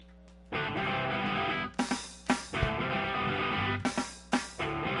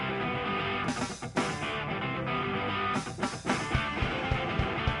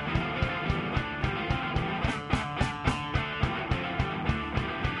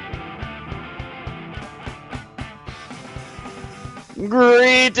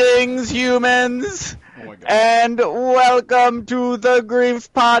Greetings, humans, Oh my God. and welcome to the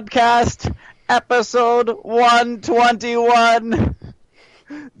Grief Podcast, episode 121.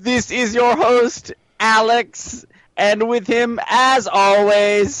 This is your host, Alex, and with him, as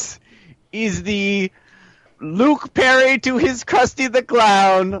always, is the Luke Perry to his Krusty the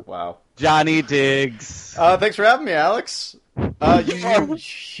Clown, Wow. Johnny Diggs. Thanks for having me, Alex. You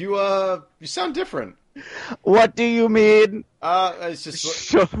sound different. What do you mean? It's just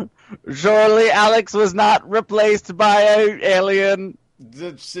Surely Alex was not replaced by an alien.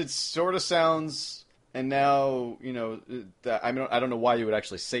 it sort of sounds, and now that I don't know why you would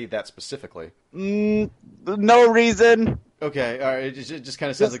actually say that specifically. No reason. Okay, all right. It just kind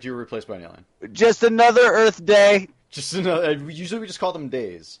of sounds like you were replaced by an alien. Just another Earth Day. Just another. Usually we just call them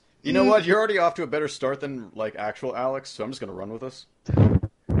days. You know what? You're already off to a better start than like actual Alex, so I'm just gonna run with this.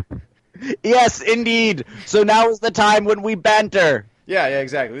 Yes, indeed. So now is the time when we banter. Yeah,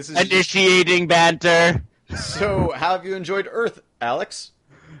 exactly. This is Initiating banter. So, how have you enjoyed Earth, Alex?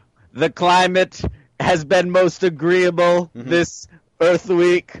 The climate has been most agreeable this Earth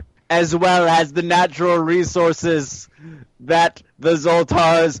week, as well as the natural resources that the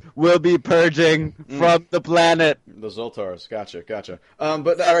Zoltars will be purging from the planet. The Zoltars, gotcha.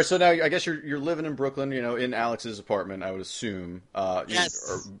 But all right, so now I guess you're living in Brooklyn, in Alex's apartment, I would assume.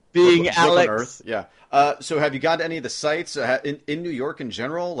 Yes, being Brooklyn, Alex. Earth, yeah. So have you gone to any of the sites in New York in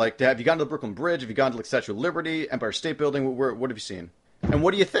general? Like, have you gone to the Brooklyn Bridge? Have you gone to the Statue of Liberty, Empire State Building? What have you seen? And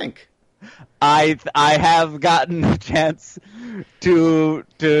what do you think? I have gotten a chance to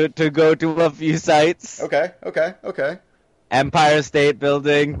go to a few sites. Okay. Empire State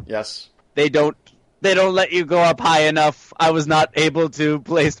Building. Yes. They don't let you go up high enough. I was not able to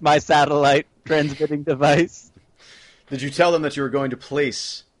place my satellite transmitting device. Did you tell them that you were going to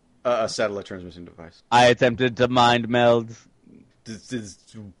place a satellite transmitting device? I attempted to mind meld.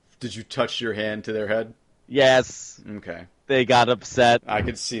 Did you touch your hand to their head? Yes. Okay. They got upset. I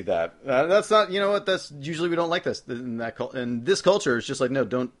could see that. That's not, that's usually we don't like this in this culture. It's just like, no,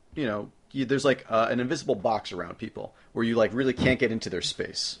 don't, there's like an invisible box around people where you like really can't get into their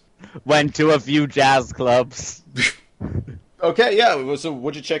space. Went to a few jazz clubs. Okay, yeah. So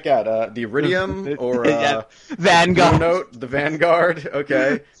what'd you check out? The Iridium or Yeah. Vanguard. Blue Note, the Vanguard.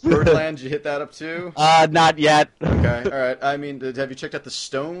 Okay. Birdland, did you hit that up too? Not yet. Okay, all right. I mean, have you checked out the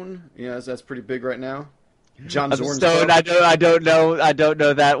Stone? That's pretty big right now. John Zorn's Stone. Club. I don't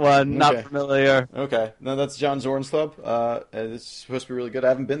know that one. Not Okay. familiar. Okay, no, that's John Zorn's Club. It's supposed to be really good. I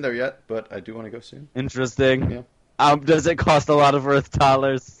haven't been there yet, but I do want to go soon. Interesting. Yeah. Does it cost a lot of Earth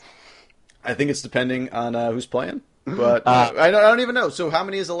dollars? I think it's depending on who's playing, but I don't even know. So how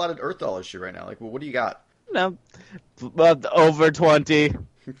many is allotted Earth dollars to you right now? Like, what do you got? No, over 20.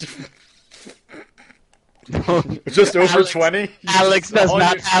 Just over 20? Alex does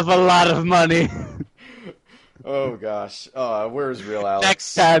not have a lot of money. Oh gosh. Where's real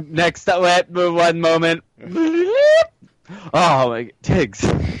Alex? Next time, wait, one moment. Oh my, Tiggs.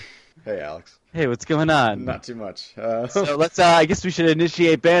 Hey Alex. Hey, what's going on? Not too much. So let's, I guess we should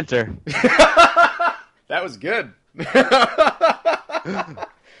initiate banter. That was good.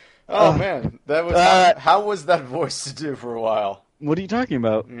 Oh man, that was how was that voice to do for a while? What are you talking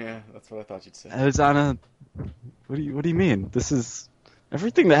about? Yeah, that's what I thought you'd say. I was on a, what do you mean? This is,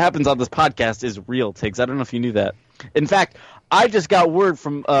 everything that happens on this podcast is real, Tiggs. I don't know if you knew that. In fact, I just got word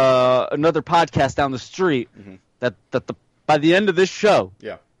from another podcast down the street that by the end of this show,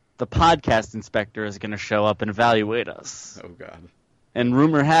 Yeah. the podcast inspector is going to show up and evaluate us. Oh god. And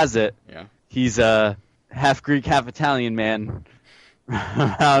rumor has it, Yeah. he's a half Greek, half Italian man,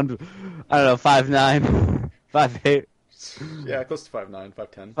 around, I don't know, 5'9", 5'8". Yeah, close to 5'9",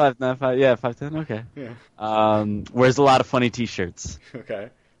 5'10". 5'9", 5'10", okay. Yeah. Wears a lot of funny T-shirts. Okay.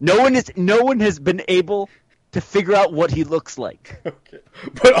 No one has been able to figure out what he looks like. Okay.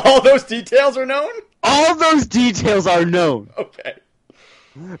 But all those details are known? All those details are known. Okay.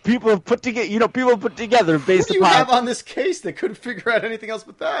 People have put together Who based do you upon. have on this case that couldn't figure out anything else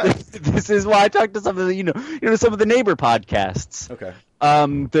but that? This is why I talked to some of the some of the neighbor podcasts. Okay.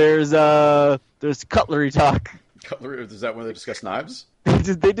 There's Cutlery Talk. Cutlery, is that when they discuss knives?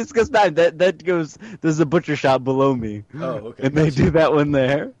 They discuss that goes. There's a butcher shop below me. Oh, okay. And they do that one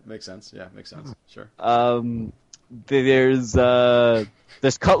there. Makes sense. Yeah, makes sense. Sure.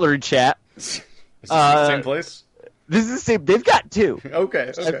 There's Cutlery Chat. Is this the same place? This is the same. They've got two. Okay.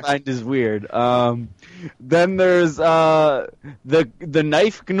 Which I find is weird. Then there's the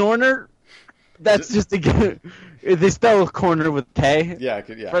Knife Gnorner. That's just a they spell corner with K. Yeah, I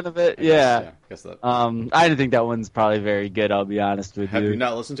could. Yeah. In front of it. I guess that. I didn't think that one's probably very good. I'll be honest with Have you. you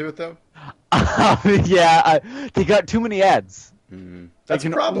not listened to it though? Yeah, they got too many ads. That's a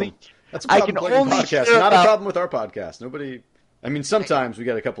problem. Only, That's a problem I can with your only podcast. hear Not a about- problem with our podcast. Nobody. I mean, sometimes we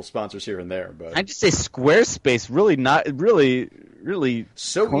get a couple sponsors here and there, but I just say Squarespace. Really.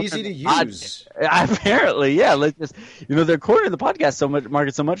 so cornering easy to the pod- use. Apparently, yeah. Let's just they're cornering the podcast so much,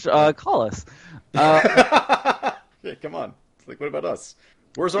 market so much. Call us. Yeah, come on. It's like, what about us?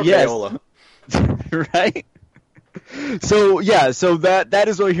 Where's our Yes. payola? Right. So that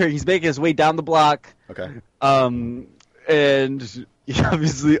is what we're hearing. He's making his way down the block. Okay. And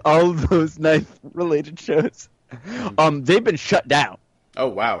obviously all of those knife-related shows, they've been shut down Oh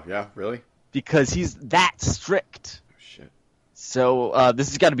wow. Yeah. Really? because he's that strict. Oh, shit. So this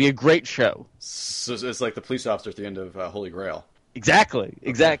has got to be a great show. So it's like the police officer at the end of Holy Grail. Exactly.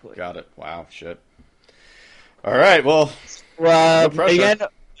 Got it. Wow. Shit. All right. Well. No pressure. Again,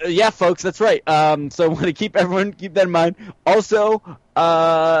 yeah, folks, that's right. So I want to keep that in mind. Also,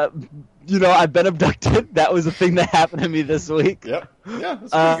 I've been abducted. That was a thing that happened to me this week. Yep. Yeah.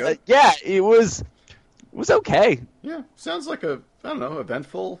 That's pretty good. Yeah, it was okay. Yeah. Sounds like a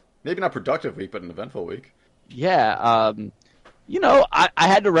eventful, maybe not productive week, but an eventful week. Yeah, I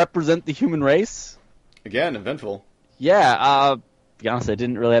had to represent the human race. Again, eventful. Yeah, to be honest, I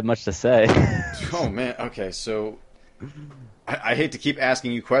didn't really have much to say. Oh man. Okay. So. I hate to keep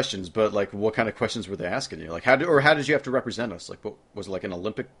asking you questions, but like, what kind of questions were they asking you? Like, how did you have to represent us? Like, what was it, like an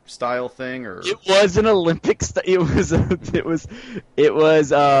Olympic style thing, or It was an Olympic. It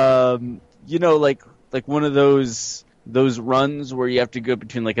was like one of those runs where you have to go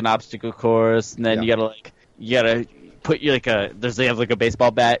between like an obstacle course, and then you gotta put you they have like a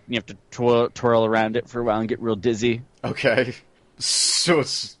baseball bat, and you have to twirl around it for a while and get real dizzy. Okay. So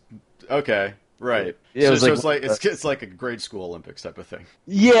it's okay. Right. Yeah, it's like a grade school Olympics type of thing.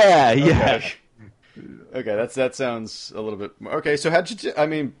 Yeah. Okay. Okay, that sounds a little bit more. Okay, so how'd you do? I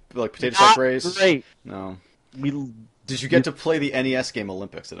mean, like potato sack race? Great. No. We Did you get to play the NES game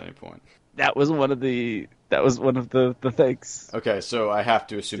Olympics at any point? that was one of the things Okay, so I have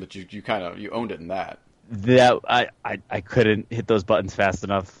to assume that you kind of owned it in that. that I couldn't hit those buttons fast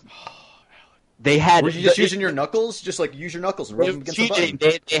enough. They had Were you just using your knuckles? Just like use your knuckles and rub them against the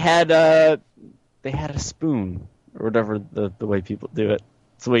button. They had a spoon or whatever the way people do it.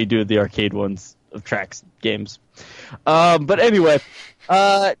 It's the way you do the arcade ones of tracks games. But anyway,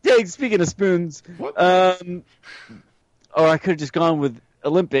 speaking of spoons, What? or I could have just gone with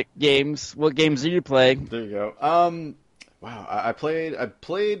Olympic games. What games are you playing? There you go. Wow, I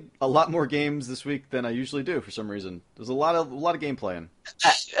played a lot more games this week than I usually do for some reason. There's a lot of game playing.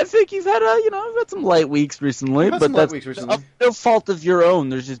 I think you've had you've had some light weeks recently, I've had but some light that's weeks recently. no fault of your own.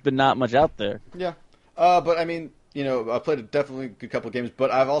 There's just been not much out there. Yeah. But I mean, I played a definitely good couple of games,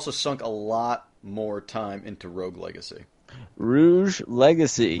 but I've also sunk a lot more time into Rogue Legacy. Rouge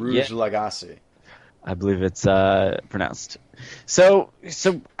Legacy. Rouge Yeah. Legacy. I believe it's pronounced. So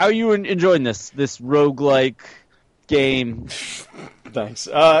how are you enjoying this roguelike game? Thanks.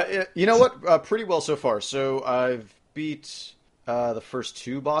 You know what? Pretty well so far. So I've beat the first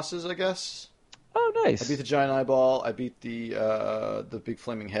two bosses, I guess. Oh, nice. I beat the giant eyeball. I beat the big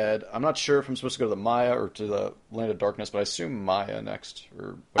flaming head. I'm not sure if I'm supposed to go to the Maya or to the Land of Darkness, but I assume Maya next.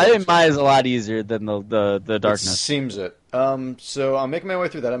 Or I think Maya's a lot easier than the It darkness. seems it. So I'm making my way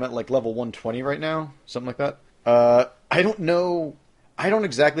through that. I'm at like level 120 right now, something like that. I don't know. I don't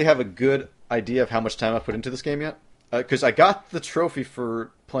exactly have a good idea of how much time I've put into this game yet. Because I got the trophy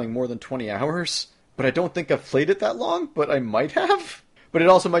for playing more than 20 hours, but I don't think I've played it that long, but I might have. But it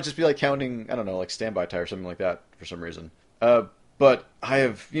also might just be like counting, I don't know, like standby time or something like that for some reason. But I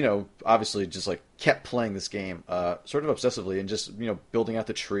have, obviously just like kept playing this game sort of obsessively and just, building out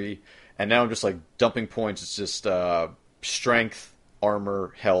the tree. And now I'm just like dumping points. It's just strength,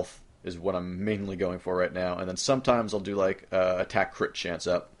 armor, health is what I'm mainly going for right now. And then sometimes I'll do like attack crit chance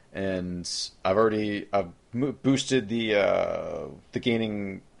up. And I've boosted the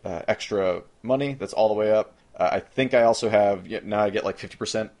gaining extra money. That's all the way up. I think I also have now I get like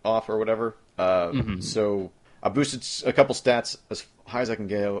 50% off or whatever. So I boosted a couple stats as high as I can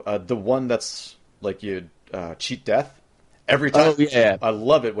go. The one that's like you cheat death every time. Oh, yeah. I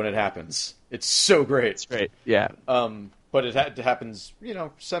love it when it happens. It's so great. It's great. Yeah. But it happens,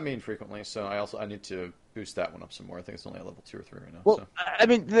 semi-infrequently. So I need to boost that one up some more. I think it's only at level 2 or 3 right now. Well, So. I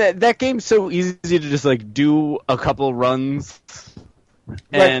mean, that game's so easy to just like do a couple runs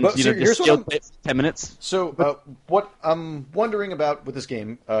and but, so here's just what skill I'm- it 10 minutes. So what I'm wondering about with this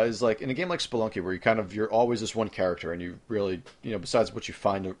game is like in a game like Spelunky, where you're always this one character, and you really, besides what you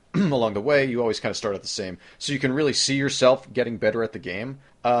find along the way, you always kind of start out the same. So you can really see yourself getting better at the game.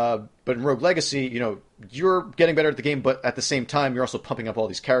 But in Rogue Legacy, you're getting better at the game, but at the same time, you're also pumping up all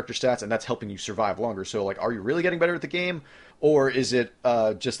these character stats, and that's helping you survive longer. So, like, are you really getting better at the game, or is it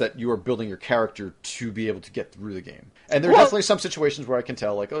just that you are building your character to be able to get through the game? And there are definitely some situations where I can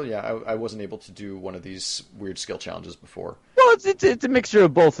tell, like, oh yeah, I wasn't able to do one of these weird skill challenges before. Well, it's a mixture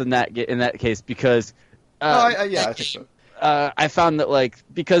of both in that case because. Yeah, I think so. I found that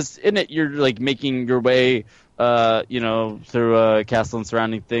because in it you're making your way through a castle and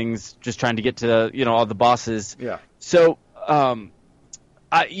surrounding things, just trying to get to all the bosses. Yeah. So I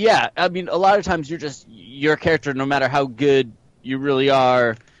mean, a lot of times you're just your character, no matter how good you really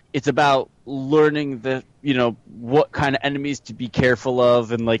are. It's about learning what kind of enemies to be careful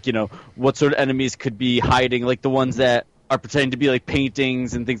of, and what sort of enemies could be hiding, like the ones that are pretending to be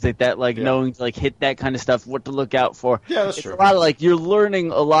paintings and things like that, knowing to hit that kind of stuff, what to look out for. Yeah, that's true. A lot of you're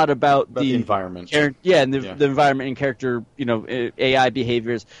learning a lot about the environment. And the environment and character, AI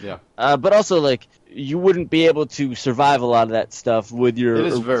behaviors. Yeah. But also you wouldn't be able to survive a lot of that stuff with your. It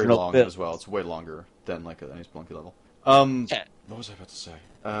is very long build. As well. It's way longer than any Spelunky level. Yeah. What was I about to say?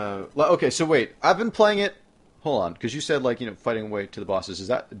 Okay, so wait, I've been playing it. Hold on, because you said fighting away to the bosses. Is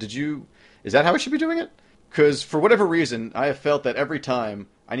that how I should be doing it? Because for whatever reason, I have felt that every time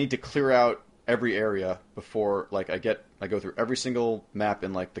I need to clear out every area before I go through every single map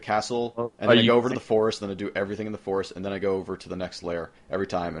in the castle, and then I go over to the forest, then I do everything in the forest, and then I go over to the next layer every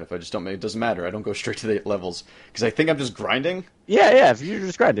time. And if I just don't, it doesn't matter. I don't go straight to the levels because I think I'm just grinding. Yeah. If you're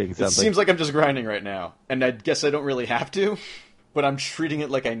just grinding, it seems like I'm just grinding right now, and I guess I don't really have to. But I'm treating it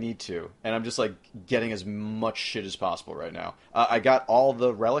like I need to, and I'm just getting as much shit as possible right now. I got all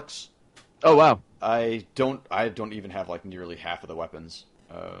the relics. Oh wow! I don't even have nearly half of the weapons.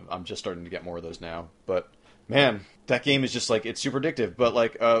 I'm just starting to get more of those now. But man, that game is just it's super addictive. But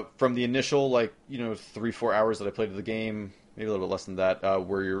from the initial 3-4 hours that I played of the game, maybe a little bit less than that,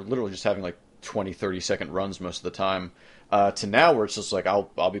 where you're literally just having 20-30 second runs most of the time, to now where it's just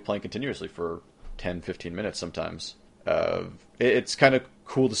I'll be playing continuously for 10-15 minutes sometimes. It's kind of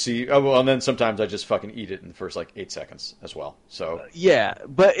cool to see. Oh, well, and then sometimes I just fucking eat it in the first 8 seconds as well. So yeah,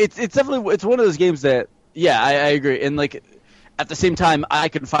 but it's definitely one of those games that I agree. And at the same time, I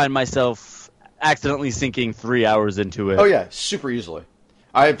can find myself accidentally sinking 3 hours into it. Oh yeah, super easily.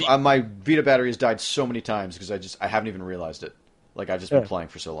 My Vita battery has died so many times because I haven't even realized it. I've just been playing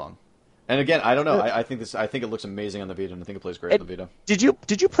for so long. And again, I don't know. I think it looks amazing on the Vita, and I think it plays great on the Vita. Did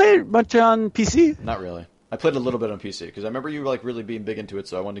you play it much on PC? Not really. I played a little bit on PC because I remember you really being big into it,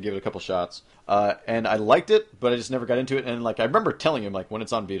 so I wanted to give it a couple shots. And I liked it, but I just never got into it. And I remember telling him when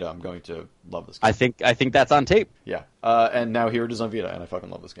it's on Vita, I'm going to love this game. I think that's on tape. Yeah. And now here it is on Vita, and I fucking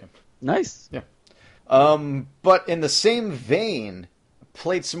love this game. Nice. Yeah. But in the same vein,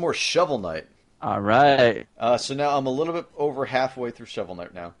 played some more Shovel Knight. All right. So now I'm a little bit over halfway through Shovel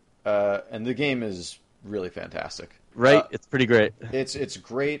Knight now, and the game is really fantastic. Right. It's pretty great. It's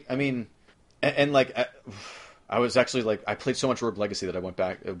great. I mean. And I was actually I played so much Rogue Legacy that I went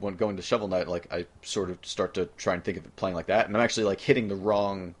back when going to Shovel Knight. I sort of start to try and think of it playing like that, and I'm actually hitting the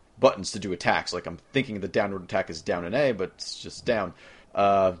wrong buttons to do attacks. I'm thinking the downward attack is down and A, but it's just down.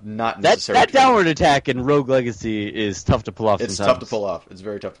 Not necessarily. That downward attack in Rogue Legacy is tough to pull off. It's tough to pull off. It's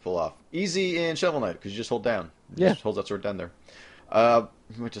very tough to pull off. Easy in Shovel Knight because you just hold down. You just hold that sword down there. You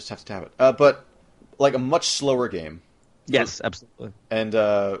might just have to tap it. But a much slower game. Yes, absolutely.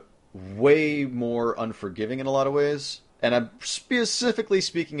 And way more unforgiving in a lot of ways. And I'm specifically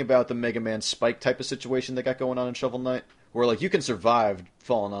speaking about the Mega Man Spike type of situation they got going on in Shovel Knight, where you can survive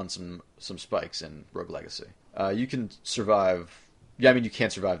falling on some spikes in Rogue Legacy. You can survive. Yeah, I mean you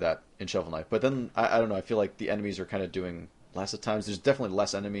can't survive that in Shovel Knight. But then I don't know. I feel like the enemies are kind of doing less at times. There's definitely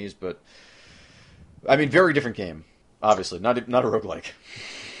less enemies, but I mean very different game. Obviously, not a roguelike.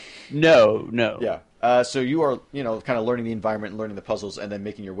 No. Yeah. So you are, kind of learning the environment and learning the puzzles and then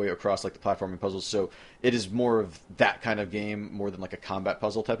making your way across, the platforming puzzles. So it is more of that kind of game more than, a combat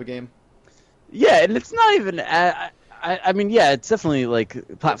puzzle type of game. Yeah, and it's not even... I mean, yeah, it's definitely,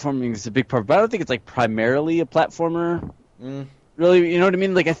 platforming is a big part, but I don't think it's, primarily a platformer. Really, you know what I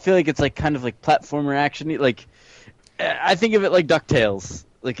mean? I feel like it's, kind of, platformer action. I think of it like DuckTales.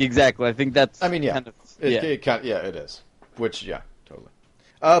 Exactly. I think that's... I mean, yeah. Kind of, it is. Which, yeah.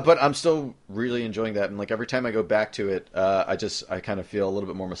 But I'm still really enjoying that, and every time I go back to it, I kind of feel a little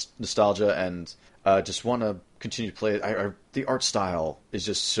bit more nostalgia, and just want to continue to play it. The art style is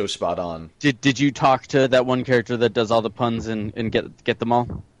just so spot on. Did you talk to that one character that does all the puns and get them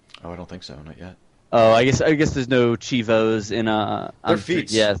all? Oh, I don't think so, not yet. Oh, I guess there's no Chivos in They're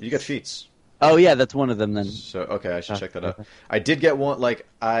feats. Yeah, you get feats. Oh yeah, that's one of them then. So okay, I should check that out. I did get one.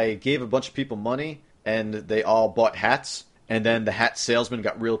 I gave a bunch of people money, and they all bought hats. and then the hat salesman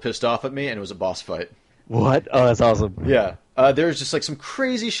got real pissed off at me, and it was a boss fight. What? Oh, that's awesome. Yeah, there's just like some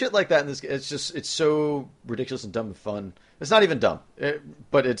crazy shit like that in this. It's so ridiculous and dumb and fun. It's not even dumb,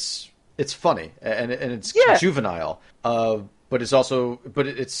 but it's funny and it's juvenile. But it's also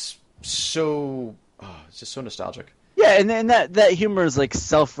it's so it's just so nostalgic. Yeah, and that humor is like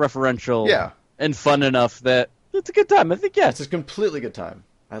self-referential, and fun enough that it's a good time. I think it's a completely good time.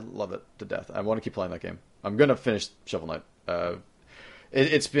 I love it to death. I want to keep playing that game. I'm gonna finish Shovel Knight.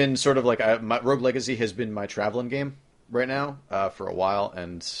 It's been sort of like my Rogue Legacy has been my traveling game right now for a while,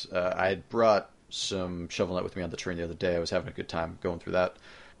 and I had brought some Shovel Knight with me on the train the other day. I was having a good time going through that,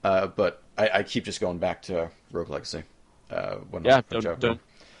 but I keep just going back to Rogue Legacy.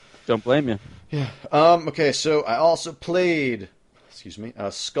 Don't blame you. Yeah. Okay, so I also played,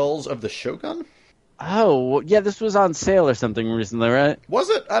 Skulls of the Shogun. Oh, yeah, this was on sale or something recently, right? Was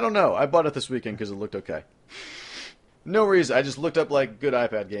it? I don't know. I bought it this weekend because it looked okay. No reason. I just looked up like good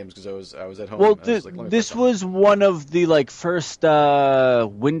iPad games because I was at home. Well, this was one of the like first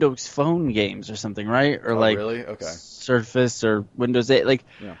Windows Phone games or something, right? Or really? Okay. Surface or Windows 8. Like,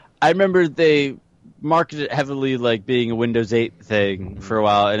 I remember they marketed it heavily like being a Windows 8 thing for a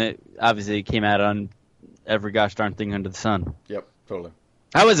while, and it obviously came out on every gosh darn thing under the sun. Yep, totally.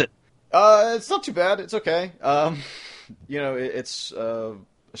 How is it? It's not too bad. It's okay. It's a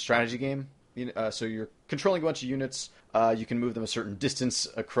strategy game. So you're controlling a bunch of units. You can move them a certain distance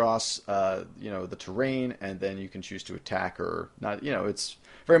across, the terrain, and then you can choose to attack or not. It's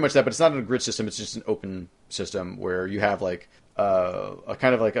very much that, but it's not a grid system. It's just an open system where you have like a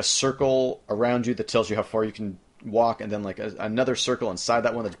kind of like a circle around you that tells you how far you can walk, and then like another circle inside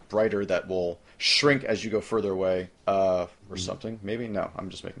that one that's brighter that will shrink as you go further away, or something. Maybe no, I'm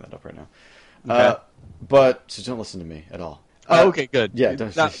just making that up right now. Okay. But so don't listen to me at all. Okay, good. Yeah,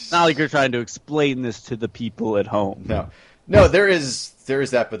 not like you're trying to explain this to the people at home. No, there is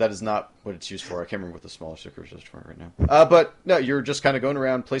that, but that is not what it's used for. I can't remember what the smaller sticker is for right now. But no, you're just kind of going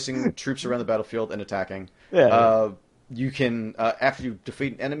around, placing troops around the battlefield and attacking. Yeah. You can after you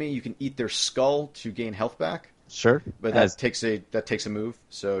defeat an enemy, you can eat their skull to gain health back. Sure, but that takes a move,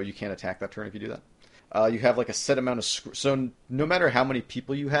 so you can't attack that turn if you do that. You have like a set amount of so no matter how many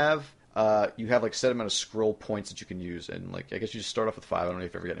people you have like a set amount of scroll points that you can use, and like I guess you just start off with 5. I don't know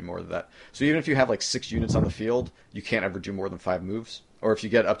if you ever get any more than that. So even if you have like 6 units on the field, you can't ever do more than 5 moves. Or if you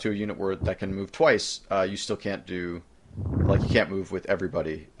get up to a unit that can move twice, you still can't do you can't move with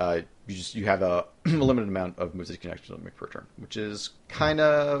everybody. You have a limited amount of moves that you can actually make per turn, which is kind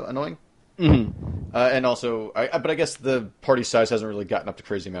of annoying. Mm-hmm. And also, but I guess the party size hasn't really gotten up to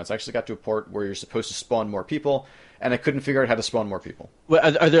crazy amounts. I actually got to a part where you're supposed to spawn more people, and I couldn't figure out how to spawn more people.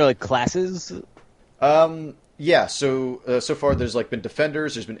 Well, are there like classes? Yeah. So far, there's like been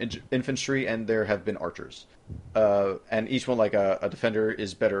defenders, there's been infantry, and there have been archers. And each one, like a defender,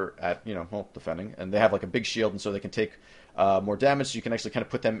 is better at defending, and they have like a big shield, and so they can take more damage. So you can actually kind of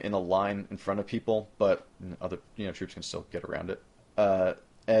put them in a line in front of people, but other troops can still get around it.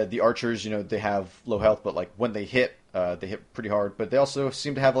 The archers, they have low health, but like when they hit pretty hard. But they also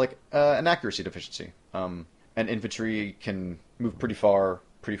seem to have like an accuracy deficiency. And infantry can move pretty far,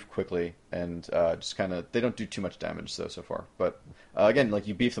 pretty quickly, and just kind of they don't do too much damage though so far. But again, like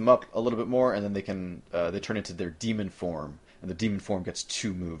you beef them up a little bit more, and then they can they turn into their demon form, and the demon form gets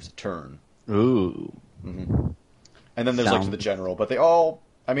 2 moves a turn. Ooh. Mm-hmm. And then there's like the general, but they all.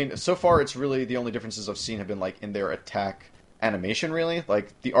 I mean, so far it's really the only differences I've seen have been like in their attack animation. Really,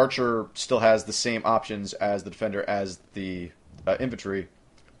 like the archer still has the same options as the defender as the infantry,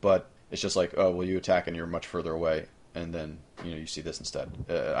 but it's just like, oh, well, you attack and you're much further away, and then you see this instead.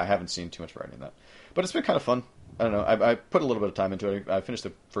 I haven't seen too much variety in that, but it's been kind of fun. I don't know. I put a little bit of time into it. I finished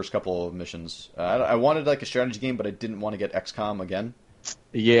the first couple of missions. I wanted like a strategy game, but I didn't want to get XCOM again.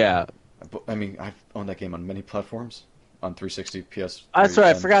 Yeah. I mean, I've owned that game on many platforms, on 360, PS. That's right.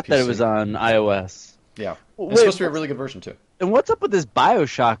 I forgot that it was on iOS. Yeah. It's supposed to be a really good version too. And what's up with this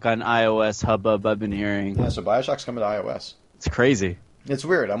BioShock on iOS hubbub I've been hearing? Yeah, so BioShock's coming to iOS. It's crazy. It's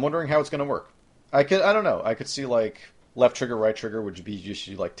weird. I'm wondering how it's going to work. I don't know. I could see like left trigger, right trigger would be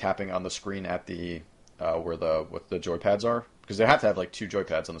usually like tapping on the screen at the where the joypads are, because they have to have like 2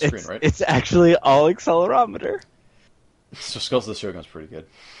 joypads on the screen, right? It's actually all accelerometer. So Skulls of the Shogun's pretty good.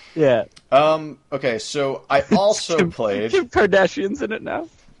 Yeah. Okay, so I also played. Kim Kardashian's in it now.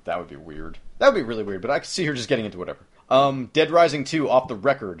 That would be weird. That would be really weird. But I could see her just getting into whatever. Dead Rising 2 off the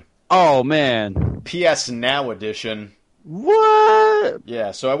record. Oh man. PS Now edition. What?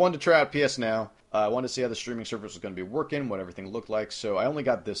 Yeah, so I wanted to try out PS Now. I wanted to see how the streaming service was going to be working, what everything looked like. So I only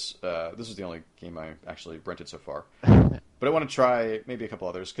got this. This was the only game I actually rented so far. but I want to try maybe a couple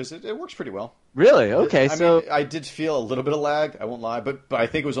others because it works pretty well. Really? Okay, I mean, I did feel a little bit of lag. I won't lie, but I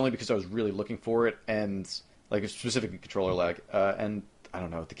think it was only because I was really looking for it and like specifically controller lag. And I don't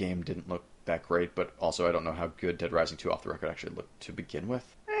know, the game didn't look that great, but also I don't know how good Dead Rising 2 off the record actually looked to begin with.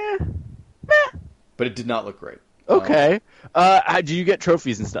 But it did not look great. Okay. Do you get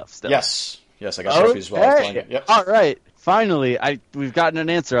trophies and stuff still? Yes, I got trophies while I was playing it. Yep. All right. Finally, we've gotten an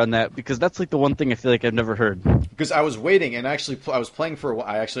answer on that because that's like the one thing I feel like I've never heard. Because I was waiting and actually I was playing for a while.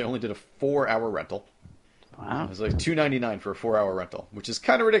 I actually only did a 4-hour rental. Wow. It was like $2.99 for a 4-hour rental, which is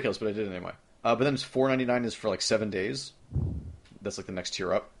kind of ridiculous, but I did it anyway. But then it's $4.99 is for like 7 days. That's like the next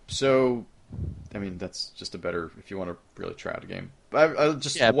tier up. So, I mean, that's just a better if you want to really try out a game. I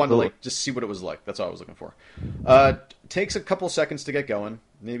just wanted to like just see what it was like. That's all I was looking for. Takes a couple seconds to get going.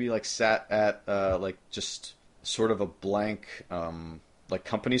 Maybe like sat at like just sort of a blank like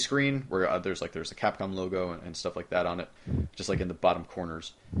company screen where there's a Capcom logo and stuff like that on it, just like in the bottom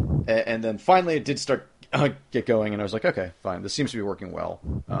corners. And then finally it did start get going, and I was like, okay, fine, this seems to be working well.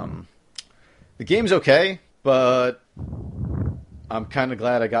 The game's okay, but I'm kind of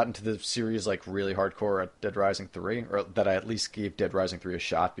glad I got into the series like really hardcore at Dead Rising 3, or that I at least gave Dead Rising 3 a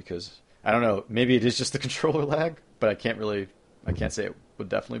shot, because I don't know, maybe it is just the controller lag, but I can't say it would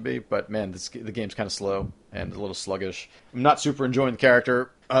definitely be. But man, the game's kind of slow and a little sluggish. I'm not super enjoying the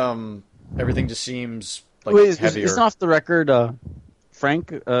character. Everything just seems like heavier. It's off the record,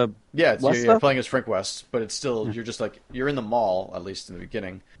 Frank. Yeah, West you're playing as Frank West, but it's still you're just like you're in the mall, at least in the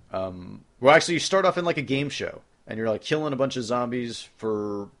beginning. Well, actually, you start off in like a game show, and you're like killing a bunch of zombies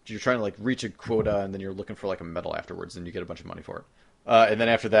you're trying to like reach a quota, and then you're looking for like a medal afterwards, and you get a bunch of money for it. And then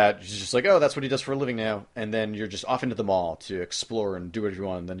after that, he's just like, oh, that's what he does for a living now. And then you're just off into the mall to explore and do whatever you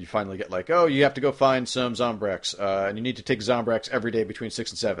want. And then you finally get like, oh, you have to go find some Zombrex. And you need to take Zombrex every day between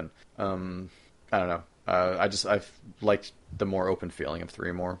 6 and 7. I don't know. I've liked the more open feeling of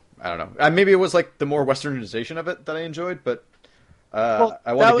 3 more. I don't know. Maybe it was like the more westernization of it that I enjoyed, but I want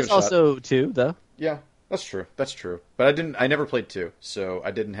to give it a shot. That was also 2, though. Yeah, that's true. But I never played 2, so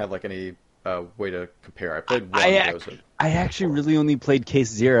I didn't have like any way to compare. I played 1. I actually really only played Case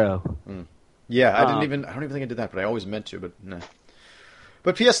 0. Yeah, I don't even think I did that, but I always meant to, but nah.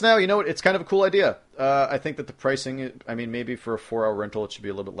 But PS Now, you know what? It's kind of a cool idea. I think that the pricing, I mean, maybe for a 4-hour rental, it should be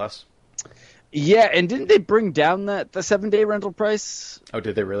a little bit less. Yeah, and didn't they bring down the 7-day rental price? Oh,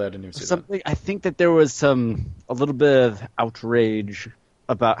 did they really? I didn't even see that. I think that there was a little bit of outrage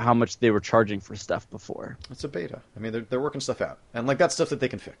about how much they were charging for stuff before. It's a beta. I mean, they're working stuff out, and like that's stuff that they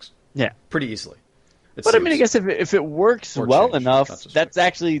can fix. Yeah, pretty easily. But I mean, I guess if it works well enough,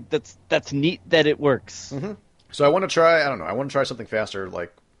 that's neat that it works. Mm-hmm. So I want to try. I don't know. I want to try something faster.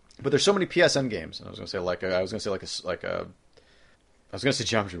 Like, but there's so many PSN games, and I was going to say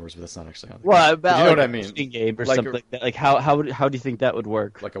Geometry Wars, but that's not actually on the game. About you know what I mean? Fighting game or something like that. Like how do you think that would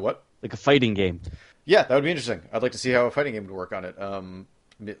work? Like a what? Like a fighting game. Yeah, that would be interesting. I'd like to see how a fighting game would work on it.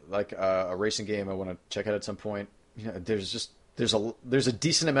 Like a racing game, I want to check out at some point. You know, there's a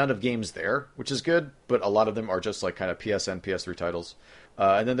decent amount of games there, which is good, but a lot of them are just like kind of PSN, PS3 titles.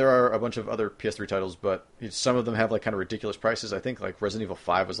 And then there are a bunch of other PS3 titles, but some of them have like kind of ridiculous prices. I think like Resident Evil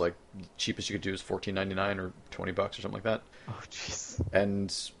 5 was like cheapest you could do is $14.99 or $20 or something like that. Oh jeez.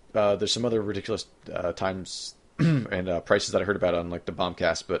 And there's some other ridiculous times and prices that I heard about on like the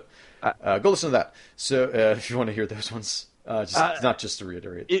Bombcast, but go listen to that. So if you want to hear those ones, not just to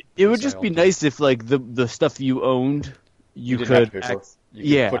reiterate. It would just be nice if like the stuff you owned. You could have to pay for.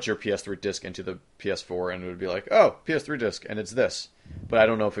 You could put your PS3 disc into the PS4, and it would be like, oh, PS3 disc, and it's this. But I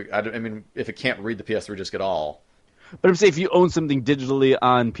don't know if if it can't read the PS3 disc at all. But I'm saying if you own something digitally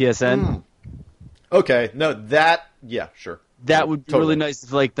on PSN. Okay, no, yeah, sure. That would be really nice.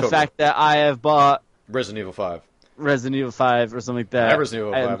 If, like the fact that I have bought Resident Evil 5 or something like that. I have Resident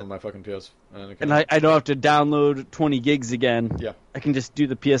Evil 5 on my fucking PS. And I don't have to download 20 gigs again. Yeah. I can just do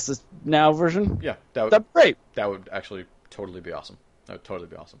the PS Now version. Yeah, that'd be great. That would actually totally be awesome. That would totally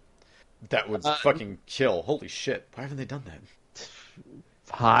be awesome. That would fucking kill. Holy shit. Why haven't they done that?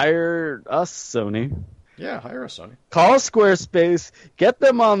 Hire us, Sony. Yeah, hire us, Sony. Call Squarespace. Get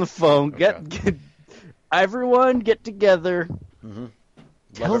them on the phone. Get everyone get together. Mm-hmm.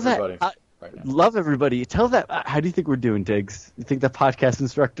 Love everybody. Tell that. How do you think we're doing, Tiggs? You think the podcast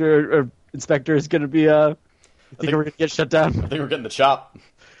inspector is going to be? You think we're going to get shut down? I think we're getting the chop.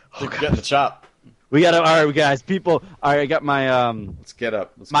 We're getting the chop. We got to. All right, guys. People. All right, I got my. Let's get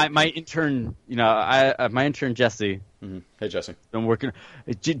up. My intern. You know, my intern Jesse. Mm-hmm. Hey, Jesse. I'm working.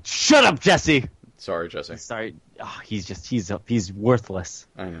 Shut up, Jesse. Sorry, Jesse. Sorry. Oh, he's worthless.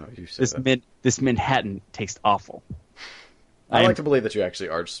 I know you said This Manhattan tastes awful. I like to believe that you actually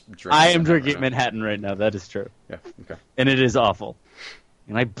are just drinking. I am drinking Manhattan right now. That is true. Yeah. Okay. And it is awful.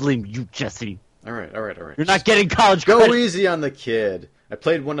 And I blame you, Jesse. All right. You're not getting college Go credit. easy on the kid. I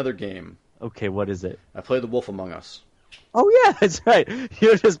played one other game. Okay, what is it? I played The Wolf Among Us. Oh, yeah, that's right. You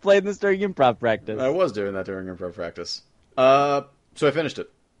were just playing this during improv practice. I was doing that during improv practice. So I finished it.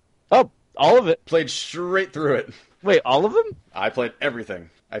 Oh, all of it. Played straight through it. Wait, all of them? I played everything.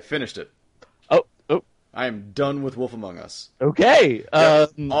 I finished it. Oh. I am done with Wolf Among Us. Okay.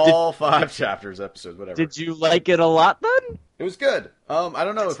 All 5 chapters, episodes, whatever. Did you like it a lot then? It was good. I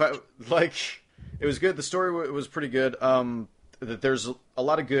don't know if I like. It was good. The story was pretty good. There's a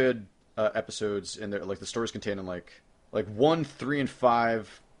lot of good episodes in there. Like the stories containing like 1, 3, and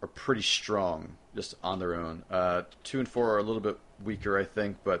 5 are pretty strong just on their own. 2 and 4 are a little bit weaker, I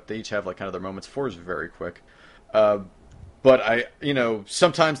think, but they each have like kind of their moments. 4 is very quick. But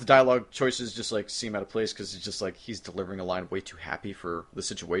sometimes the dialogue choices just like seem out of place because it's just like he's delivering a line way too happy for the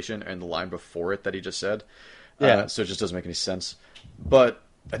situation, and the line before it that he just said. Yeah. So it just doesn't make any sense. But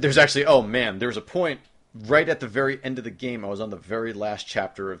there's actually, there was a point right at the very end of the game. I was on the very last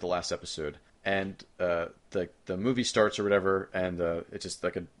chapter of the last episode, and the movie starts or whatever, and it's just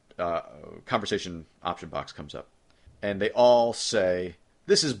like a conversation option box comes up, and they all say,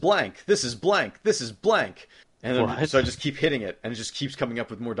 "This is blank. This is blank. This is blank." And then, so I just keep hitting it, and it just keeps coming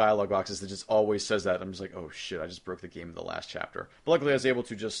up with more dialogue boxes that just always says that. I'm just like, oh shit, I just broke the game in the last chapter. But luckily I was able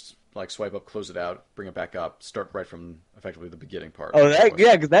to just like swipe up, close it out, bring it back up, start right from effectively the beginning part. Oh,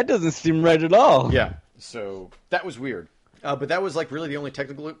 because that doesn't seem right at all. Yeah, so that was weird. But that was like really the only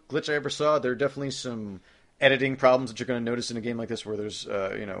technical glitch I ever saw. There are definitely some editing problems that you're going to notice in a game like this where there's,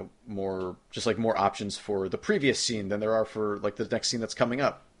 more options for the previous scene than there are for like the next scene that's coming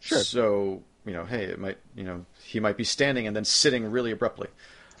up. Sure. So, hey, it might, he might be standing and then sitting really abruptly.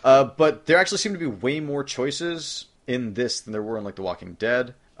 But there actually seem to be way more choices in this than there were in like The Walking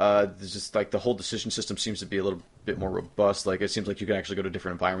Dead. There's just like the whole decision system seems to be a little bit more robust. Like it seems like you can actually go to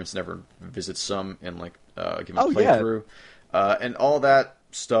different environments and never visit some in like a given playthrough. And all that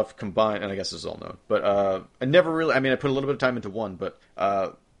stuff combined, and I guess this is all known, but I never really, I put a little bit of time into one, but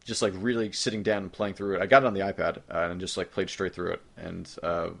just like really sitting down and playing through it. I got it on the iPad and just like played straight through it. And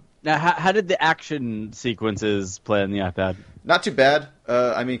now, how did the action sequences play on the iPad? Not too bad.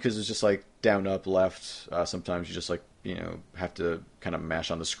 Because it's just like down, up, left. Sometimes you just like have to kind of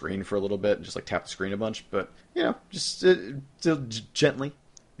mash on the screen for a little bit and just like tap the screen a bunch. But just gently,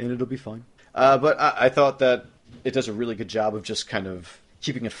 and it'll be fine. But I thought that it does a really good job of just kind of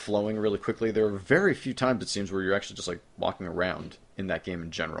keeping it flowing really quickly. There are very few times, it seems, where you're actually just like walking around in that game in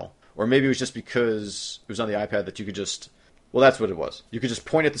general. Or maybe it was just because it was on the iPad that you could just... Well, that's what it was. You could just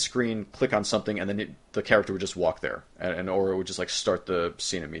point at the screen, click on something, and then the character would just walk there. Or it would just like start the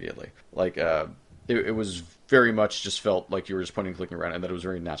scene immediately. Like, it was very much just felt like you were just pointing and clicking around, and that it was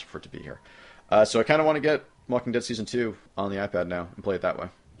very natural for it to be here. So I kind of want to get Walking Dead Season 2 on the iPad now and play it that way.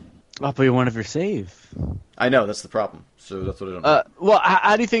 Oh, but you want your save. I know, that's the problem. So that's what I don't know. Well,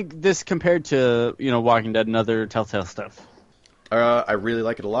 how do you think this compared to, Walking Dead and other Telltale stuff? I really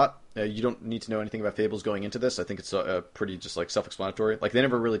like it a lot. You don't need to know anything about Fables going into this. I think it's pretty just like self-explanatory. Like they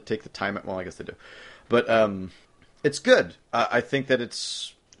never really take the time. Well, I guess they do, but it's good. I think that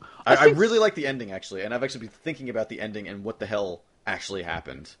it's. I really like the ending actually, and I've actually been thinking about the ending and what the hell actually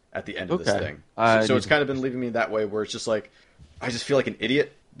happened at the end of this thing. So it's kind of been leaving me that way, where it's just like I just feel like an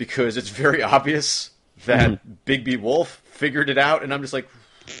idiot because it's very obvious that Big B Wolf figured it out, and I'm just like,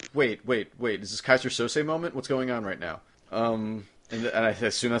 wait, is this Kaiser Sose moment? What's going on right now? And I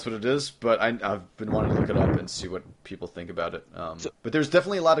assume that's what it is, but I've been wanting to look it up and see what people think about it. But there's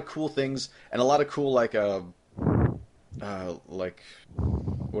definitely a lot of cool things and a lot of cool like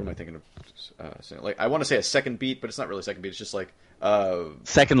what am I thinking of? Like I want to say a second beat, but it's not really a second beat. It's just like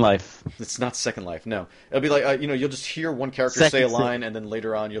Second Life. It's not Second Life. No, it'll be like you'll just hear one character say a line, and then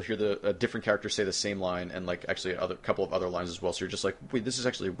later on you'll hear a different character say the same line, and like actually a couple of other lines as well. So you're just like, wait, this is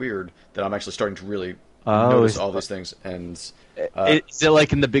actually weird that I'm actually starting to really notice all these things. And is it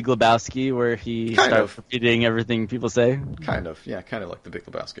like in The Big Lebowski where he starts repeating everything people say? Kind of, yeah, kind of like The Big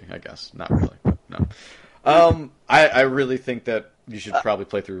Lebowski, I guess. Not really, but no. I really think that you should probably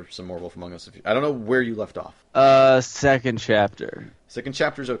play through some more Wolf Among Us. I don't know where you left off. Second chapter. Second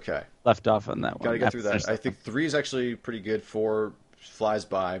chapter's okay. Left off on that one. Gotta get through that. I think 3 is actually pretty good. 4 flies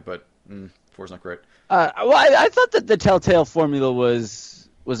by, but 4's not great. I thought that the Telltale formula was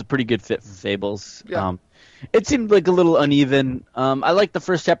a pretty good fit for Fables. Yeah. It seemed like a little uneven. I liked the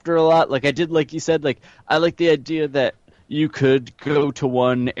first chapter a lot. Like I did, like you said, like I like the idea that you could go to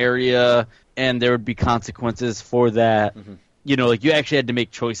one area and there would be consequences for that. Mm-hmm. Like you actually had to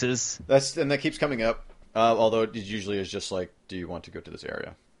make choices. And that keeps coming up. Although it usually is just like, do you want to go to this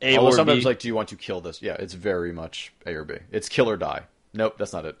area? A Although or sometimes B. like, do you want to kill this? Yeah, it's very much A or B. It's kill or die. Nope,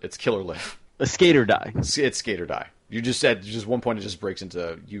 that's not it. It's kill or live. A skater die. It's skate or die. You just said just one point it just breaks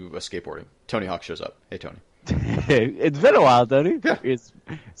into you skateboarding. Tony Hawk shows up. Hey Tony. It's been a while, Tony. Yeah. It's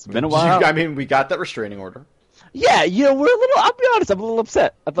been a while. I mean, we got that restraining order. Yeah, we're a little. I'll be honest. I'm a little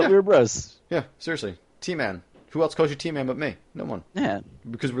upset. I thought Yeah. we were bros. Yeah, seriously. T-Man. Who else calls you T-Man but me? No one. Yeah.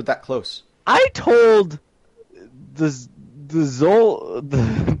 Because we're that close. I told the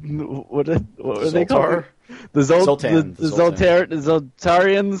what are they called? Zoltar? The Zoltan. the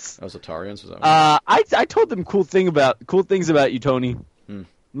Zoltarians. Oh, Zoltarians? Was that one? I told them cool things about you, Tony. Hmm.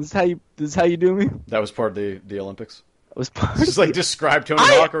 This is how you do me. That was part of the Olympics? I was part Just of like it. describe Tony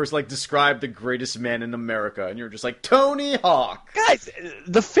Hawk, or was like describe the greatest man in America, and you're just like Tony Hawk. Guys,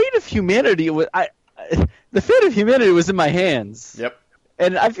 the fate of humanity was in my hands. Yep.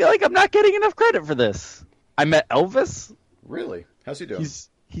 And I feel like I'm not getting enough credit for this. I met Elvis. Really? How's he doing?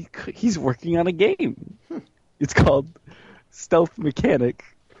 He's working on a game. It's called Stealth Mechanic.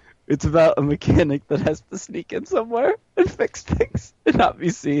 It's about a mechanic that has to sneak in somewhere and fix things and not be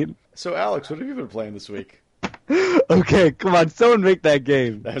seen. So, Alex, what have you been playing this week? Okay, come on, someone make that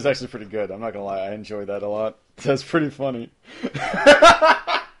game. That was actually pretty good. I'm not gonna lie, I enjoyed that a lot. That's pretty funny.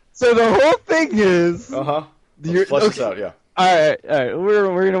 So the whole thing is, Uh-huh. You're- Flesh this okay. out, yeah. all right,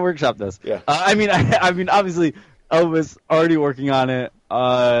 we're gonna workshop this. Yeah. I mean, obviously, Elvis already working on it.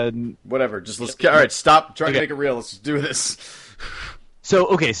 Whatever. Just let's. All right, stop trying to Okay. make it real. Let's just do this.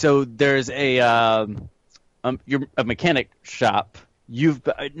 So there's a mechanic shop.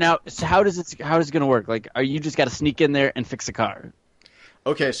 Now. So how is it gonna work? Like, are you just got to sneak in there and fix a car?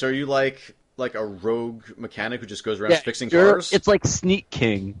 Okay, so are you like a rogue mechanic who just goes around fixing you're- cars? It's like Sneak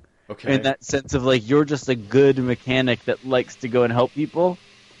King Okay. in that sense of like you're just a good mechanic that likes to go and help people,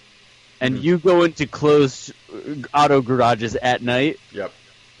 and Mhm. you go into closed auto garages at night, Yep.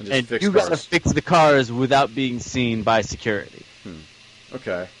 And just and fix you cars. gotta fix the cars without being seen by security.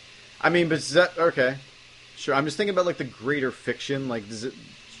 Okay. I mean, but is that okay? Sure. I'm just thinking about like the greater fiction. Like, does it?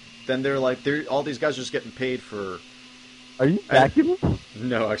 Then they're all these guys are just getting paid for. Are you vacuuming?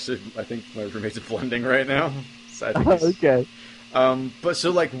 No, actually, I think my roommate's blending right now. So I think Oh, he's- okay. But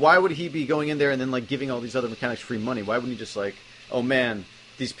so like, why would he be going in there and then like giving all these other mechanics free money? Why wouldn't he just like, oh man,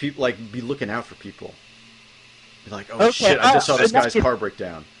 these people like be looking out for people? Be like, oh Okay, shit, I just saw this in that guy's case- car break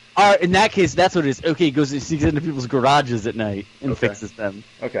down. In that case, that's what it is. Okay, he goes and sneaks into people's garages at night and Okay. fixes them.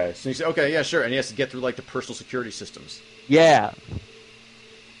 Okay, so you say, okay, yeah, sure, and he has to get through like the personal security systems. Yeah.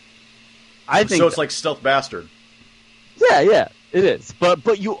 I think So it's like Stealth Bastard. yeah, it is. But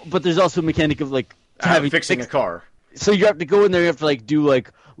there's also a mechanic of like Fixing a car. So you have to go in there. You have to like do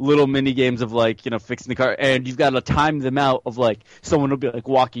like little mini games of like fixing the car, and you've got to time them out of like someone will be like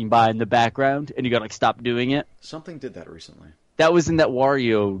walking by in the background, and you got to like stop doing it. Something did that recently. That was in that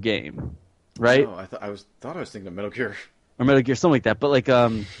Wario game, right? No, I thought I was thinking of Metal Gear. Or Metal Gear, something like that. But like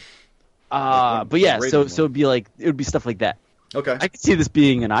but yeah, Raiden so one. it'd be like it would be stuff like that. Okay. I could see this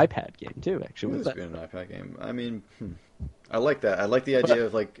being an iPad game too, actually. This with being that. an iPad game. I mean, I like that. I like the idea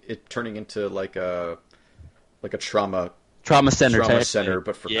of like it turning into like a trauma Trauma center, center,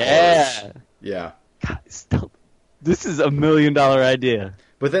 but for yeah. cars. Yeah. God, this is $1 million idea.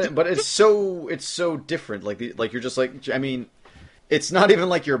 But it's so different. Like you're just like, I mean, it's not even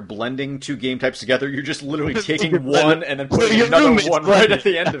like you're blending two game types together. You're just literally taking one and then putting Your another roommate's one right at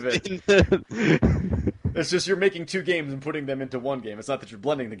blending. the end of it. It's just you're making two games and putting them into one game. It's not that you're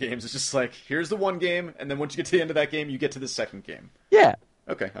blending the games. It's just like, here's the one game, and then once you get to the end of that game, you get to the second game. Yeah,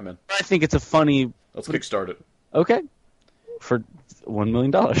 Okay, I'm in. I think it's a funny. Let's kickstart it. Okay, for $1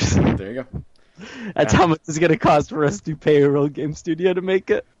 million. There you go. That's how much it's going to cost for us to pay a real game studio to make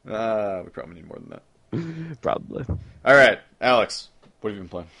it. We probably need more than that. Probably. All right, Alex, what have you been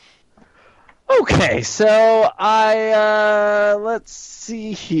playing? Okay, so let's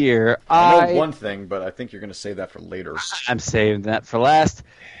see here. I know one thing, but I think you're going to save that for later. I'm saving that for last.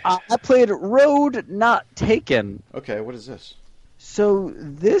 I played Road Not Taken. Okay, what is this? So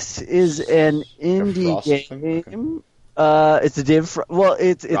this is an indie Frost thing? game. It's a David.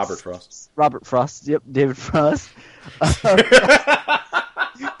 It's Robert Frost. Robert Frost. Yep, David Frost.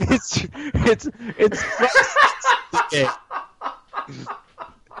 It's Frost. Okay.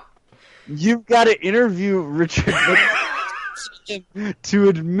 You've got to interview Richard Nixon to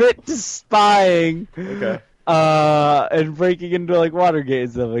admit to spying. Okay. And breaking into like Watergate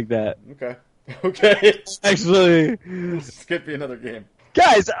and stuff like that. Okay. Okay. Actually, This could be another game.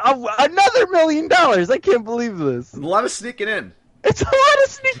 guys, another $1 million. I can't believe this. A lot of sneaking in. It's a lot of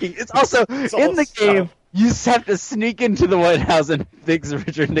sneaking. It's also all in the stuff. game. You just have to sneak into the White House and fix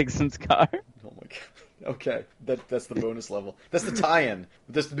Richard Nixon's car. Oh my god. Okay, that's the bonus level. That's the tie-in.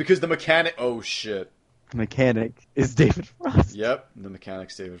 Because the mechanic. Oh shit. The mechanic is David Frost. Yep, the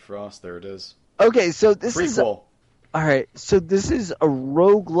mechanic's David Frost. There it is. Okay, so this is Prequel. all right. So this is a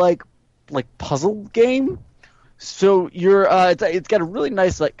roguelike like puzzle game. So you're it's got a really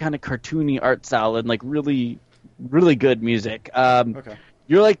nice like kind of cartoony art style and like really good music. Okay.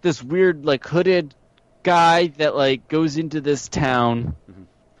 You're like this weird like hooded guy that like goes into this town,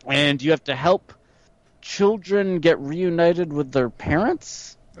 and you have to help children get reunited with their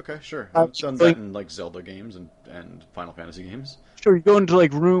parents. Okay, sure. I've done that in like Zelda games and Final Fantasy games. Sure, you go into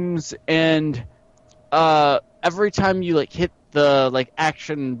like rooms, and every time you like hit the like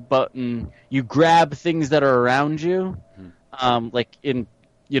action button, you grab things that are around you, like in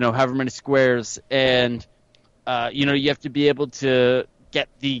however many squares, and you have to be able to get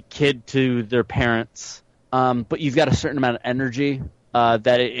the kid to their parents, but you've got a certain amount of energy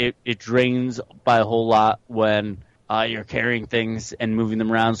that it drains by a whole lot when you're carrying things and moving them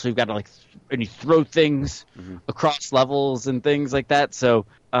around. So you've got to and you throw things across levels and things like that. So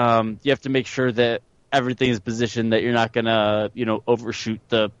you have to make sure that everything is positioned that you're not gonna overshoot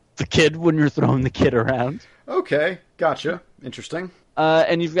the kid when you're throwing the kid around. Okay, gotcha. Interesting.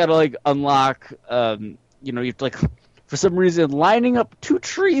 And you've got to unlock. You have to for some reason lining up two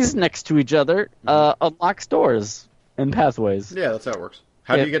trees next to each other unlocks doors and pathways. Yeah, that's how it works.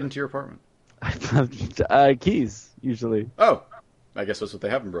 How do you get into your apartment? Keys usually. Oh, I guess that's what they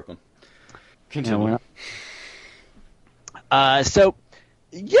have in Brooklyn. Continue. So,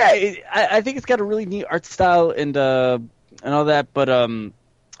 yeah, I think it's got a really neat art style and all that, but I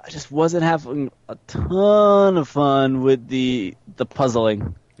just wasn't having a ton of fun with the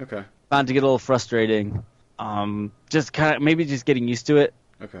puzzling. Okay. Found to get a little frustrating. Just kind of maybe just getting used to it.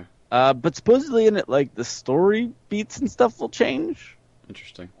 Okay. But supposedly in it, like the story beats and stuff will change.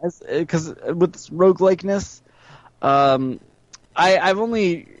 Interesting. Because with roguelikeness, I've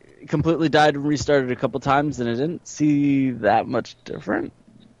only completely died and restarted a couple times, and I didn't see that much different.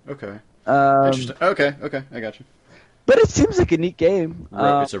 Okay. Interesting. Okay, I got you. But it seems like a neat game.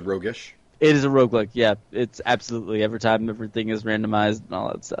 It's a roguish. It is a roguelike, yeah. It's absolutely every time everything is randomized and all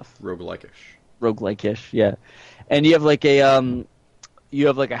that stuff. Roguelike-ish, yeah. And you have like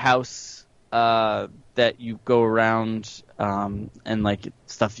a house that you go around and like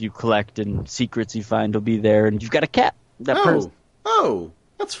stuff you collect and secrets you find will be there, and you've got a cat. Oh,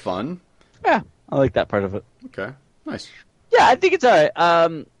 that's fun. Yeah, I like that part of it. Okay, nice. Yeah, I think it's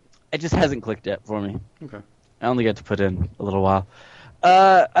alright. It just hasn't clicked yet for me. Okay. I only got to put in a little while.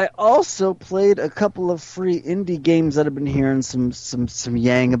 I also played a couple of free indie games that I've been hearing some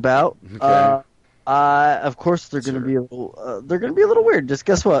yang about. Okay. Of course, they're going to be a little weird. Just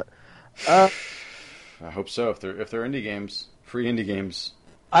guess what? I hope so. If they're indie games, free indie games.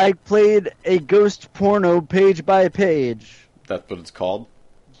 I played a ghost porno page by page. That's what it's called?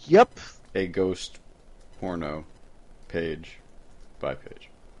 Yep. A ghost porno page by page.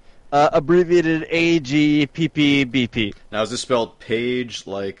 Abbreviated AGPPBP. Now, is this spelled page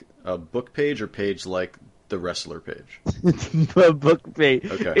like a book page or page like the wrestler page? Book page.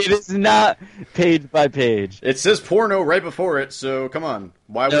 Okay. It is not page by page. It says porno right before it, so come on.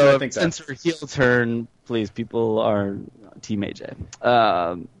 Why would I think that? Censor heel turn, please. People are Team AJ.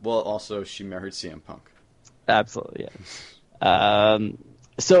 Well, also, she married CM Punk. Absolutely, yeah.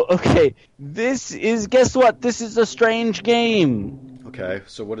 So, okay, guess what? This is a strange game. Okay,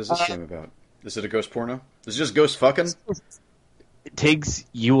 so what is this game about? Is it a ghost porno? Is it just ghost fucking? Tiggs,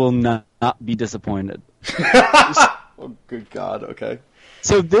 you will not be disappointed. Oh, good God, okay.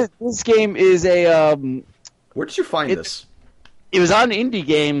 So this game is a... Where did you find this? It was on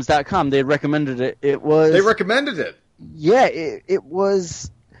IndieGames.com. They recommended it. They recommended it? Yeah, it was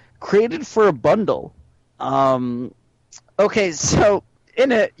created for a bundle. Okay, so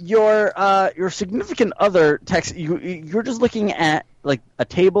in it, your significant other text. You're just looking at like a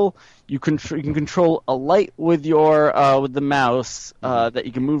table. You can control a light with with the mouse that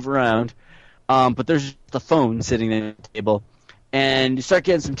you can move around. But there's the phone sitting at the table, and you start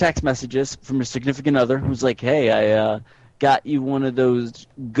getting some text messages from your significant other who's like, "Hey, I got you one of those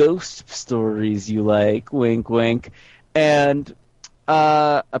ghost stories you like, wink, wink." And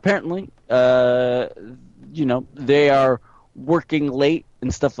apparently, they are working late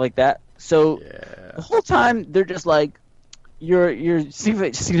and stuff like that. So the whole time they're just like, your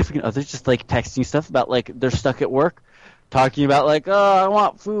significant other's just like texting you stuff about like they're stuck at work, talking about like, oh, I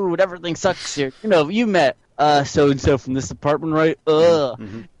want food, everything sucks here. You met so and so from this apartment, right?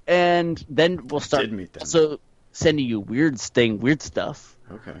 Mm-hmm. And then we'll start also sending you weird stuff.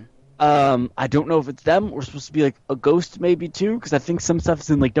 Okay. I don't know if it's them or supposed to be like a ghost maybe too, because I think some stuff is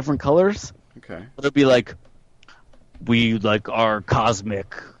in like different colors. Okay. It'll be like, we like are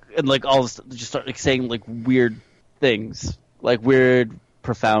cosmic, and like all this, just start like saying like weird things, like weird,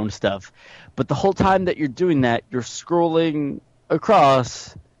 profound stuff. But the whole time that you're doing that, you're scrolling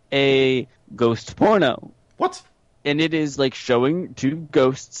across a ghost porno. What? And it is like showing two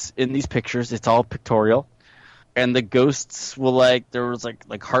ghosts in these pictures. It's all pictorial. And the ghosts will like, there was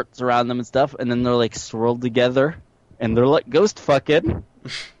like hearts around them and stuff, and then they're like swirled together, and they're like ghost fucking.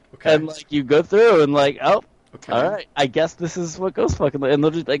 Okay. And like you go through and like, oh, Okay. all right, I guess this is what ghost fucking, and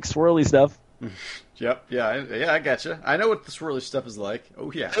they'll just like swirly stuff. Yep. Yeah. I gotcha. I know what the swirly stuff is like.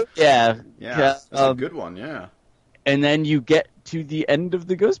 Oh yeah. Yeah, Yeah. That's a good one. Yeah. And then you get to the end of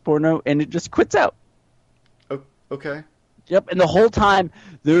the ghost porno, and it just quits out. Oh, okay. Yep, and the whole time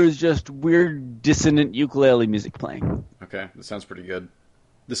there's just weird dissonant ukulele music playing. Okay. That sounds pretty good.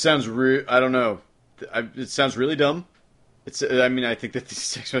 This sounds I don't know. It sounds really dumb. I mean, I think that the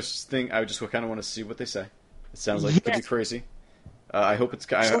text message thing, I just kind of want to see what they say. It sounds like it could be crazy. I hope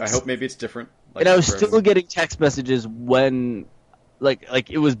I hope maybe it's different. Like, and I was still getting text messages when, like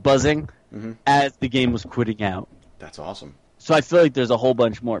it was buzzing as the game was quitting out. That's awesome. So I feel like there's a whole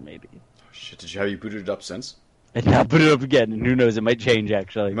bunch more, maybe. Oh, shit, have you booted it up since? And now put it up again, and who knows, it might change,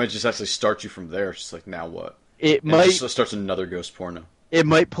 actually. It might just actually start you from there. It's just like, now what? It And might it just starts another ghost porno. It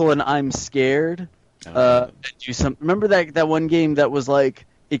might pull an I'm scared. Do some. Remember that one game that was like,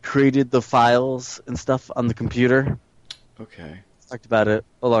 it created the files and stuff on the computer? Okay. Talked about it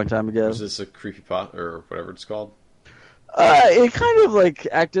a long time ago. Was this a creepypasta or whatever it's called? It kind of like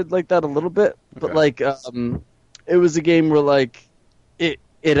acted like that a little bit, but Okay. like it was a game where like it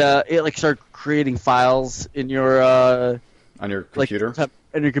like started creating files in your On your computer?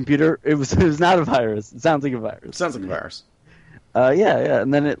 in your computer. It was not a virus. It sounds like a It virus. sounds like a virus. Yeah,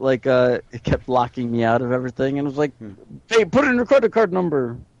 and then it like it kept locking me out of everything, and it was like, hey, put in your credit card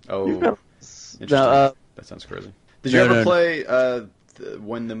number. Oh, You know. interesting. No, That sounds crazy. Did you no, ever no. play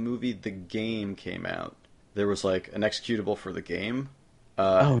when the movie The Game came out? There was like an executable for the game,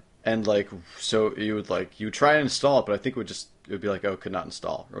 and like so you would try and install it, but I think it would be like, oh, could not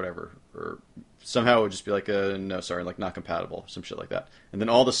install or whatever, or somehow it would just be like, no, sorry, like not compatible, some shit like that. And then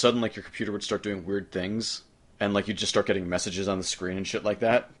all of a sudden, like your computer would start doing weird things, and like you just start getting messages on the screen and shit like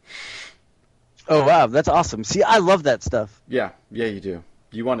that. Oh wow, that's awesome. See, I love that stuff. Yeah, you do.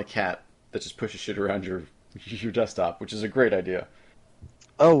 You want a cat that just pushes shit around your desktop, which is a great idea.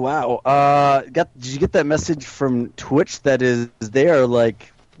 Oh wow. Did you get that message from Twitch that is they are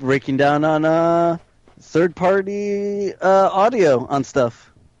like breaking down on third party audio on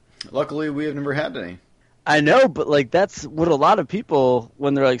stuff? Luckily, we have never had any. I know, but like that's what a lot of people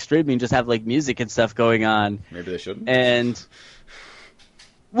when they're like streaming just have like music and stuff going on. Maybe they shouldn't. And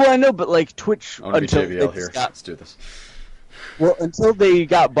well, I know, but like Twitch I want to be until JBL here. Let's do this. until they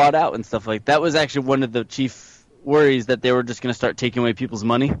got bought out and stuff like that was actually one of the chief worries that they were just going to start taking away people's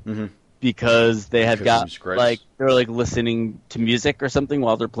money because they had got like they were like listening to music or something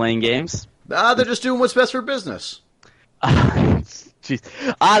while they're playing games. They're just doing what's best for business. Jeez,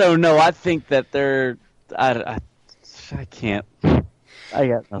 I don't know. I think that they're. I can't. I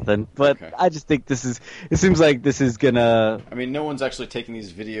got nothing. But Okay. I just think this is. It seems like this is gonna. I mean, no one's actually taking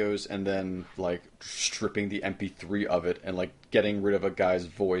these videos and then like stripping the MP3 of it and like getting rid of a guy's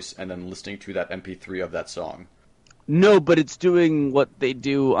voice and then listening to that MP3 of that song. No, but it's doing what they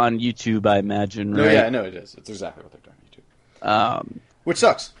do on YouTube, I imagine. No, right? yeah, no, it is. It's exactly what they're doing on YouTube. Which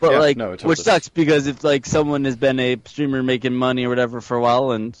sucks. But Yeah, like, no, it totally which does. sucks because if like someone has been a streamer making money or whatever for a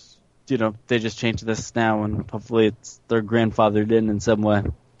while, and you know they just changed this now, and hopefully it's they're grandfathered in some way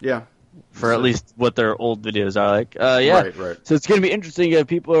Yeah. for at least what their old videos are like. Yeah, Right. So it's gonna be interesting if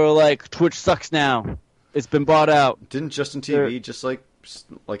people are like, Twitch sucks now. It's been bought out. Didn't Justin TV just like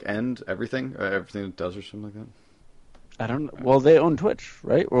end everything, everything it does, or something like that? I don't know. Well, they own Twitch,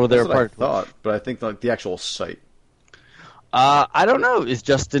 right? Or they're That's what I part of Twitch. thought, but I think like the actual site. I don't know. Is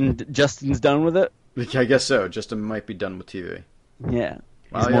Justin's done with it? I guess so. Justin might be done with TV. Yeah.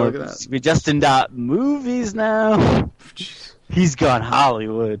 Wow, yeah, look at that. Be Justin.movies now. Jeez. He's gone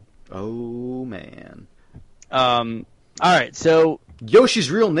Hollywood. Oh man. All right, so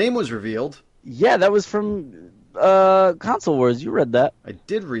Yoshi's real name was revealed. yeah, that was from Console Wars. You read that? I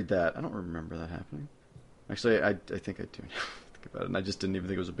did read that. I don't remember that happening. Actually, I think I do now think about it, and I just didn't even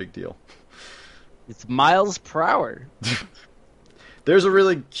think it was a big deal. It's miles per hour. There's a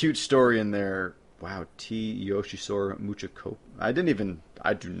really cute story in there. Wow, T. Yoshisora Muchako. I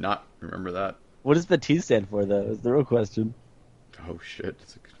do not remember that. What does the T stand for, though? Is the real question. Oh shit.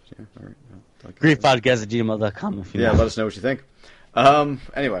 Yeah, all right. Griefpodcast@gmail.com if you Yeah, know. let us know what you think.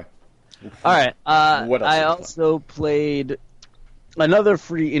 Anyway. All right. What else I did you play? also played Another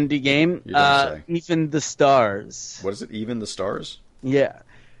free indie game, You don't say. Even the Stars. What is it? Even the Stars? Yeah.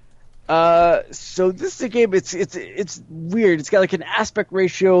 So this is a game. It's weird. It's got like an aspect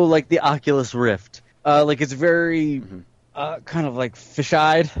ratio like the Oculus Rift. Like it's very kind of like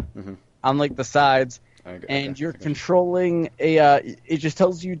fisheye on like the sides, and you're controlling a. It just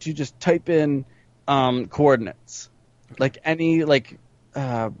tells you to just type in coordinates, like any like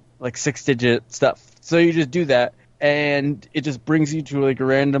 6-digit stuff. So you just do that, and it just brings you to like a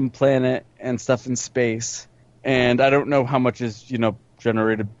random planet and stuff in space. And I don't know how much is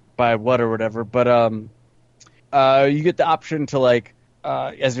generated by what or whatever, but you get the option to like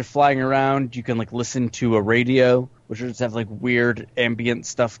as you're flying around, you can like listen to a radio, which will just have like weird ambient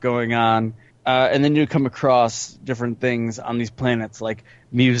stuff going on, and then you come across different things on these planets, like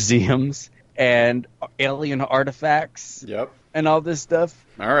museums and alien artifacts. Yep. And all this stuff.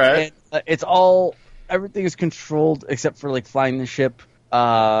 All right. And everything is controlled except for like flying the ship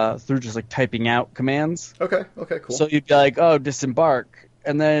through just like typing out commands. Okay, cool. So you'd be like, oh, disembark.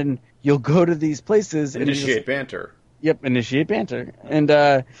 And then you'll go to these places. Initiate banter. Yep, initiate banter.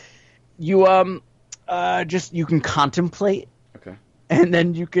 And you can contemplate. Okay. And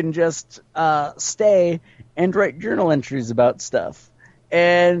then you can just stay and write journal entries about stuff.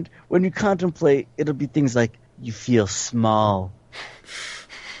 And when you contemplate, it'll be things like, you feel small.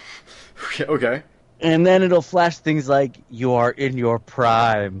 Okay. And then it'll flash things like, you are in your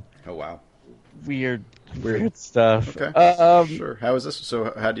prime. Oh, wow. Weird stuff. Okay. Sure. How is this?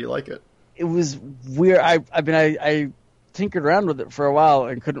 So how do you like it? It was weird. I tinkered around with it for a while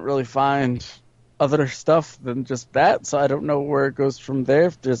and couldn't really find other stuff than just that. So I don't know where it goes from there.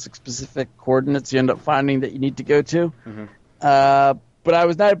 If there's specific coordinates you end up finding that you need to go to. But I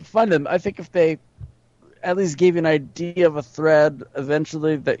was not able to find them. I think if they at least gave you an idea of a thread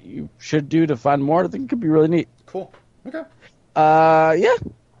eventually that you should do to find more, I think it could be really neat. Cool. Okay. Yeah.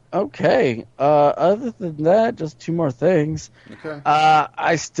 Okay. Other than that, just two more things. Okay.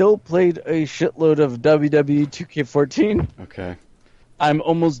 I still played a shitload of WWE 2K14. Okay. I'm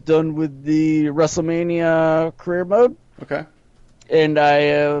almost done with the WrestleMania career mode. Okay. And I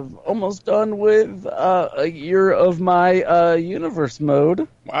have almost done with a year of my universe mode.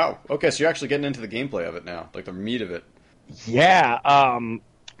 Wow. Okay, so you're actually getting into the gameplay of it now, like the meat of it. Yeah.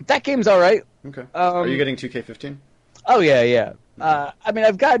 That game's all right. Okay. Are you getting 2K15? Oh yeah. I mean,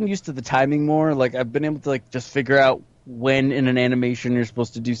 I've gotten used to the timing more. Like, I've been able to like just figure out when in an animation you're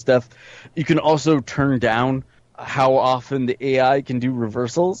supposed to do stuff. You can also turn down how often the AI can do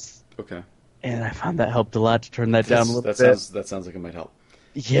reversals. Okay. And I found that helped a lot to turn that down a little bit. That sounds like it might help.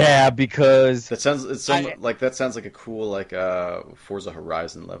 Yeah, because that sounds like a cool like Forza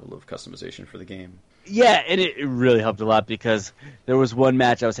Horizon level of customization for the game. Yeah, and it really helped a lot because there was one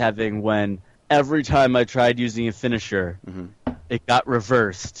match I was having when every time I tried using a finisher, it got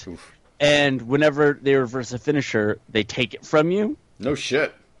reversed. Oof. And whenever they reverse a finisher, they take it from you. No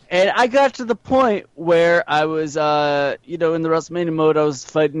shit. And I got to the point where I was, in the WrestleMania mode, I was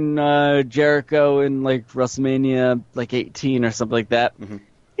fighting Jericho in, like, WrestleMania, like, 18 or something like that.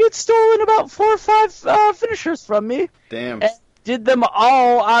 He'd stolen about 4 or 5 finishers from me. Damn. And did them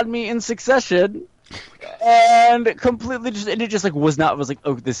all on me in succession. And completely it just, like, was like,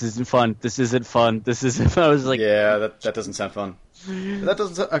 oh, this isn't fun. This isn't fun. I was like... Yeah, that doesn't sound fun. That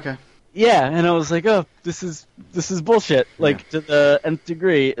doesn't sound... Okay. Yeah, and I was like, oh, this is bullshit, like, to the nth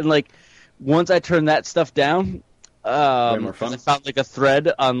degree. And, like, once I turned that stuff down, way more fun. I found, like, a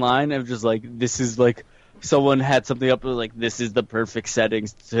thread online of just, like, this is, like, someone had something up, like, this is the perfect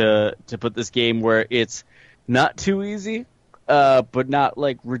settings to put this game where it's not too easy, but not,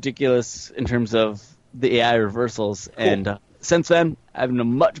 like, ridiculous in terms of the AI reversals. Cool. And since then, I'm having a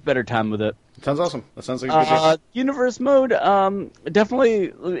much better time with it. Sounds awesome. That sounds like a good game. Universe mode,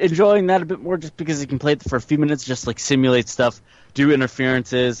 definitely enjoying that a bit more just because you can play it for a few minutes, just like simulate stuff, do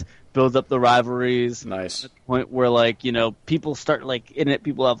interferences, build up the rivalries. Nice. At the point where, like, people start, like, in it,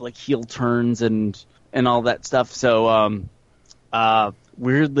 people have, like, heel turns and all that stuff. So,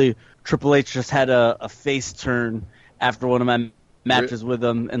 weirdly, Triple H just had a face turn after one of my matches with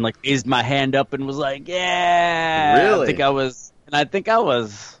him and, like, raised my hand up and was like, yeah. Really? I even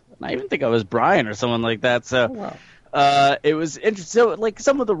think I was Brian or someone like that. So, it was interesting. So, like,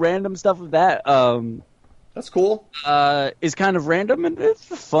 some of the random stuff of that, that's cool. Is kind of random and it's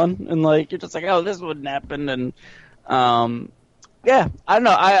fun. And, like, you're just like, oh, this wouldn't happen. And, yeah, I don't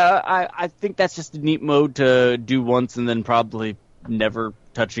know. I think that's just a neat mode to do once and then probably never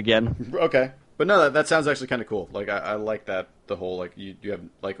touch again. Okay. But no, that sounds actually kind of cool. Like, I like that, the whole, like, you have,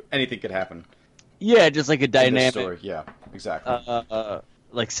 like, anything could happen. Yeah, just like a dynamic story. Yeah, exactly.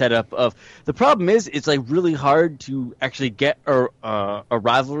 like setup of the problem is it's like really hard to actually get a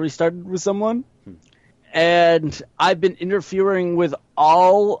rivalry started with someone. And I've been interfering with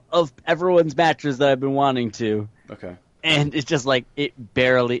all of everyone's matches that I've been wanting to. Okay. And it's just like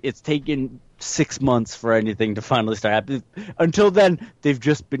it's taken 6 months for anything to finally start happening. Until then, they've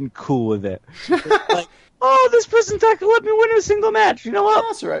just been cool with it. Like, oh, this person's not going to let me win a single match. You know what?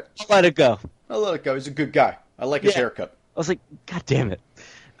 That's all right. I'll let it go. I'll let it go. He's a good guy. I like his haircut. I was like, God damn it.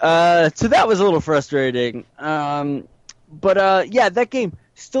 So that was a little frustrating. But that game,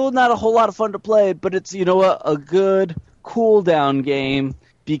 still not a whole lot of fun to play, but it's, you know what, a good cool-down game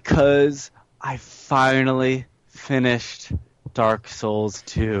because I finally finished Dark Souls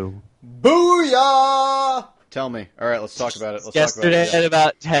 2. Booyah! Tell me. All right, let's talk about it. Yesterday at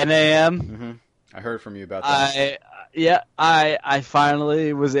about 10 a.m. Mm-hmm. I heard from you about that. I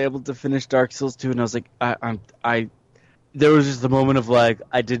finally was able to finish Dark Souls 2, and I was like, there was just a moment of like,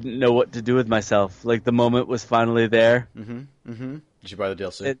 I didn't know what to do with myself. Like, the moment was finally there. Mm-hmm. Mm-hmm. Did you buy the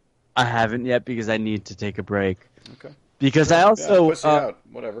DLC? I haven't yet because I need to take a break. Okay. Because sure. I also... pussy out.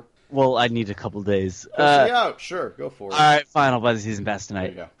 Whatever. Well, I need a couple days. Pussy out. Sure. Go for it. All right, fine. I'll buy the Season Pass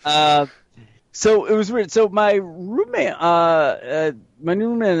tonight. There you go. So it was weird. So my roommate, my new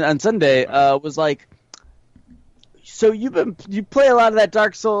roommate on Sunday, was like, "So you play a lot of that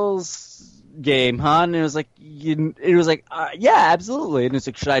Dark Souls game, huh?" And it was like, "Yeah, absolutely." And it's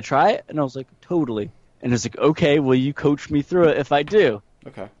like, "Should I try it?" And I was like, "Totally." And it's like, "Okay, will you coach me through it if I do?"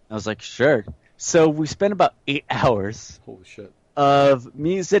 Okay. I was like, "Sure." So we spent about 8 hours. Holy shit. Of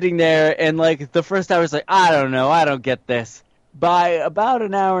me sitting there, and like the first hour was like, I don't know, I don't get this. By about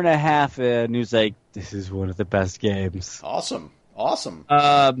an hour and a half in, he was like, "This is one of the best games." Awesome.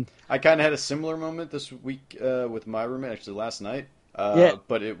 I kind of had a similar moment this week with my roommate, actually last night.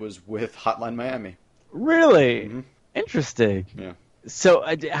 But it was with Hotline Miami. Really? Mm-hmm. Interesting. Yeah. So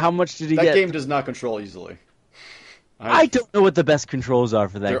how much did he get? That game does not control easily. I don't know what the best controls are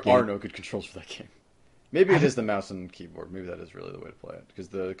for that game. There are no good controls for that game. Maybe it is the mouse and keyboard. Maybe that is really the way to play it, because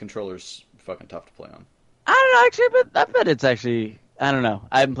the controller's fucking tough to play on. I don't know, actually, but I bet it's actually... I don't know.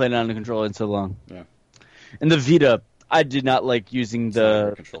 I haven't played it on the controller in so long. Yeah. And the Vita, I did not like using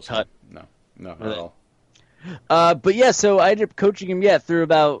the cut. No, not at all. But yeah, so I ended up coaching him, through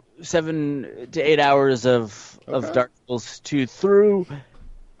about 7 to 8 hours of Dark Souls 2 through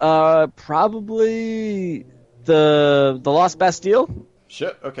probably the Lost Bastille.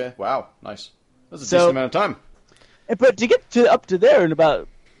 Shit, okay. Wow, nice. That's a decent amount of time. But to get up to there in about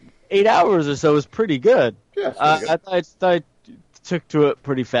 8 hours or so is pretty good. Yeah, I thought I took to it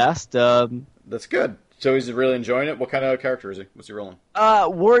pretty fast. That's good. So he's really enjoying it? What kind of character is he? What's he rolling?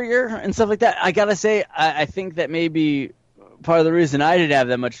 Warrior and stuff like that. I gotta say, I think that maybe part of the reason I didn't have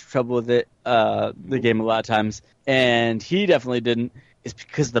that much trouble with it, the game a lot of times, and he definitely didn't, is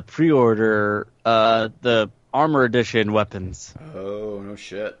because the pre-order, the Armor Edition weapons. Oh, no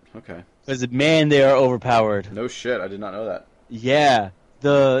shit. Okay. Because, man, they are overpowered. No shit, I did not know that. Yeah.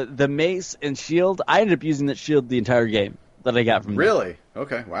 The mace and shield, I ended up using that shield the entire game that I got from Really?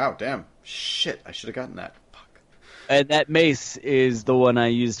 Okay, wow, damn. Shit, I should have gotten that. Fuck. And that mace is the one I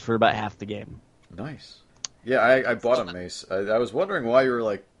used for about half the game. Nice. Yeah, I bought a mace. I was wondering why you were,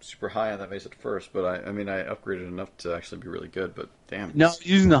 like, super high on that mace at first, but I mean, I upgraded enough to actually be really good, but damn. No,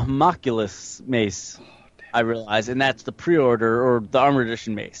 using the Homunculus mace. I realized, and that's the pre-order or the Armor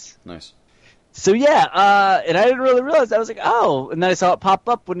Edition mace. Nice. So yeah, and I didn't really realize. I was like, oh, and then I saw it pop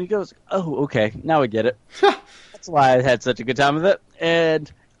up when he goes, oh, okay, now I get it. That's why I had such a good time with it, and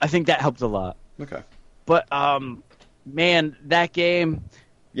I think that helped a lot. Okay. But man, that game.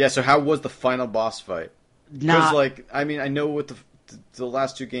 Yeah. So how was the final boss fight? Because like, I mean, I know with the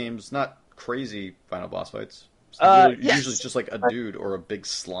last two games, not crazy final boss fights. Usually it's just like a dude or a big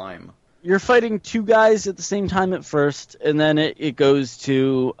slime. You're fighting two guys at the same time at first, and then it goes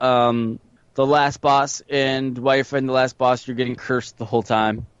to the last boss, and while you're fighting the last boss, you're getting cursed the whole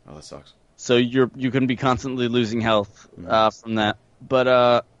time. Oh, that sucks. So you can be constantly losing health from that.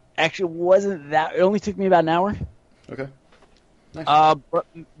 But actually, wasn't that? It only took me about an hour. Okay. Nice. But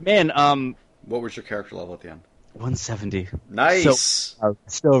man, what was your character level at the end? 170. Nice.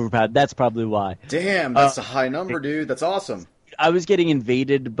 Still overpowered. That's probably why. Damn, that's a high number, dude. That's awesome. I was getting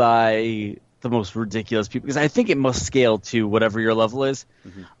invaded by the most ridiculous people, because I think it must scale to whatever your level is,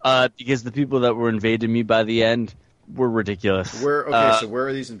 because the people that were invading me by the end were ridiculous. So where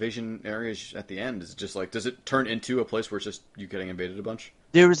are these invasion areas at the end? Is it just like, does it turn into a place where it's just you getting invaded a bunch?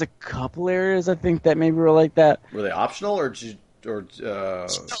 There was a couple areas, I think, that maybe were like that. Were they optional, or like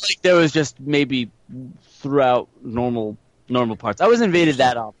there was just maybe throughout normal parts. I wasn't invaded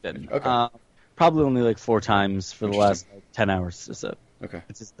that often. Okay. Probably only like 4 times for the last 10 hours or so. Okay.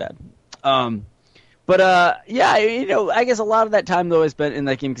 It's just bad. Yeah, I guess a lot of that time though I spent in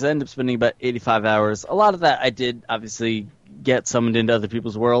that game because I ended up spending about 85 hours. A lot of that I did obviously get summoned into other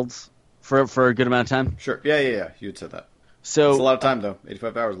people's worlds for a good amount of time. Sure. Yeah. You had said that. So It's a lot of time, though.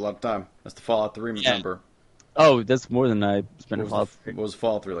 85 hours, a lot of time. That's the Fallout 3 number. Oh, that's more than I spent in Fallout 3. What was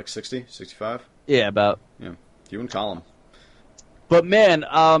Fallout 3, like 60, 65? Yeah, about. Yeah. You and Colin. But man,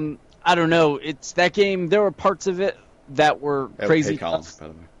 I don't know. It's that game. There were parts of it that were crazy. Hey, Colin, tough. by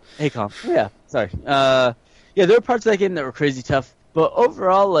the way. Hey, Colin. Yeah, sorry. Yeah, there were parts of that game that were crazy tough. But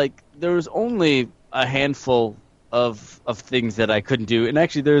overall, like, there was only a handful of things that I couldn't do. And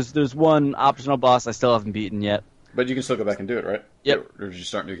actually, there's one optional boss I still haven't beaten yet. But you can still go back and do it, right? Yep. Or did you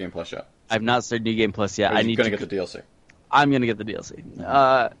start New Game Plus yet? I've not started New Game Plus yet. Or I you need going to to get the DLC. I'm gonna get the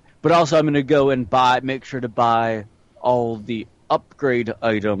DLC. But also, I'm gonna go and make sure to buy all the upgrade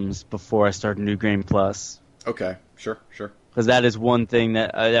items before I start a New Game Plus. Okay, sure. Because that is one thing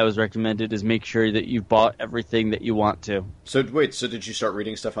that was recommended, is make sure that you've bought everything that you want to. So wait, did you start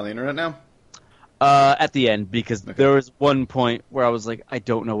reading stuff on the internet now? At the end, because there was one point where I was like, I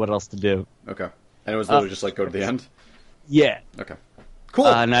don't know what else to do. Okay. And it was literally just like, go to the end? Yeah. Okay. Cool.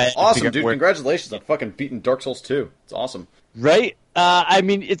 And I Awesome, figured dude. Congratulations on fucking beating Dark Souls 2. It's awesome. Right? I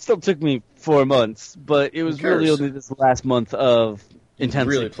mean, it still took me 4 months, but it was Who cares? really only this last month of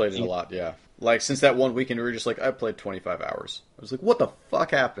intensity. You really played it a lot, yeah. Like, since that one weekend, we were just like, I played 25 hours. I was like, what the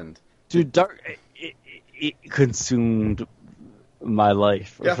fuck happened? Dude, it consumed my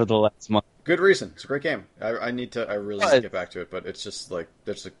life for the last month. Good reason. It's a great game. I really need to get back to it, but it's just like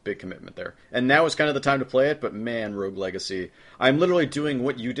there's a big commitment there. And now is kind of the time to play it, but man, Rogue Legacy. I'm literally doing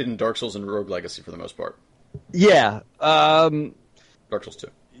what you did in Dark Souls and Rogue Legacy for the most part. Yeah. Dark Souls 2.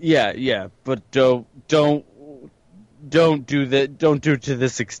 Yeah, but don't do that. Don't do it to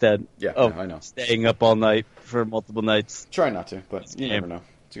this extent. Yeah, I know. Staying up all night for multiple nights. Try not to, but you never know.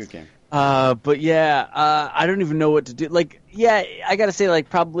 It's a good game. But yeah, I don't even know what to do. Like, yeah, I gotta say, like,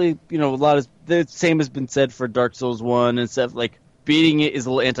 probably, a lot of the same has been said for Dark Souls 1 and stuff. Like, beating it is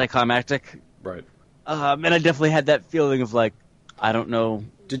a little anticlimactic. Right. And I definitely had that feeling of, like, I don't know.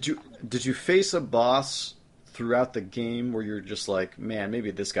 Did you face a boss throughout the game where you're just like, man,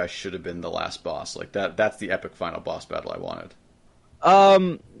 maybe this guy should have been the last boss? Like, that's the epic final boss battle I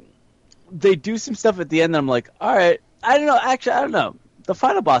wanted. They do some stuff at the end that I'm like, all right, I don't know. Actually, I don't know. The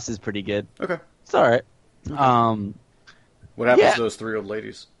final boss is pretty good. Okay. It's all right. Okay. What happens to those 3 old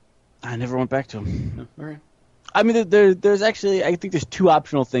ladies? I never went back to them. No? All right. I mean, there's actually, I think there's 2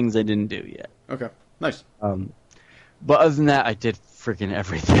 optional things I didn't do yet. Okay. Nice. But other than that, I did freaking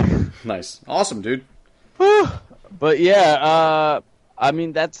everything. Nice. Awesome, dude. But yeah, I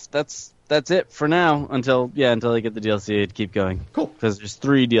mean, that's it for now until I get the DLC to keep going. Cool. Because there's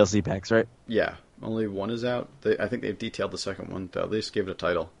 3 DLC packs, right? Yeah. Only one is out. I think they've detailed the second one. They at least gave it a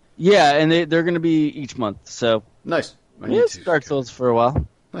title. Yeah, and they're going to be each month. So nice. It's Dark Souls for a while.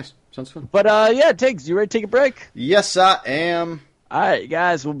 Nice. Sounds fun. But yeah, Tiggs, you ready to take a break? Yes, I am. All right,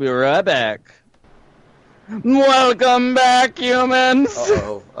 guys, we'll be right back. Welcome back, humans.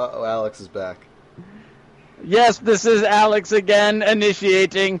 Uh-oh, Alex is back. Yes, this is Alex again,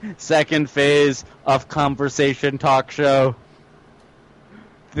 initiating second phase of Conversation Talk Show.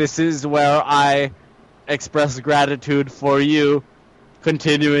 This is where I express gratitude for you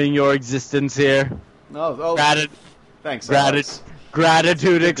continuing your existence here. Thanks, Alex.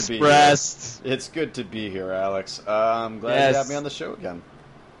 Gratitude expressed. It's good to be here, Alex. I'm glad you have me on the show again.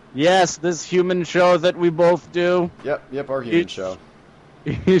 Yes, this human show that we both do. Yep, our human show.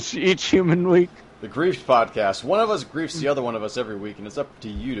 Each human week. The Griefs podcast. One of us griefs the other one of us every week, and it's up to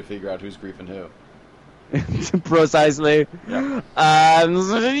you to figure out who's griefing who. Precisely. Yep.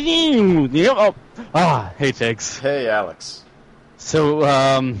 Hey, Tiggs. Hey, Alex. So,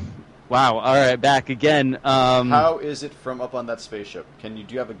 wow, all right, back again. How is it from up on that spaceship? Do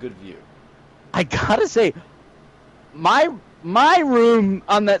you have a good view? I gotta say, my room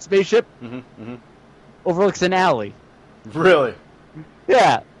on that spaceship overlooks an alley. Really?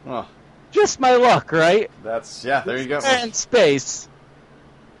 Yeah. Oh. Just my luck, right? There you go. And space.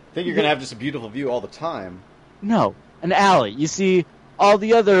 I think you're going to have just a beautiful view all the time. No, an alley. You see all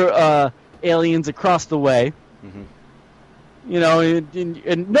the other aliens across the way. Mm-hmm.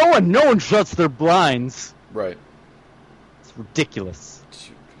 And no one shuts their blinds. Right. It's ridiculous.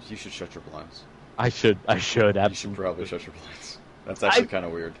 You should shut your blinds. I should, absolutely. You should probably shut your blinds. That's actually kind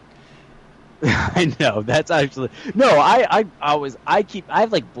of weird. I know, that's actually... No, I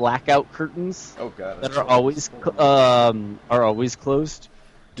have, like, blackout curtains. Oh, God. That are always closed.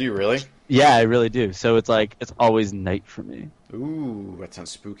 Do you really? Yeah, I really do. So it's like, it's always night for me. Ooh, that sounds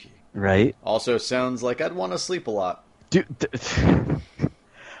spooky. Right? Also sounds like I'd want to sleep a lot. Dude,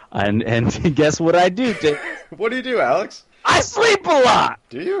 And guess what I do, Tiggs? What do you do, Alex? I sleep a lot.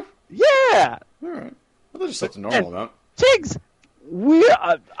 Do you? Yeah, All right. I thought you slept a normal amount. Tiggs.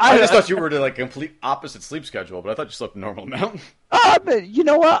 I just thought you were the complete opposite sleep schedule, but I thought you slept a normal amount. But you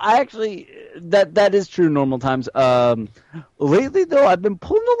know what? I actually that is true. Normal times. Lately though, I've been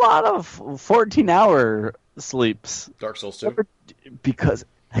pulling a lot of 14-hour sleeps. Dark Souls 2? Because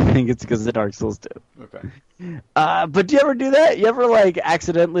I think it's because of Dark Souls 2. Okay. But do you ever do that? You ever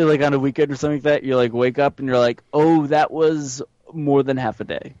accidentally on a weekend or something like that? You wake up and you're like, oh, that was more than half a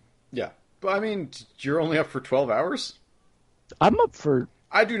day. Yeah, but I mean, you're only up for 12 hours. I'm up for.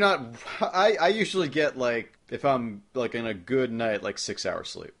 I do not. I usually get if I'm in a good night 6 hours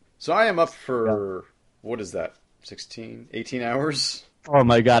sleep. So I am up for what is that? 16, 18 hours. Oh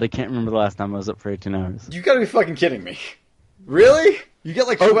my god, I can't remember the last time I was up for 18 hours. You gotta be fucking kidding me. Really? You get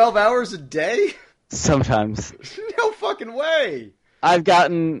 12 hours a day? Sometimes. No fucking way.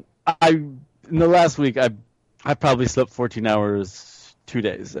 In the last week I probably slept 14 hours 2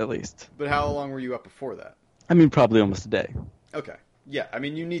 days at least. But how long were you up before that? I mean, probably almost a day. Okay. Yeah, I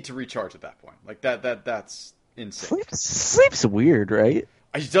mean, you need to recharge at that point. That's insane. Sleep's weird, right?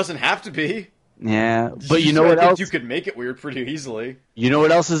 It doesn't have to be. Yeah, but you know what else? You could make it weird pretty easily. You know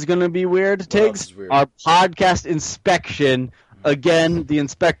what else is going to be weird, Tiggs? Weird? Our podcast inspection. Again, the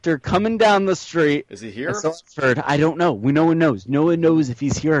inspector coming down the street. Is he here? So I've heard. I don't know. No one knows. No one knows if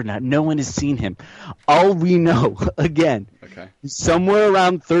he's here or not. No one has seen him. All we know, again, he's somewhere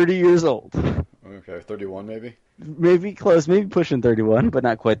around 30 years old. Okay, 31 maybe? Maybe close. Maybe pushing 31, but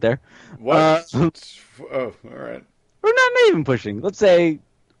not quite there. What? Oh, all right. We're not even pushing. Let's say...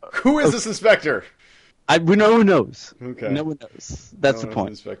 Who is this inspector? No one knows. Okay. No one knows. That's the point.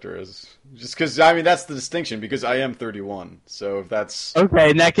 The inspector is. Just because, I mean, that's the distinction, because I am 31. So if that's... Okay,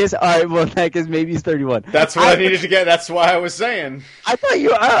 in that case, all right, well, in that case, maybe he's 31. That's what I needed to get. That's why I was saying. I thought you...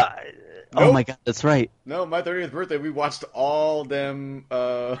 Nope. Oh my god, that's right. No, my 30th birthday, we watched all them,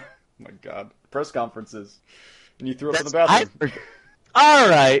 oh my god, press conferences. And you threw up in the bathroom. All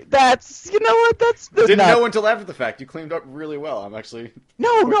right, you know what? That's didn't not... know until after the fact. You cleaned up really well. I'm actually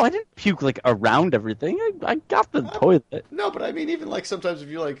no, I didn't puke around everything. I got the toilet. No, but I mean, even sometimes if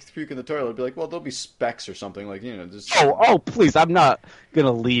you puke in the toilet, it'd be well, there'll be specks or something just. Oh, please! I'm not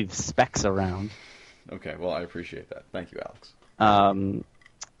gonna leave specks around. Okay, well, I appreciate that. Thank you, Alex.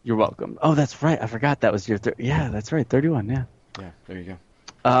 You're welcome. Oh, that's right. I forgot that was your. Yeah, that's right. 31. Yeah. Yeah. There you go.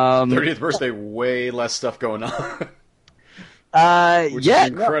 30th birthday, way less stuff going on. Which is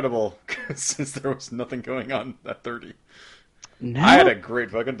incredible, since there was nothing going on at 30. No. I had a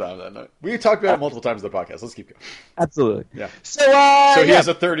great fucking time that night. We talked about it multiple times in the podcast. Let's keep going. Absolutely. Yeah. So he has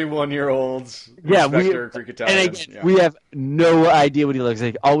a 31-year-old inspector, Greek Italian. And again, we have no idea what he looks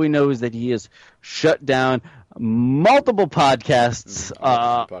like. All we know is that he has shut down multiple podcasts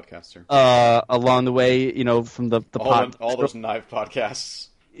along the way, from the all those knife podcasts.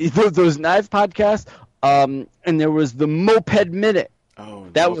 Those knife podcasts. And there was the Moped Minute. Oh,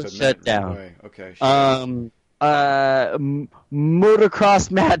 that was shut down. No, okay. Motocross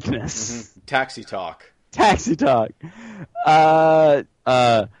Madness. Mm-hmm. Taxi Talk.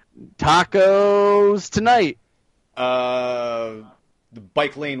 Tacos Tonight. The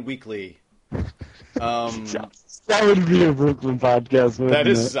Bike Lane Weekly. That would be a Brooklyn podcast. That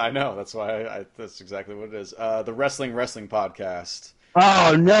is, I know. That's why that's exactly what it is. The Wrestling Podcast.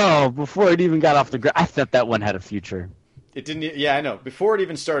 Oh no! Before it even got off the ground, I thought that one had a future. It didn't. Yeah, I know. Before it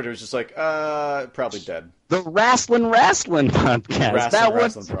even started, it was just probably dead. The Wrestling podcast.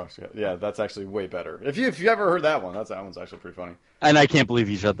 Wrestling podcast. Yeah, that's actually way better. If you ever heard that one, that one's actually pretty funny. And I can't believe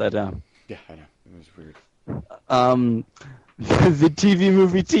you shut that down. Yeah, I know. It was weird. The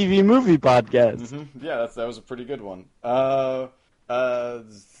TV movie podcast. Mm-hmm. Yeah, that was a pretty good one. The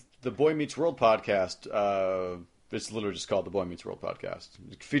Boy Meets World podcast. It's literally just called the Boy Meets World podcast.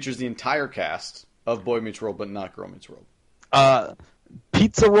 It features the entire cast of Boy Meets World, but not Girl Meets World.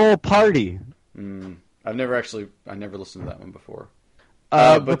 Pizza Roll Party. I never listened to that one before.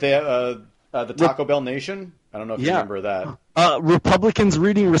 But they have the Taco Bell Nation. I don't know if you remember that. Republicans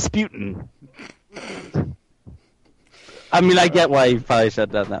reading Rasputin. I mean, I get why you probably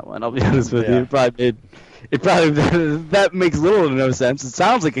shut down that one. I'll be honest with you. It probably that makes little to no sense. It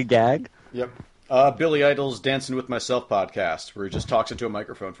sounds like a gag. Yep. Billy Idol's Dancing with Myself podcast, where he just talks into a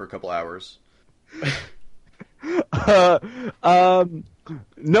microphone for a couple hours. No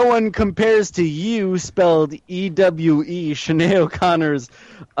One Compares to You, spelled EWE, Sinead O'Connor's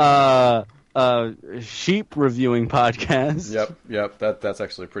sheep reviewing podcast. Yep. That's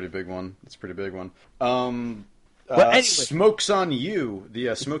actually a pretty big one. It's a pretty big one. But anyway. Smokes on You,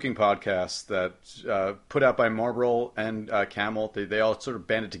 the smoking podcast that put out by Marlboro and Camel, they all sort of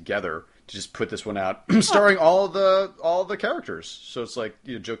banded together to just put this one out, starring all the characters. So it's like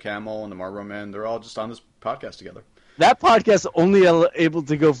Joe Camel and the Marlboro Man, they're all just on this podcast together. That podcast only able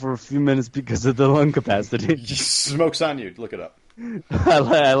to go for a few minutes because of the lung capacity. Smokes on You, look it up.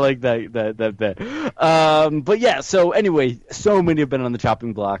 I like that bit. But yeah, so anyway, so many have been on the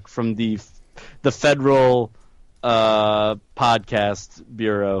chopping block from the federal podcast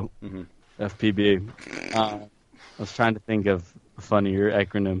bureau, FPB. I was trying to think of a funnier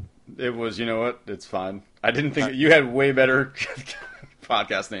acronym. It was, you know what? It's fine. I didn't think you had way better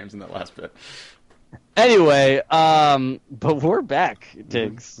podcast names in that last bit. Anyway, but we're back,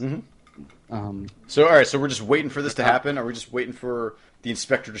 Tiggs. So, all right, so we're just waiting for this to happen? Are we just waiting for the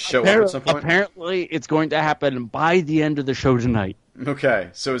inspector to show up at some point? Apparently, it's going to happen by the end of the show tonight. Okay,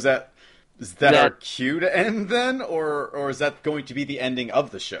 so is that our cue to end then, or is that going to be the ending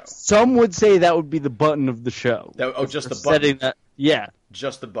of the show? Some would say that would be the button of the show. Just the button? Yeah.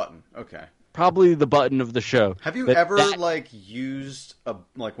 Just the button, okay. Probably the button of the show. Have you ever used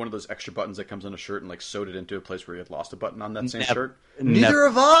one of those extra buttons that comes on a shirt and sewed it into a place where you had lost a button on that same shirt? Neither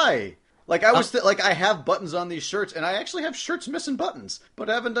have I. Like I was I have buttons on these shirts, and I actually have shirts missing buttons, but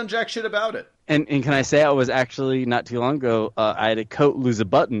I haven't done jack shit about it. And can I say I was actually not too long ago, I had a coat lose a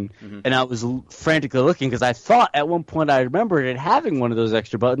button, and I was frantically looking because I thought at one point I remembered it having one of those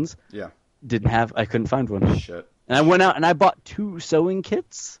extra buttons. Yeah. I couldn't find one. Shit. And I went out and I bought 2 sewing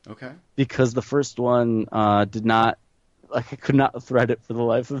kits. Okay. Because the first one did not, I could not thread it for the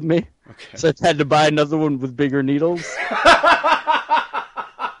life of me. Okay. So I had to buy another one with bigger needles.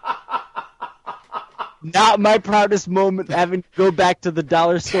 Not my proudest moment having to go back to the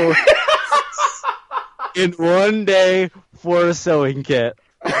dollar store in one day for a sewing kit.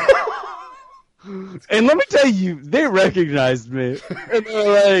 And let me tell you, they recognized me. And they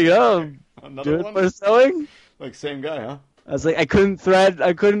were like, oh, another good one? for sewing? Like, same guy, huh? I was like, I couldn't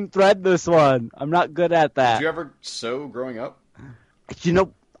thread this one. I'm not good at that. Did you ever sew growing up?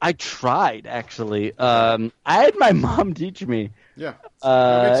 I tried, actually. I had my mom teach me. Yeah,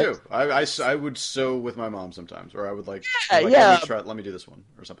 me too. I would sew with my mom sometimes, or I would let me do this one,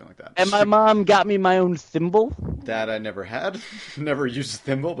 or something like that. And my mom got me my own thimble. That I never had. Never used a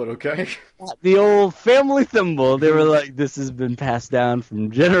thimble, but okay. The old family thimble. They were like, this has been passed down from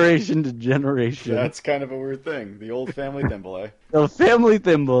generation to generation. That's kind of a weird thing. The old family thimble, eh? The family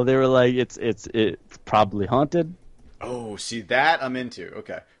thimble. They were like, it's probably haunted. Oh, see, that I'm into.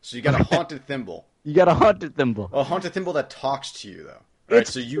 Okay. So you got a haunted thimble. You got a haunted thimble. A haunted thimble that talks to you, though. Right?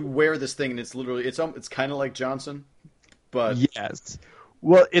 So you wear this thing, and it's literally, it's kind of like Johnson, but... Yes.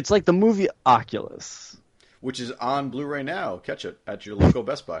 Well, it's like the movie Oculus. Which is on Blu-ray now. Catch it at your local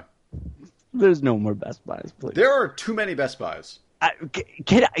Best Buy. There's no more Best Buys, please. There are too many Best Buys.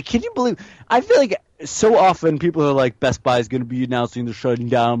 Can you believe... I feel like so often people are like, Best Buy is going to be announcing they're shutting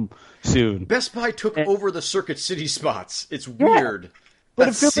down soon. Best Buy took over the Circuit City spots. It's weird. But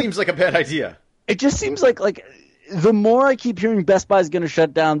it seems like a bad idea. It just seems like the more I keep hearing Best Buy is going to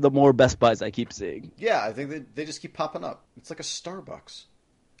shut down, the more Best Buys I keep seeing. Yeah, I think they just keep popping up. It's like a Starbucks.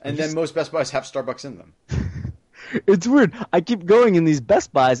 And then most Best Buys have Starbucks in them. It's weird. I keep going in these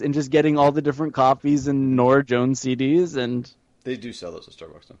Best Buys and just getting all the different coffees and Nora Jones CDs, and... They do sell those at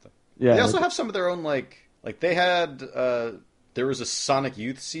Starbucks, don't they? Yeah. They also have some of their own, like they had, there was a Sonic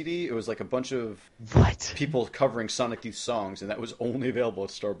Youth CD. It was like a bunch of people covering Sonic Youth songs, and that was only available at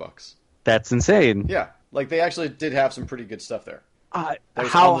Starbucks. That's insane. Yeah. Like, they actually did have some pretty good stuff there. That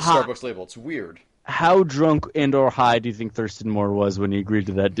was how on the Starbucks label. It's weird. How drunk and or high do you think Thurston Moore was when he agreed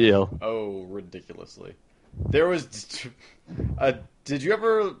to that deal? Oh, ridiculously. There was... did you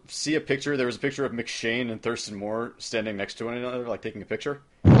ever see a picture? There was a picture of McShane and Thurston Moore standing next to one another, like taking a picture.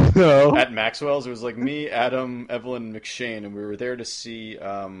 No. At Maxwell's. It was like me, Adam, Evelyn, and McShane, and we were there to see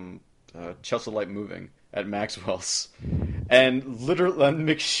Chelsea Light Moving at Maxwell's. And literally,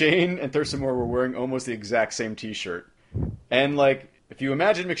 McShane and Thurston Moore were wearing almost the exact same T-shirt. And, like, if you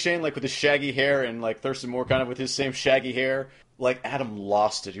imagine McShane, like, with his shaggy hair and, like, Thurston Moore kind of with his same shaggy hair... Like, Adam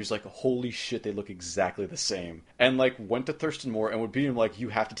lost it. He was like, holy shit, they look exactly the same. And, like, went to Thurston Moore and would be like, you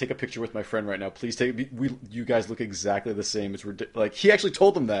have to take a picture with my friend right now. Please take you guys look exactly the same. It's ridiculous. Like, he actually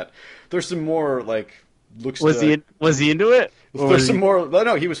told them that. Thurston Moore, like, looks was he into it? Thurston Moore,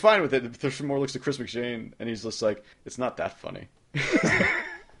 no, he was fine with it. Thurston Moore looks to Chris McShane, and he's just like, it's not that funny.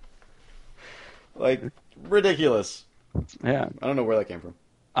 Like, ridiculous. Yeah. I don't know where that came from.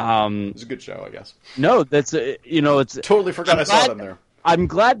 It was a good show, I guess. No, that's it's totally forgot I saw them there. I'm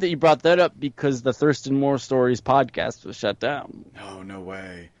glad that you brought that up because the Thurston Moore Stories podcast was shut down. No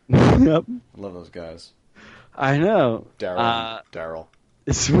way. Yep. I love those guys. I know. Daryl.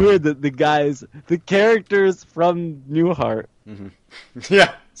 It's weird that the characters from Newhart. Mm-hmm.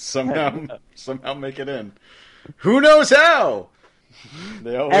 Yeah, somehow make it in. Who knows how?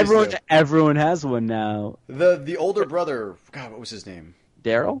 They always do. Everyone has one now. The older brother. God, what was his name?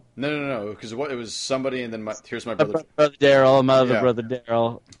 Daryl? No. Because it was somebody, and then here's my brother. Brother Daryl, my other brother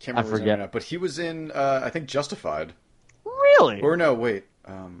Daryl. I forget. But he was in, I think, Justified. Really? Or no, wait.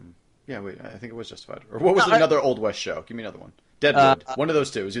 I think it was Justified. Or what was another Old West show? Give me another one. Deadwood. One of those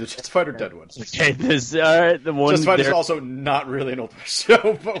two. It was either Justified or Deadwood. Okay, the one. Justified is also not really an Old West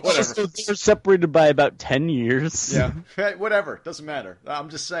show, but whatever. So they're separated by about 10 years. Yeah, hey, whatever. Doesn't matter. I'm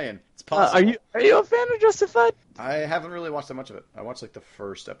just saying. It's possible. Are you a fan of Justified? I haven't really watched that much of it. I watched like the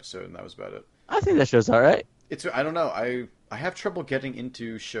first episode, and that was about it. I think that show's all right. I don't know. I have trouble getting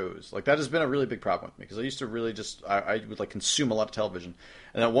into shows. Like, that has been a really big problem with me, because I used to really just I would like consume a lot of television,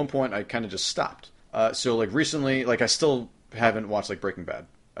 and at one point I kind of just stopped. So like recently, like I still haven't watched like Breaking Bad.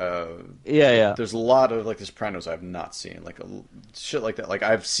 Yeah. There's a lot of like The Sopranos I have not seen, like shit like that. Like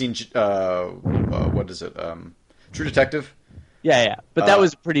I've seen what is it? True Detective. Yeah. But that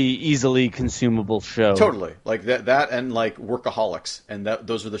was a pretty easily consumable show. Totally. Like that and like Workaholics, and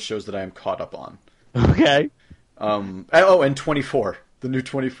those are the shows that I am caught up on. Okay. And 24, the new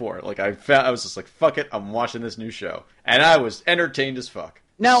 24. Like I was just like, fuck it, I'm watching this new show, and I was entertained as fuck.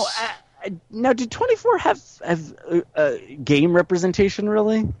 Now, did 24 have game representation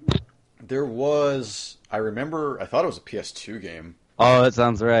really? There was. I remember. I thought it was a PS2 game. Oh, that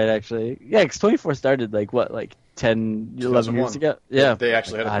sounds right, actually. Yeah, because 24 started like 10, 11 years ago? Yeah. They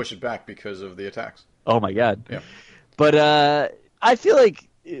actually had to push it back because of the attacks. Oh my god. Yeah. But I feel like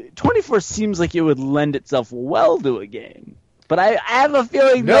 24 seems like it would lend itself well to a game. But I have a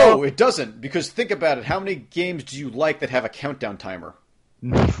feeling No, it doesn't. Because think about it. How many games do you like that have a countdown timer?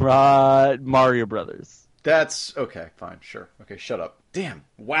 Mario Brothers. That's okay, fine, sure. Okay, shut up. Damn.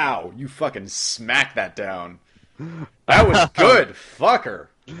 Wow, you fucking smacked that down. That was good. Fucker.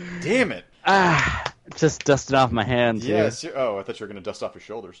 Damn it. Just dusting off my hands. Yes. I thought you were going to dust off your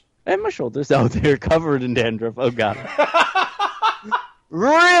shoulders. And my shoulders. Oh, they're covered in dandruff. Oh, God.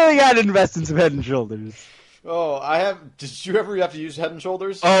 Really got to invest in some Head and Shoulders. Oh, I have. Did you ever have to use Head and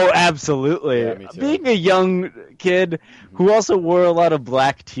Shoulders? Oh, absolutely. Yeah, me too. Being a young kid who also wore a lot of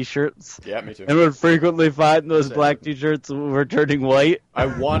black T-shirts. Yeah, me too. And would frequently find those black T-shirts were turning white. I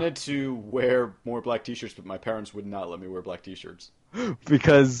wanted to wear more black T-shirts, but my parents would not let me wear black T-shirts.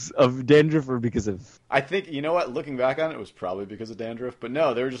 Because of dandruff or because of... I think, you know what, looking back on it, it was probably because of dandruff. But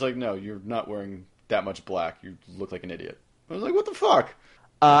no, they were just like, no, you're not wearing that much black. You look like an idiot. I was like, what the fuck?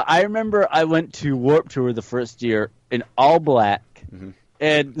 I remember I went to Warp Tour the first year in all black. Mm-hmm.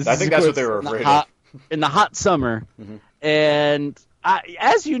 And I think that's what they were afraid of. In the hot summer. Mm-hmm. And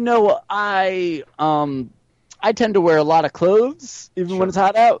as you know, I tend to wear a lot of clothes, even when it's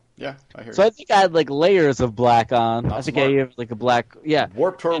hot out. Yeah, I hear you. So I think I had like layers of black on. Not I think smart. I had like a black, yeah.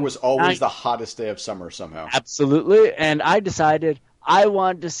 Warp Tour was always the hottest day of summer somehow. Absolutely. And I decided I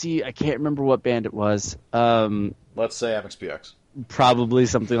wanted to see, I can't remember what band it was. Let's say MXPX. Probably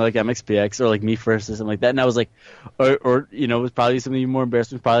something like MXPX or like Me First or something like that. And I was like, or you know, it was probably something even more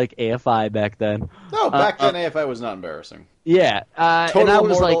embarrassing. It was probably like AFI back then. No, back then AFI was not embarrassing. Yeah. Total and I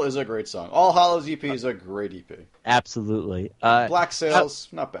was Immortal like, is a great song. All Hallows EP is a great EP. Absolutely. Black Sails,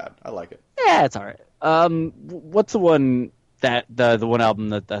 not bad. I like it. Yeah, it's all right. What's the one that the one album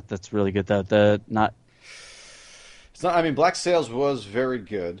that's really good? The not. It's not. I mean, Black Sails was very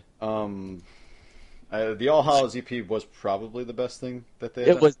good. The All Hallows EP was probably the best thing that they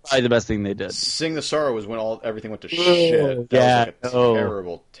had done. Was probably the best thing they did. Sing the Sorrow was when everything went to shit. That was like a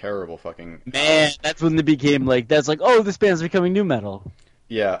terrible, terrible fucking... Man, that's when they became like, that's like, oh, this band's becoming new metal.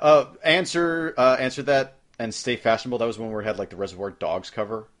 Yeah. Answer That and Stay Fashionable. That was when we had like the Reservoir Dogs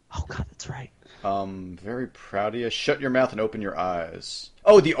cover. Oh, God, that's right. Very proud of you. Shut Your Mouth and Open Your Eyes.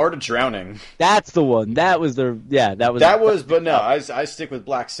 Oh, The Art of Drowning. That's the one. That was the... Yeah, that was... But no, I stick with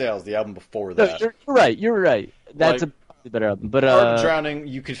Black Sails, the album before that. No, you're right. That's like, a better album. But Art of Drowning,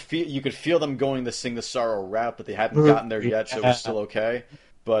 you could feel them going to Sing the Sorrow route, but they hadn't gotten there yet, so it was still okay.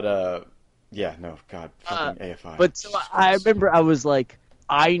 But, yeah, no, God, fucking AFI. But so I remember I was like,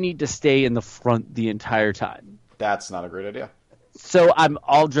 I need to stay in the front the entire time. That's not a great idea. So I'm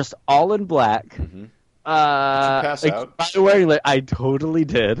all in black. Mm-hmm. Did you pass out? By wearing, like, I totally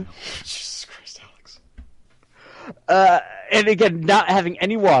did. Jesus Christ, Alex. And again, not having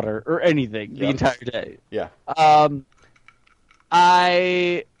any water or anything the entire day. Yeah.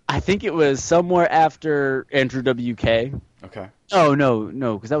 I think it was somewhere after Andrew WK. Okay. Oh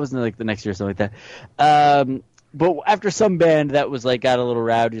no, because that was like the next year or something like that. But after some band that was like got a little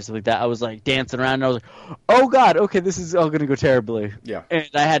rowdy or something like that, I was like dancing around and I was like, oh god, okay, this is all gonna go terribly. Yeah. And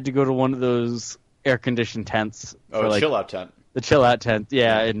I had to go to one of those air conditioned tents. Oh, for, like, chill out tent. the chill out tent,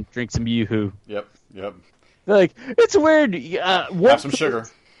 yeah, and drink some Yoo-hoo. Yep. They're like, it's weird. Have some sugar.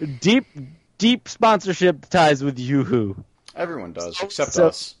 Deep sponsorship ties with Yoo-hoo. Everyone does, except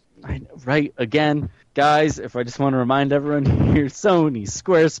us. I know, right? Again, guys, if I just want to remind everyone here, Sony,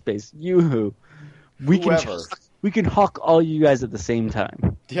 Squarespace, Yoo-hoo, we can hawk all you guys at the same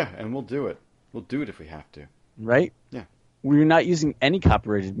time. Yeah, and we'll do it. We'll do it if we have to. Right? Yeah. We're not using any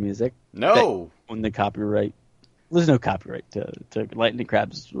copyrighted music. No. On the copyright. There's no copyright to Lightning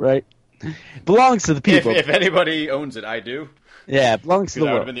Crabs, right? Belongs to the people. If anybody owns it, I do. Yeah, it belongs to the I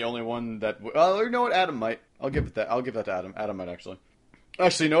would world. have been the only one that. Well, you know what? Adam might. I'll give that to Adam. Adam might actually.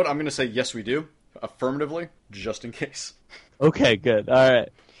 Actually, you know what? I'm going to say yes, we do, affirmatively, just in case. Okay, good. All right.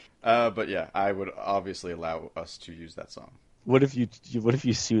 But yeah, I would obviously allow us to use that song. What if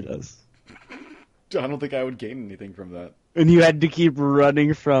you sued us? I don't think I would gain anything from that. And you had to keep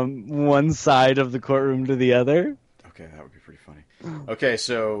running from one side of the courtroom to the other? Okay, that would be pretty funny. Okay,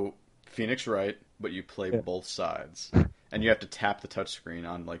 so Phoenix Wright, but you play both sides. And you have to tap the touchscreen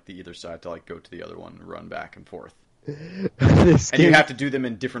on like the either side to like go to the other one and run back and forth. And you have to do them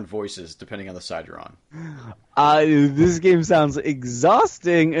in different voices depending on the side you're on. This game sounds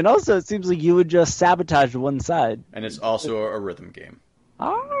exhausting, and also it seems like you would just sabotage one side. And it's also a rhythm game.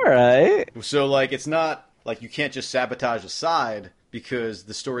 All right. So like it's not like you can't just sabotage a side because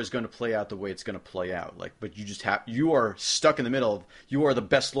the story is going to play out the way it's going to play out. Like, but you are stuck in the middle. You are the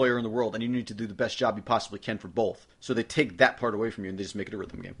best lawyer in the world, and you need to do the best job you possibly can for both. So they take that part away from you, and they just make it a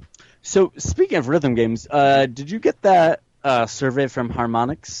rhythm game. So speaking of rhythm games, did you get that survey from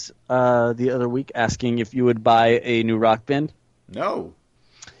Harmonix the other week asking if you would buy a new Rock Band? No.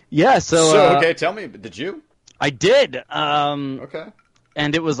 Yeah. So okay, tell me. Did you? I did. Okay.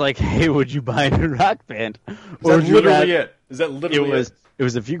 And it was like, hey, would you buy a new Rock Band? Is that literally it? Is that literally it? It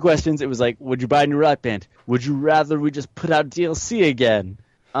was a few questions. It was like, would you buy a new Rock Band? Would you rather we just put out DLC again?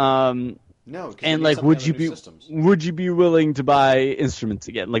 No. And like, would you be willing to buy instruments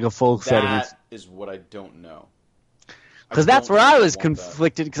again, like a full set of instruments? That is what I don't know. Because that's where I was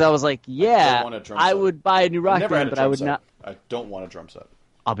conflicted. Because I was like, yeah, I would buy a new Rock Band, but I would not. I don't want a drum set.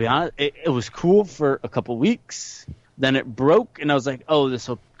 I'll be honest. It was cool for a couple weeks. Then it broke, and I was like, oh, this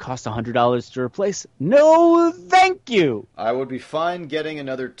will cost $100 to replace. No, thank you. I would be fine getting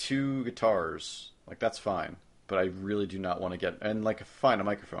another 2 guitars. Like, that's fine. But I really do not want to get... And, like, fine, a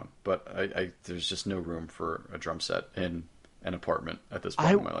microphone. But there's just no room for a drum set in an apartment at this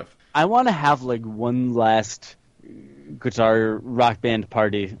point in my life. I want to have, like, one last guitar Rock Band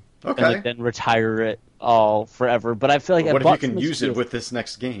party. Okay. And, like, then retire it all forever. But I feel like what if you can use it with this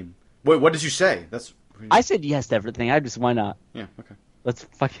next game? Wait, what did you say? I said yes to everything. Why not? Yeah, okay. Let's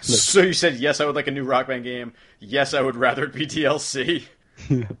fucking look. So you said, yes, I would like a new Rock Band game. Yes, I would rather it be DLC.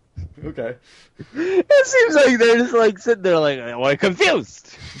 Yeah. Okay. It seems like they're just like sitting there like, I'm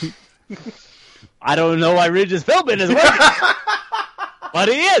confused. I don't know why Regis Philbin is working. But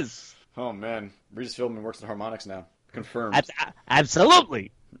he is. Oh, man. Regis Philbin works at Harmonix now. Confirmed.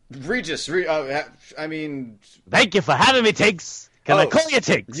 Absolutely. Regis, I mean... Thank you for having me, Tiggs. Can I call you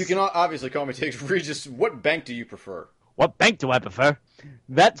Tiggs? You can obviously call me Tiggs. Regis, what bank do you prefer? What bank do I prefer?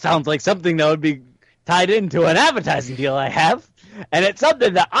 That sounds like something that would be tied into an advertising deal I have. And it's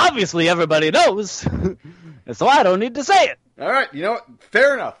something that obviously everybody knows. So I don't need to say it. All right. You know what?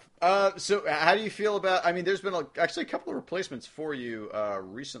 Fair enough. So how do you feel about... I mean, there's been actually a couple of replacements for you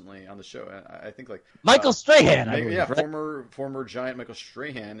recently on the show. I think like... Michael Strahan, I believe, yeah, right? former Giant Michael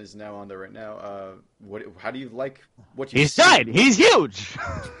Strahan is now on there right now. How do you like what you He's giant. He's huge.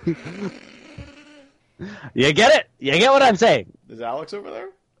 You get it? You get what I'm saying? Is Alex over there?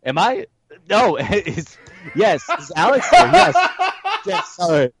 Am I? No. Yes. Is Alex there? Yes. Yes.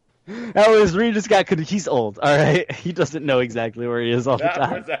 Sorry. That was Regis got... He's old, all right? He doesn't know exactly where he is all the time.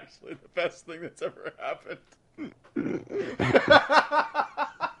 That was actually the best thing that's ever happened.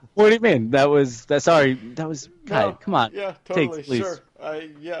 What do you mean? Sorry. That was... God, come on. Yeah, totally. Takes, please. Sure.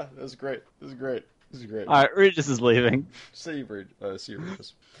 Yeah, that was great. This is great. All right, Regis is leaving. See you,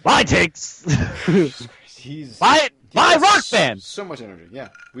 Regis. Bye, Takes. Buy Rock Band. So much energy. Yeah,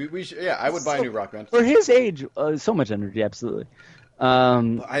 I would buy a new Rock Band for his age. So much energy, absolutely.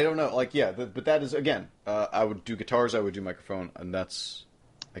 I don't know, like but that is again. I would do guitars. I would do microphone, and that's.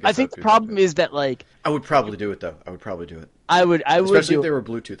 I think the problem is that like I would probably do it though. I would probably do it. I would, especially if they were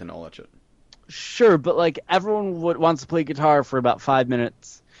Bluetooth and all that shit. Sure, but like everyone wants to play guitar for about 5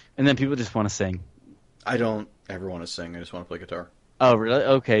 minutes, and then people just want to sing. I don't ever want to sing. I just want to play guitar. Oh, really?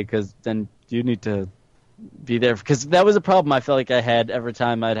 Okay, because then you need to be there because that was a problem I felt like I had every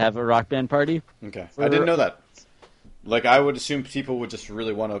time I'd have a Rock Band party. Okay, I didn't know that. Like, I would assume people would just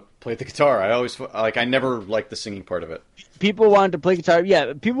really want to play the guitar. I never liked the singing part of it. People wanted to play guitar.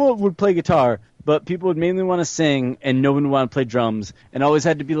 Yeah, people would play guitar, but people would mainly want to sing, and no one would want to play drums. And always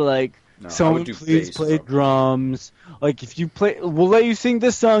had to be like, No, someone please play drums. Like, if you play, we'll let you sing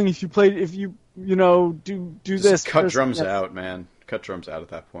this song if you do Just this. cut drums out, man. Cut drums out at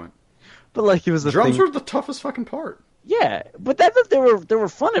that point. But like, it was a drums thing. were the toughest fucking part. Yeah, but they were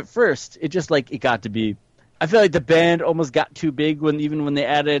fun at first. It just like it got to be. I feel like the band almost got too big when they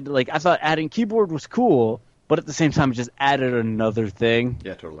added, like, I thought adding keyboard was cool, but at the same time it just added another thing.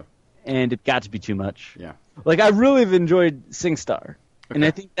 Yeah, totally. And it got to be too much. Yeah. Like, I really have enjoyed SingStar. Okay. And I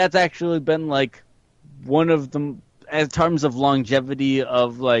think that's actually been, like, one of the, as terms of longevity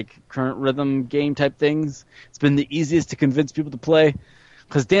of, like, current rhythm game type things, it's been the easiest to convince people to play.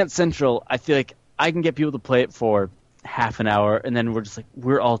 Because Dance Central, I feel like I can get people to play it for half an hour, and then we're just like,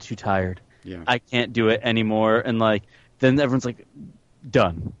 we're all too tired. Yeah. I can't do it anymore, and like then everyone's like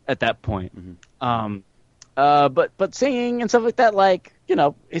done at that point. Mm-hmm. But singing and stuff like that, like, you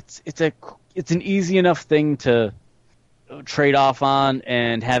know, it's an easy enough thing to trade off on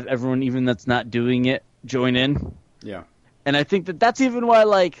and have everyone, even that's not doing it, join in. Yeah. And I think that's even why,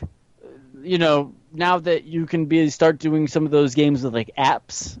 like, you know, now that you can start doing some of those games with like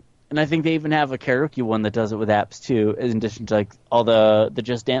apps. And I think they even have a karaoke one that does it with apps, too, in addition to, like, all the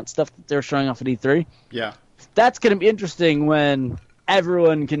Just Dance stuff that they're showing off at E3. Yeah. That's going to be interesting when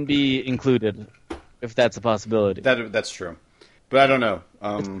everyone can be included, if that's a possibility. That's true. But I don't know.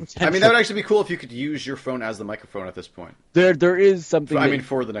 I mean, that would actually be cool if you could use your phone as the microphone at this point. There is something...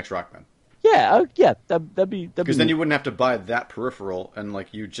 for the next Rock Band. Yeah, that'd be... Because then you wouldn't have to buy that peripheral, and,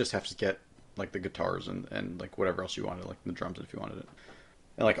 like, you just have to get, like, the guitars and like, whatever else you wanted, like, the drums if you wanted it.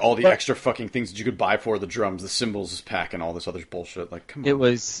 And, like, all the extra fucking things that you could buy for the drums, the cymbals pack, and all this other bullshit. Like, come on. It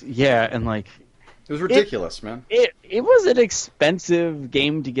was, yeah, and, like... It was ridiculous, man. It was an expensive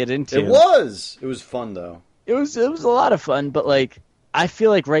game to get into. It was! It was fun, though. It was a lot of fun, but, like, I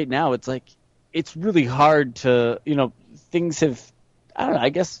feel like right now it's, like, it's really hard to, you know, things have... I don't know, I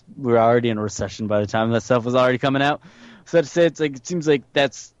guess we're already in a recession by the time that stuff was already coming out. So to say, it's like, it seems like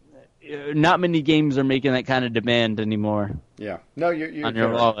that's... Not many games are making that kind of demand anymore. Yeah. No, you're on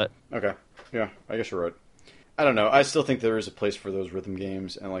your wallet. Right. Okay. Yeah, I guess you're right. I don't know. I still think there is a place for those rhythm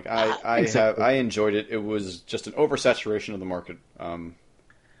games, and like I enjoyed it. It was just an oversaturation of the market. And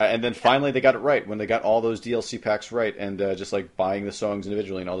then finally they got it right when they got all those DLC packs right, and just like buying the songs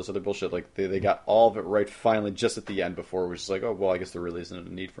individually and all this other bullshit. Like they got all of it right finally, just at the end before it was just like, oh well, I guess there really isn't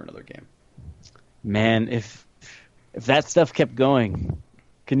a need for another game. Man, if that stuff kept going.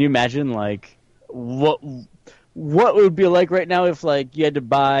 Can you imagine, like, what would be like right now if, like, you had to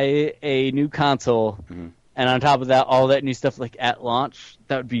buy a new console, and on top of that, all that new stuff, like, at launch?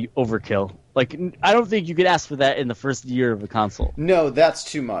 That would be overkill. Like, I don't think you could ask for that in the first year of a console. No, that's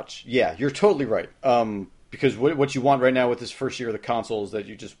too much. Yeah, you're totally right. Because what you want right now with this first year of the console is that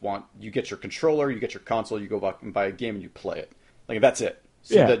you get your controller, you get your console, you go back and buy a game and you play it. Like, that's it.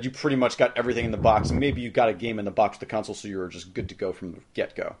 So that you pretty much got everything in the box, and maybe you got a game in the box with the console, so you were just good to go from the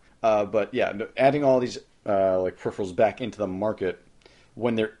get-go. But yeah, adding all these like peripherals back into the market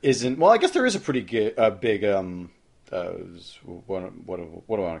when there isn't. Well, I guess there is a pretty big what do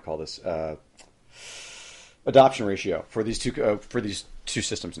I want to call this? Adoption ratio for these two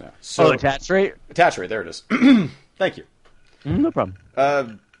systems now. So attach rate. Attach rate. There it is. Thank you. No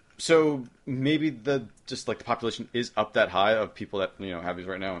problem. So maybe the population is up that high of people that have these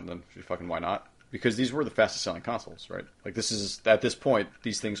right now, and then fucking why not? Because these were the fastest selling consoles, right? Like this is at this point,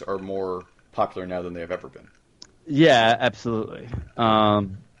 these things are more popular now than they have ever been. Yeah, absolutely.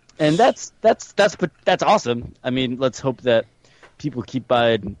 And that's awesome. I mean, let's hope that people keep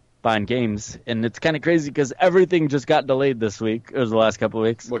buying games, and it's kind of crazy because everything just got delayed this week or the last couple of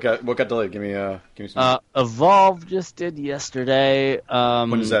weeks. What got delayed? Give me some. Evolve just did yesterday.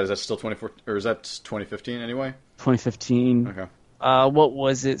 When is that? Is that still 2014 or is that 2015 anyway? 2015. Okay. What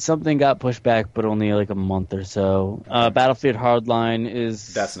was it? Something got pushed back, but only like a month or so. Battlefield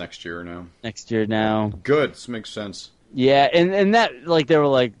Hardline that's next year now. Next year now. Good. This makes sense. Yeah, and that like they were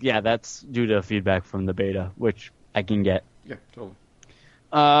like, yeah, that's due to feedback from the beta, which I can get. Yeah, totally.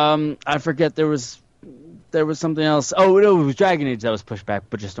 I forget there was something else. Oh no, it was Dragon Age that was pushed back,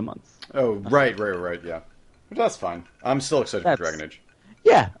 but just a month. Oh right, yeah. But that's fine. I'm still excited for Dragon Age.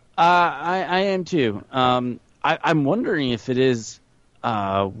 Yeah, I am too. I'm wondering if it is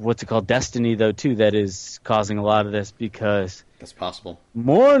what's it called, Destiny though too, that is causing a lot of this because that's possible.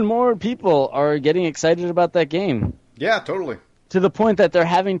 More and more people are getting excited about that game. Yeah, totally. To the point that they're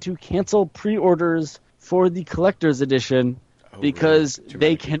having to cancel pre-orders for the collector's edition because really?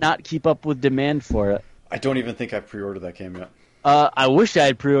 they cannot keep up with demand for it. I don't even think I've pre-ordered that game yet. I wish I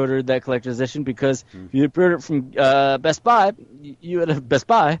had pre-ordered that collector's edition because if you had pre-ordered it from Best Buy, you would have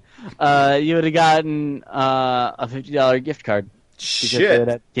gotten a $50 gift card. Shit! Because they would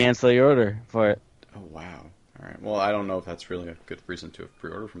have to cancel your order for it. Oh wow! All right. Well, I don't know if that's really a good reason to have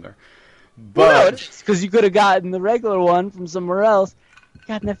pre-ordered from there. But But because you could have gotten the regular one from somewhere else,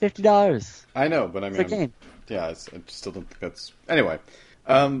 gotten that $50. I know, but I It's a mean, game. yeah, I still don't think that's anyway.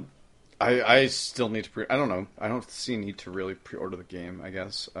 I still need to I don't know. I don't see a need to really pre-order the game. I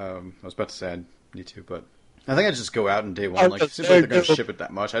guess I was about to say I need to, but I think I just go out in day one. Like, since they're going to ship it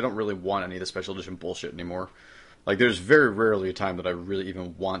that much, I don't really want any of the special edition bullshit anymore. Like, there's very rarely a time that I really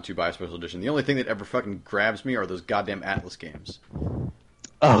even want to buy a special edition. The only thing that ever fucking grabs me are those goddamn Atlas games.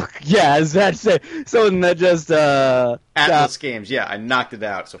 Oh, yeah, I was about to say, something that just, Atlas games, yeah, I knocked it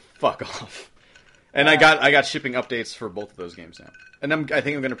out, so fuck off. And I got shipping updates for both of those games now. And I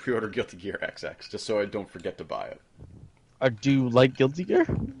think I'm going to pre-order Guilty Gear XX, just so I don't forget to buy it. do you like Guilty Gear?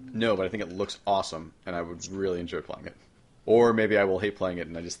 No, but I think it looks awesome, and I would really enjoy playing it. Or maybe I will hate playing it,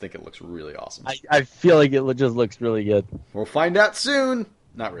 and I just think it looks really awesome. I feel like it just looks really good. We'll find out soon!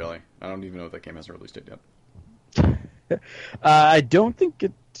 Not really. I don't even know if that game has a release date yet. I don't think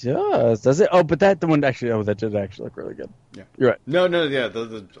it does it? Oh, but that did actually look really good. Yeah. You're right. No, yeah,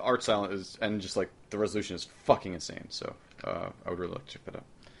 the art style is, and just like the resolution is fucking insane, so I would really like to check that out.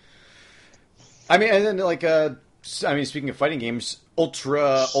 I mean, and then like, speaking of fighting games,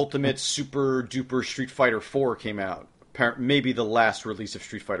 Ultimate Super Duper Street Fighter 4 came out. Maybe the last release of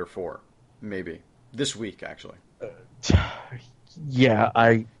Street Fighter 4. Maybe. This week, actually. Yeah,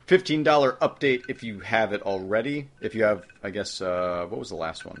 $15 update if you have it already. If you have, I guess, what was the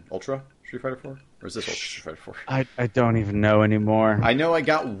last one? Ultra Street Fighter 4? Or is this Ultra Street Fighter 4? I don't even know anymore. I know I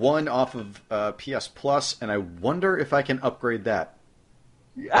got one off of PS Plus, and I wonder if I can upgrade that.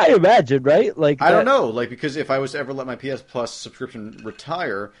 I imagine, right? Like I don't know, like, because if I was to ever let my PS Plus subscription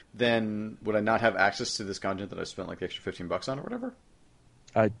retire, then would I not have access to this content that I spent like the extra $15 on or whatever?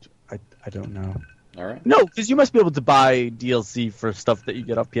 I don't know. All right. No, because you must be able to buy DLC for stuff that you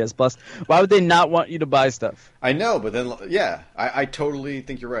get off PS Plus. Why would they not want you to buy stuff? I know, but then, yeah, I totally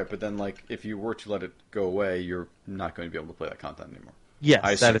think you're right. But then, like, if you were to let it go away, you're not going to be able to play that content anymore.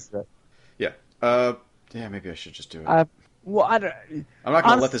 Yes, that is right. Yeah. Yeah, maybe I should just do it. Well, I don't. I'm not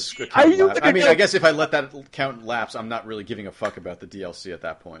going to let this account lapse. I mean, I guess if I let that count lapse, I'm not really giving a fuck about the DLC at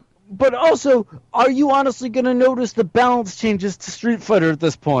that point. But also, are you honestly going to notice the balance changes to Street Fighter at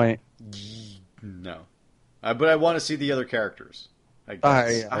this point? No. But I want to see the other characters. I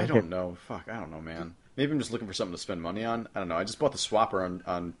guess. I don't know. Fuck, I don't know, man. Maybe I'm just looking for something to spend money on. I don't know. I just bought the swapper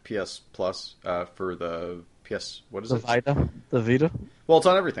on PS Plus for the PS... What is it? The Vita? Well, it's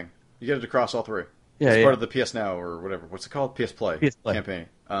on everything. You get it across all three. Yeah, it's part of the PS Now or whatever. What's it called? PS Play. PS Play. Campaign.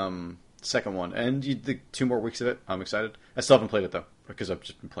 Second one. And the 2 more weeks of it. I'm excited. I still haven't played it, though, because I've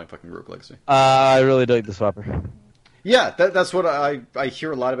just been playing fucking Rogue Legacy. I really like the swapper. Yeah, that's what I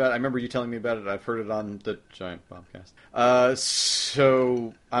hear a lot about. I remember you telling me about it. I've heard it on the Giant Bombcast.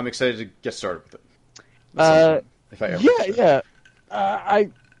 So I'm excited to get started with it. If I ever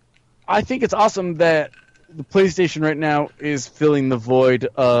I think it's awesome that the PlayStation right now is filling the void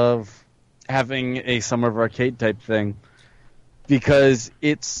of having a Summer of Arcade type thing, because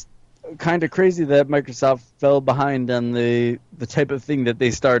it's kind of crazy that Microsoft fell behind on the type of thing that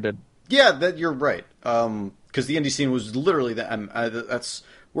they started. Yeah, that you're right. Because the indie scene was literally that's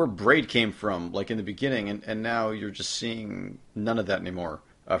where Braid came from, like in the beginning, and now you're just seeing none of that anymore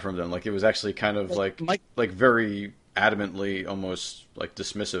from them. Like, it was actually kind of like very adamantly almost like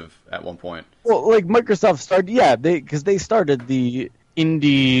dismissive at one point. Well, like Microsoft started, because they started the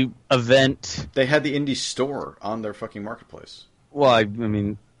indie event. They had the indie store on their fucking marketplace. Well, I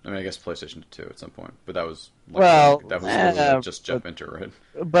mean, I guess PlayStation did too at some point, but that was just jump into it, right?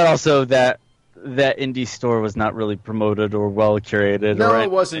 But also that indie store was not really promoted or well curated. No, it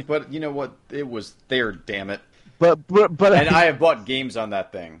wasn't. But you know what? It was there. Damn it! But and I have bought games on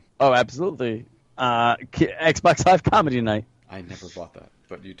that thing. Oh, absolutely. Xbox Live Comedy Night. I never bought that,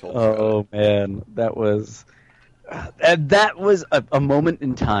 but you told me. Oh man, that was a moment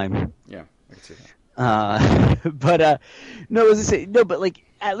in time. Yeah, I can see that. But like,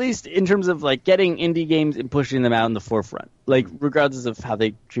 at least in terms of like getting indie games and pushing them out in the forefront, like regardless of how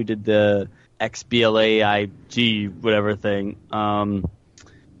they treated the XBLAIG whatever thing,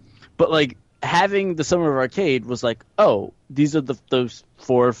 but like having the Summer of Arcade was like, oh, these are those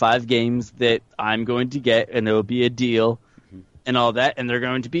 4 or 5 games that I'm going to get, and there will be a deal and all that, and they're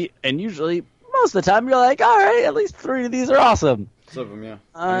going to be, and usually most of the time you're like, all right, at least 3 of these are awesome. Some of them, yeah.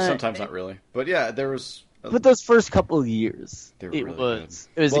 I mean, sometimes not really, but yeah, there was. But those first couple of years, They were it really was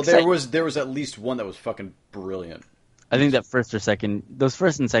good. it was Well, exciting. there was at least one that was fucking brilliant. I think that those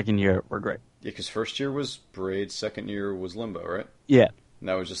first and second year were great. Yeah, because first year was Braid, second year was Limbo, right? Yeah. And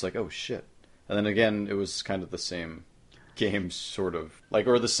that was just like, oh shit. And then again, it was kind of the same game, sort of like,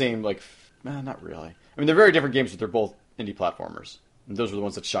 or the same like, not really. I mean, they're very different games, but they're both indie platformers. And those were the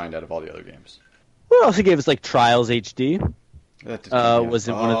ones that shined out of all the other games. What else? He gave us like Trials HD. That did, Was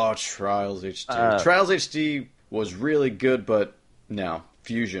it one of Trials HD? Trials HD was really good, but no,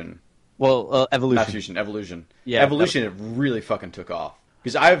 Fusion. Well, Evolution. Not Fusion, Evolution. Yeah, Evolution, it really fucking took off.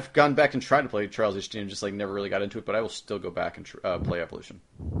 Because I've gone back and tried to play Trials HD and just like never really got into it, but I will still go back and play Evolution.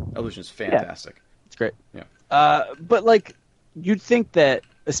 Evolution is fantastic. It's great. Yeah. But like, you'd think that,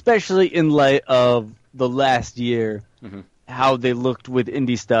 especially in light of the last year, how they looked with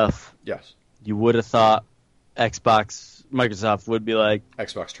indie stuff, Yes. you would have thought Microsoft would be like,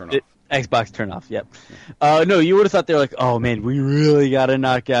 Xbox turn off. Xbox turn off, yep. No, you would have thought they were like, oh man, we really got to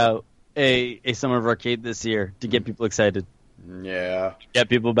knock out a Summer of Arcade this year to get people excited. Yeah. Get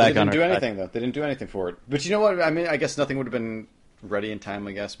people back on They didn't our do side. anything, though. They didn't do anything for it. But you know what? I mean, I guess nothing would have been ready in time,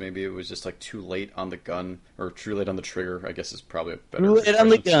 I guess. Maybe it was just like too late on the gun, or too late on the trigger, I guess is probably a better Too late on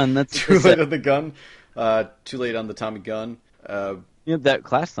the expression. gun. That's Too late on the gun. Too late on the Tommy gun. You know that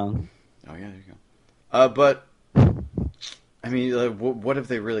Clash song. Oh, yeah, there you go. But, I mean, what if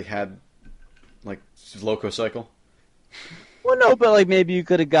they really had, like, Loco Cycle? Well, no, but like maybe you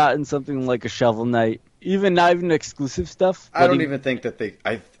could have gotten something like a Shovel Knight, not even exclusive stuff. I don't even think that they...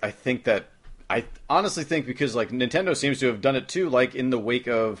 I think that... I honestly think because, like, Nintendo seems to have done it, too, like, in the wake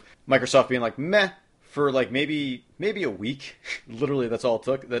of Microsoft being like, meh, for, like, maybe a week. Literally, that's all it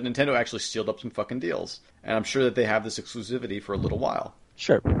took. That Nintendo actually sealed up some fucking deals. And I'm sure that they have this exclusivity for a little while.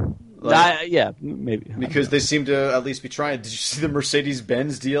 Sure. Yeah, maybe. Because they seem to at least be trying. Did you see the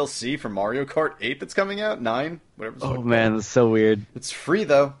Mercedes-Benz DLC for Mario Kart 8 that's coming out? 9? Whatever it's Oh, called. man, that's so weird. It's free,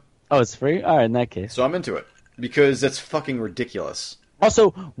 though. Oh, it's free? All right, in that case. So I'm into it. Because that's fucking ridiculous.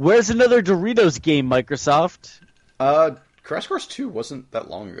 Also, where's another Doritos game, Microsoft? Crash Course 2 wasn't that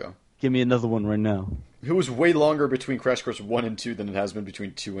long ago. Give me another one right now. It was way longer between Crash Course 1 and 2 than it has been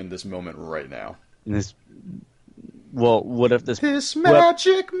between 2 and this moment right now. Well, what if this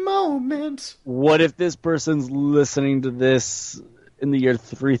magic moment? What if this person's listening to this in the year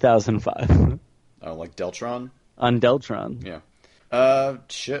 3005 Oh, like Deltron? on Deltron? Yeah.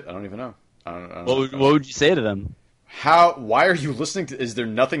 Shit, I don't even know. I don't What would you say to them? Why are you listening to? Is there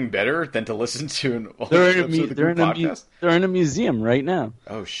nothing better than to listen to an old They're episode of the Group podcast? they're in a museum right now.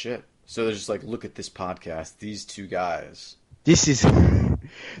 Oh shit! So they're just like, look at this podcast. These two guys. This is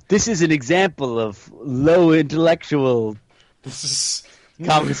an example of low intellectual This is.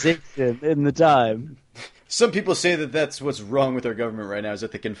 conversation in the time. Some people say that that's what's wrong with our government right now, is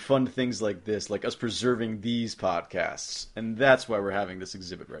that they can fund things like this, like us preserving these podcasts. And that's why we're having this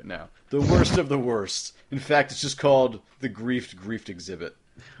exhibit right now. The worst of the worst. In fact, it's just called the Griefed exhibit.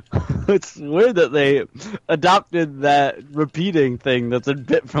 It's weird that they adopted that repeating thing that's a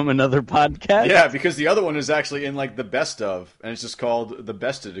bit from another podcast. Yeah, because the other one is actually in like the best of, and it's just called the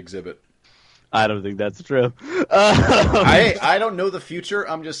Bested exhibit. I don't think that's true. I don't know the future.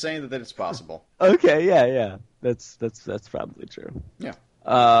 I'm just saying that it's possible. Okay, yeah. That's probably true. Yeah.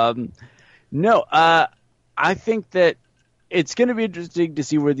 No, I think that it's going to be interesting to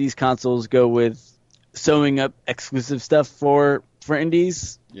see where these consoles go with sewing up exclusive stuff for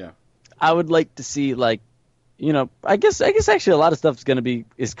indies. Yeah. I would like to see, like, you know, I guess actually a lot of stuff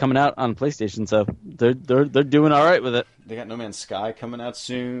is coming out on PlayStation, so they're doing all right with it. They got No Man's Sky coming out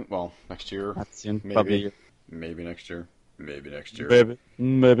soon. Well, next year. Not soon, Maybe. probably a year. Maybe next year. Maybe next year. Maybe.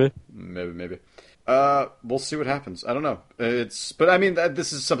 Maybe. We'll see what happens. I don't know. But I mean,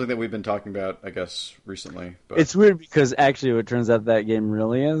 this is something that we've been talking about, I guess, recently. But It's weird because actually, what turns out that game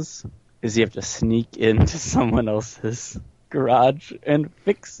really is you have to sneak into someone else's garage and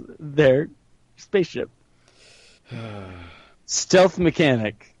fix their spaceship. Stealth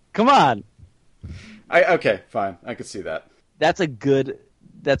mechanic. Come on. Okay, fine. I could see that. That's a good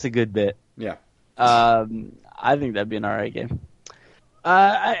bit. Yeah. I think that'd be an alright game.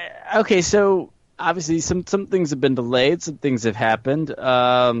 Okay, so obviously some things have been delayed, some things have happened.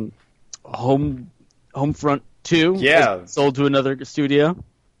 Homefront 2 was sold to another studio.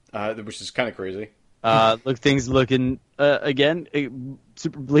 Which is kind of crazy. Things looking again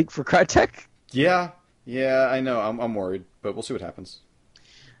super bleak for Crytek. Yeah, I know. I'm worried, but we'll see what happens.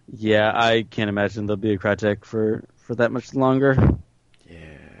 Yeah, I can't imagine there'll be a Crytek for that much longer. Yeah,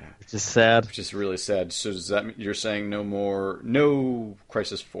 which is sad. Which is really sad. So does that mean you're saying no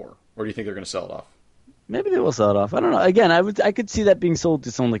Crysis 4, or do you think they're going to sell it off? Maybe they will sell it off. I don't know. Again, I could see that being sold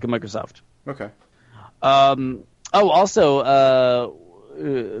to someone like a Microsoft. Okay. Also,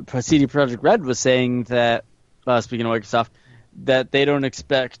 CD Projekt Red was saying that, speaking of Microsoft, that they don't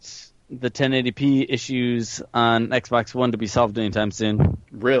expect the 1080p issues on Xbox One to be solved anytime soon.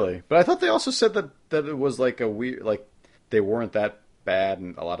 Really? But I thought they also said that it was like a weird, like they weren't that bad,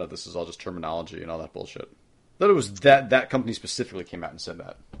 and a lot of this is all just terminology and all that bullshit. I thought it was that company specifically came out and said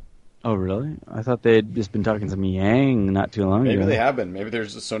that. Oh, really? I thought they'd just been talking to Yang not too long ago. Maybe they have been. Maybe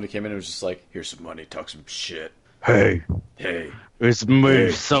there's Sony came in and was just like, here's some money, talk some shit. Hey, it's me.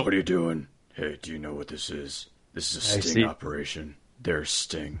 Hey, what are you doing? Hey, do you know what this is? This is a sting operation. There's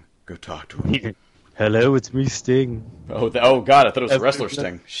Sting. Go talk to him. Hello, it's me, Sting. Oh, God, I thought it was a wrestler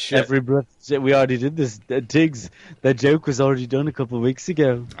Sting. Shit. Every breath. We already did this. Tiggs, that joke was already done a couple of weeks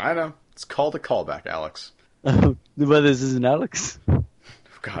ago. I know. It's called a callback, Alex. Well, this isn't Alex. Oh,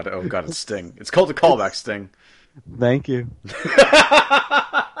 God, it's Sting. It's called a callback, Sting. Thank you.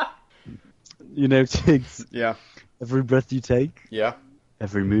 You know, Tiggs. Yeah. Every breath you take. Yeah.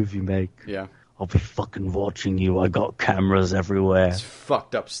 Every move you make. Yeah. I'll be fucking watching you. I got cameras everywhere. It's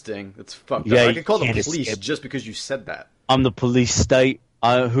fucked up, Sting. It's fucked Yeah, up. I could call the you can't police escape. just because you said that. I'm the police state.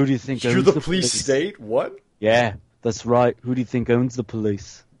 Who do you think You're owns the police police? state? What? Yeah, that's right. Who do you think owns the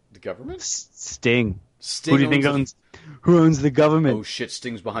police? The government? Sting. Sting Who do you think owns? Who owns the government? Oh shit,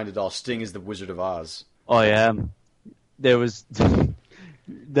 Sting's behind it all. Sting is the Wizard of Oz. I am. There was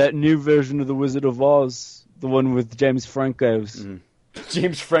that new version of the Wizard of Oz, the one with James Franco's.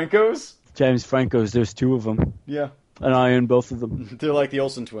 James Franco's? James Franco's. There's two of them, Yeah. and I own both of them. They're like the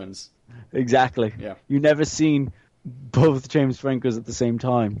Olsen twins. Exactly. Yeah. You never seen both James Franco's at the same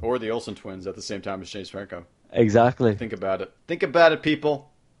time. Or the Olsen twins at the same time as James Franco. Exactly. Think about it. Think about it,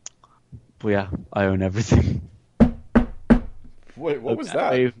 people. But yeah, I own everything. Wait, what was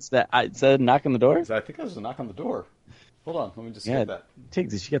that? It's that. Is that a knock on the door? I think that was a knock on the door. Hold on, let me just Yeah. get that.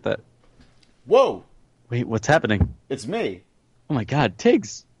 Tiggs, did you get that? Whoa! Wait, what's happening? It's me. Oh my God,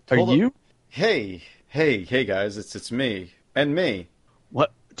 Tiggs, are Hold on. you? Hey guys, it's me. And me.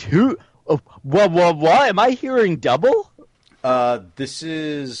 What? Two? Oh, what? Am I hearing double? This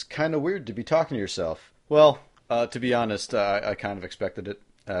is kind of weird to be talking to yourself. Well, to be honest, I kind of expected it.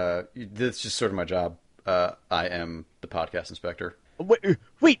 This is just sort of my job. I am the podcast inspector.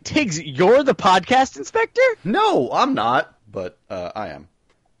 Wait, Tiggs, you're the podcast inspector? No, I'm not, but I am.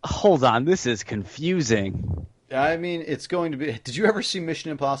 Hold on, this is confusing. I mean, it's going to be... Did you ever see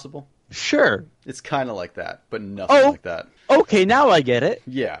Mission Impossible? Sure. It's kind of like that, but nothing like that. Okay, now I get it.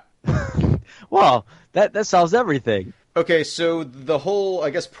 Yeah. Well, that solves everything. Okay, so the whole, I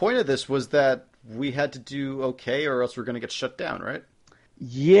guess, point of this was that we had to do okay or else we're going to get shut down, right?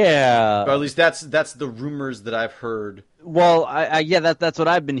 Yeah. Or at least that's the rumors that I've heard. Well, that's what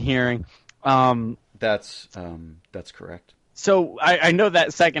I've been hearing. That's correct. So I know that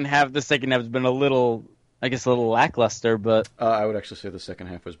the second half has been a little lackluster, but I would actually say the second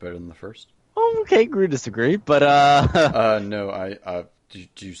half was better than the first. oh, okay, agree, disagree, but No, do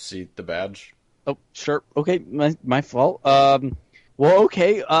you see the badge? oh, sure, okay, my fault. Well,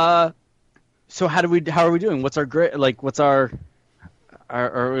 okay, so how are we doing? What's our grade? Like, what's our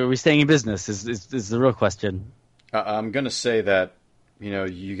are we staying in business? Is the real question. I'm gonna say that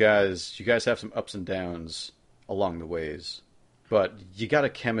you guys have some ups and downs along the ways, but you got a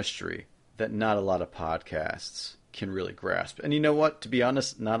chemistry that not a lot of podcasts can really grasp. And you know what? To be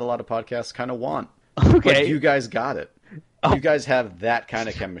honest, not a lot of podcasts kind of want. Okay. But you guys got it. You guys have that kind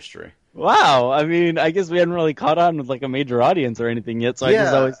of chemistry. Wow, I mean, I guess we hadn't really caught on with like a major audience or anything yet, so I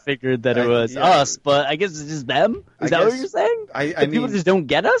just always figured that it was us, but I guess it's just them? Is that what you're saying? I mean, people just don't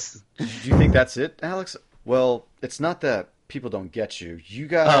get us? Do you think that's it, Alex? Well, it's not that people don't get you. You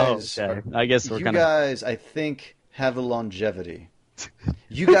guys, I guess we're kind of... guys, I think, have the longevity.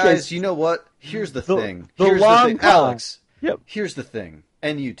 You guys, you know what? Here's the thing. Here's the thing. Alex, Yep. Here's the thing.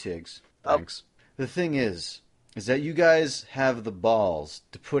 And you, Tiggs. Thanks. The thing is that you guys have the balls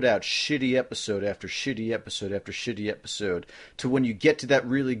to put out shitty episode after shitty episode after shitty episode to when you get to that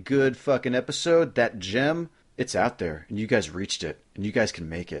really good fucking episode, that gem, it's out there, and you guys reached it, and you guys can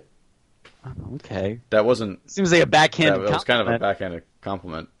make it. Okay. That wasn't... Seems like a backhanded That was kind of a compliment. backhanded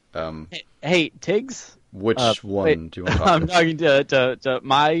compliment. Hey, Tiggs? Which one wait, do you want to talk I'm about? talking to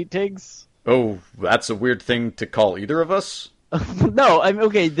my Tiggs? Oh, that's a weird thing to call either of us? No, I'm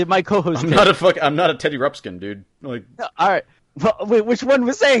okay. My co-host. I'm not a Teddy Rupskin, dude. Like, All right. Well, wait, which one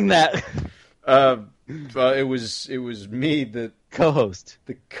was saying that? it was me, the Co-host.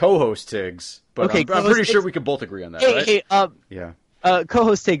 co-host Tiggs. But Okay, I'm pretty co-host sure Tiggs. we could both agree on that, Hey, right? hey, Yeah.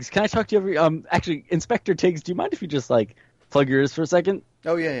 co-host Tiggs, can I talk to you actually, Inspector Tiggs, do you mind if you just, like, plug yours for a second?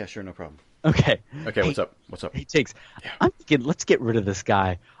 Oh, yeah, sure, no problem. Okay. Okay, what's up? What's up? Hey, Tiggs, Yeah. I'm thinking, let's get rid of this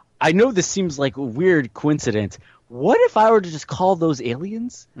guy. I know this seems like a weird coincidence. What if I were to just call those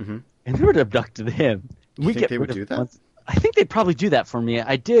aliens and they were to abducted him? You think they would do that? I think they'd probably do that for me.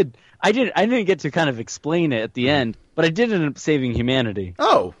 I didn't get to kind of explain it at the end, but I did end up saving humanity.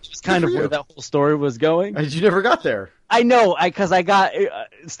 Oh, Which is kind of where that whole story was going. You never got there. I know, because I got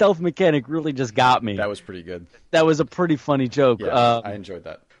Stealth Mechanic really just got me. That was pretty good. That was a pretty funny joke. Yeah, I enjoyed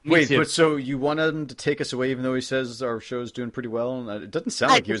that. Me Wait, too. but so you wanted him to take us away even though he says our show's doing pretty well? And it doesn't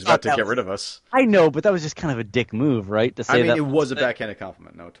sound like he was about to get rid of us. I know, but that was just kind of a dick move, right? To say I mean, that it was a backhanded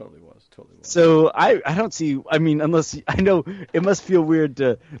compliment. No, it totally was. Totally was. So I don't see. I mean, unless I know it must feel weird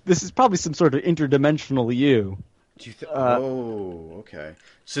to. This is probably some sort of interdimensional you. Do you oh, okay.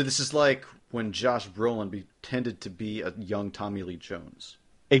 So this is like when Josh Brolin pretended to be a young Tommy Lee Jones.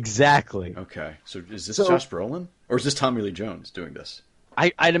 Exactly. Okay. So is this Josh Brolin? Or is this Tommy Lee Jones doing this?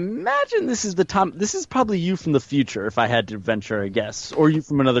 I'd imagine this is This is probably you from the future, if I had to venture a guess, or you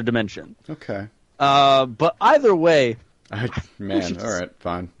from another dimension. Okay. But either way, Man, all right,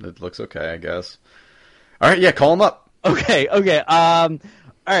 fine. It looks okay, I guess. All right, yeah, call him up. Okay. All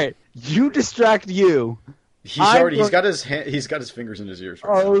right, you distract you. He's got his fingers in his ears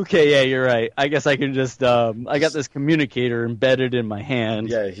right now. Okay, yeah, you're right. I guess I can just I got this communicator embedded in my hand.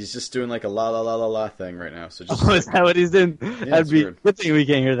 Yeah, he's just doing like a la la la la la thing right now. So just Oh, is that what he's doing? Yeah, That'd be weird. good thing we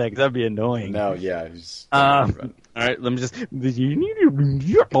can't hear that because that'd be annoying. No, yeah, he's All right, let me just.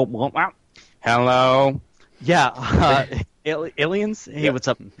 Hello. Yeah, aliens. Hey, Yeah. what's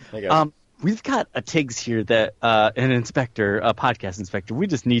up? Hey, guys. We've got a Tiggs here that an inspector, a podcast inspector. We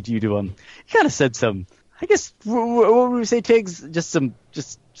just need you to He kind of said some. I guess what would we say, Tiggs? Just some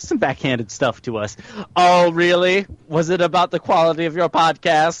backhanded stuff to us. Oh, really? Was it about the quality of your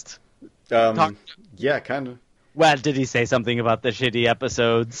podcast? Yeah, kind of. Well, did he say something about the shitty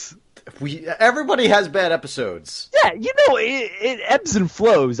episodes? Everybody has bad episodes. Yeah, it ebbs and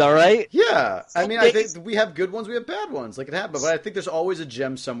flows, all right? Yeah, I mean, days- I think we have good ones, we have bad ones. Like it happens, but I think there's always a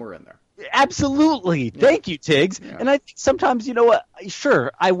gem somewhere in there. Absolutely. Thank you, Tiggs. Yeah. And I think sometimes, you know what?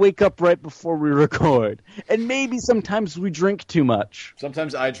 Sure, I wake up right before we record. And maybe sometimes we drink too much.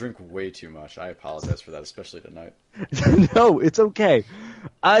 Sometimes I drink way too much. I apologize for that, especially tonight. No, it's okay.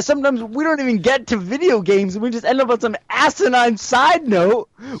 Sometimes we don't even get to video games and we just end up on some asinine side note,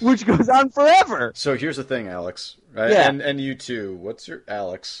 which goes on forever. So here's the thing, Alex. Right? Yeah. And you too. What's your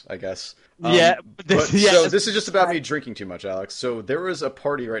Alex? I guess. Yeah, So this is just about me drinking too much, Alex. So there was a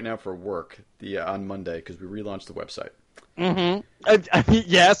party right now for work on Monday because we relaunched the website. Mm-hmm.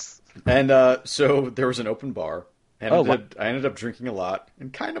 Yes. And so there was an open bar, and I ended up drinking a lot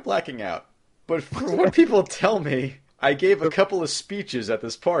and kind of blacking out. But from what people tell me, I gave a couple of speeches at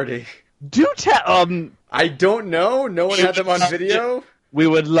this party. Do tell. I don't know. No one had them on video. We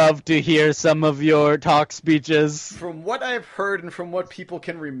would love to hear some of your talk speeches. From what I've heard and from what people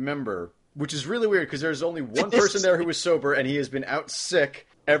can remember, which is really weird because there's only one person there who was sober, and he has been out sick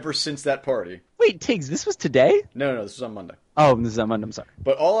ever since that party. Wait, Tiggs, this was today? No, this was on Monday. Oh, this is on Monday. I'm sorry.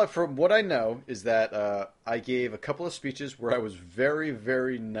 But from what I know is that I gave a couple of speeches where I was very,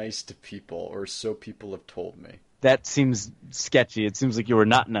 very nice to people, or so people have told me. That seems sketchy. It seems like you were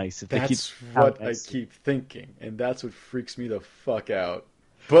not nice. That's what I keep thinking, and that's what freaks me the fuck out.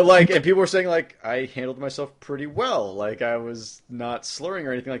 But and people were saying I handled myself pretty well, like I was not slurring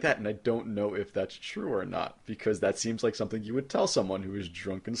or anything like that, and I don't know if that's true or not, because that seems like something you would tell someone who is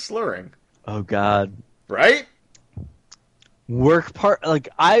drunk and slurring. Oh God. Right? Work part.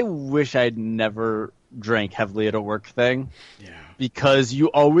 I wish I'd never drank heavily at a work thing. Yeah. Because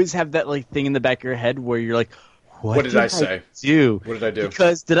you always have that thing in the back of your head where you're like, What did I say? Do? What did I do?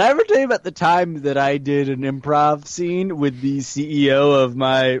 Because did I ever tell you about the time that I did an improv scene with the CEO of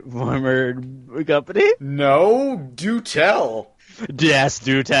my former company? No, do tell. Yes,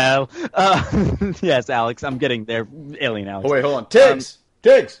 do tell. Yes, Alex, I'm getting there. Alien Alex. Oh, wait, hold on. Tiggs!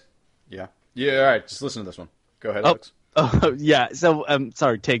 Tiggs! Yeah. Yeah, all right, just listen to this one. Go ahead, Alex. Oh, yeah. So,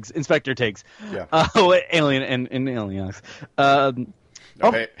 sorry, Tiggs. Inspector Tiggs. Yeah. Alien and Alien Alex.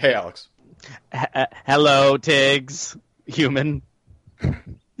 Hey, Alex. Hello, Tiggs. Human.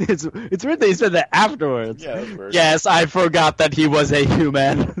 It's weird that you said that afterwards. Yeah, that's weird. Yes, I forgot that he was a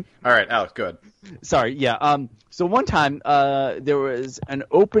human. All right, Alex, go ahead. Sorry, yeah. So one time, there was an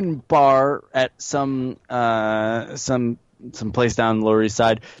open bar at some place down the Lower East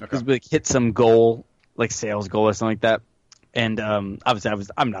Side because we hit some goal, sales goal or something like that. And obviously,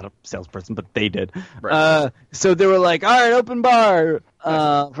 I'm not a salesperson, but they did. Right. So they were like, "All right, open bar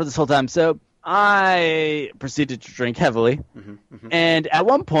for this whole time." So I proceeded to drink heavily, Mm-hmm. and at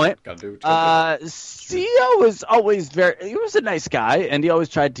one point, Gotta do. CEO was always he was a nice guy, and he always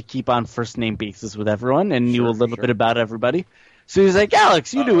tried to keep on first name basis with everyone and knew a little bit about everybody. So he was like,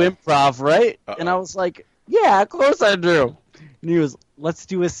 Alex, you do improv, right? And I was like, yeah, of course I do. And he was, let's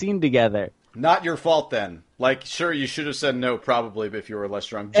do a scene together. Not your fault then. Like, sure, you should have said no, probably, if you were less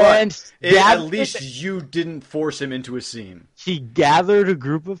drunk. And But at least you didn't force him into a scene. He gathered a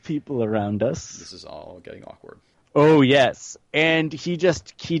group of people around us. This is all getting awkward. Oh, yes. And we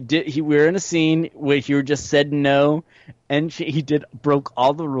were in a scene where he just said no, and he broke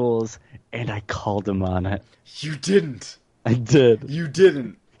all the rules, and I called him on it. You didn't. I did. You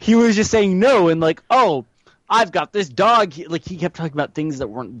didn't. He was just saying no, and like, oh, I've got this dog. He kept talking about things that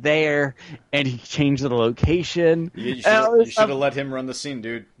weren't there, and he changed the location. You should have let him run the scene,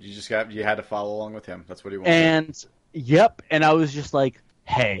 dude. You had to follow along with him. That's what he wanted. And yep, and I was just like,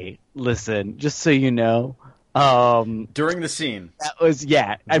 hey, listen, just so you know, during the scene, that was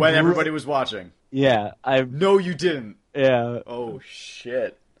when everybody was watching. Yeah, No, you didn't. Yeah. Oh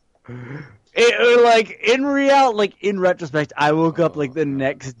shit. In retrospect, I woke up like the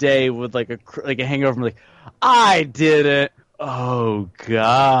next day with like a hangover. I'm like, I did it. Oh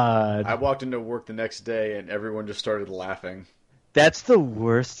God! I walked into work the next day and everyone just started laughing. That's the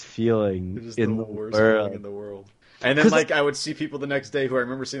worst feeling in the world. And then like I would see people the next day who I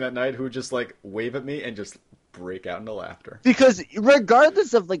remember seeing that night who would just like wave at me and just break out into laughter. Because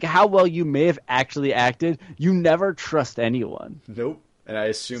regardless of like how well you may have actually acted, you never trust anyone. Nope. And I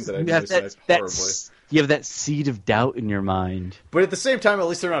assume that I did horribly. You have that seed of doubt in your mind. But at the same time, at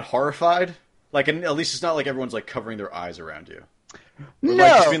least they're not horrified. Like, at least it's not like everyone's like covering their eyes around you. Or, no,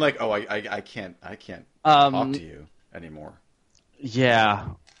 like, just being like, oh, I can't talk to you anymore. Yeah,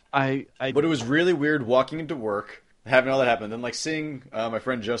 But it was really weird walking into work, having all that happen, then like seeing my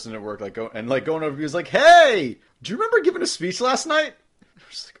friend Justin at work, going over. He was like, "Hey, do you remember giving a speech last night?" I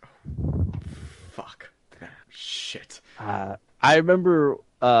was like, "Oh, fuck, shit." I remember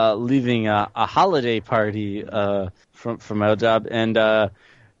leaving a holiday party from my old job, and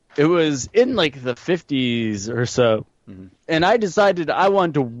it was in like the 50s or so, and I decided I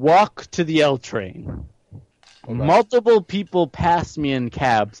wanted to walk to the L train. Okay. Multiple people passed me in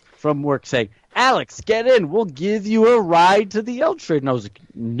cabs from work saying, "Alex, get in, we'll give you a ride to the L train." And I was like,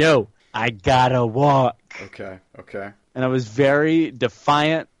 "No, I gotta walk." Okay. And I was very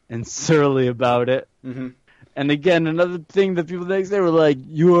defiant and surly about it. Mm-hmm. And again, another thing that people the next day were like,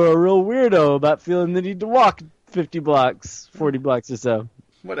 "You are a real weirdo about feeling the need to walk 50 blocks, 40 blocks or so."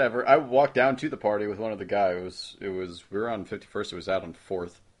 Whatever. I walked down to the party with one of the guys. We were on 51st. It was out on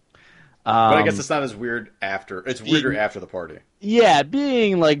 4th. But I guess it's not as weird after. It's weirder after the party. Yeah,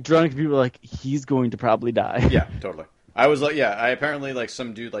 being like drunk, people are like, he's going to probably die. Yeah, totally. I was like, I apparently like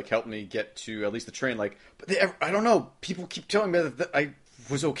some dude like helped me get to at least the train. Like, but I don't know. People keep telling me that I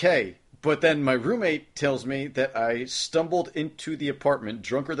was okay. But then my roommate tells me that I stumbled into the apartment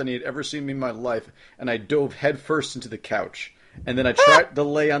drunker than he had ever seen me in my life, and I dove headfirst into the couch. And then I tried to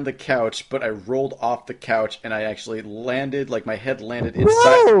lay on the couch, but I rolled off the couch, and I actually landed, like my head landed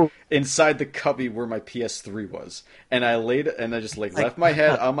inside the cubby where my PS3 was. And I just left my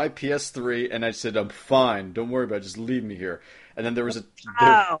head on my PS3, and I said, "I'm fine, don't worry about it, just leave me here." And then there was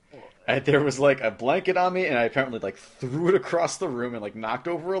there was like a blanket on me, and I apparently like threw it across the room and like knocked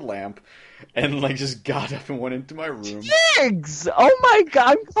over a lamp, and like just got up and went into my room. Jigs! Oh my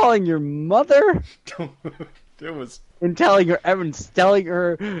God! I'm calling your mother. It was. And telling her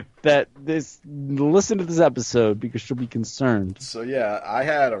that listen to this episode because she'll be concerned. So yeah, I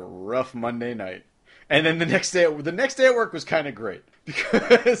had a rough Monday night, and then the next day at work was kind of great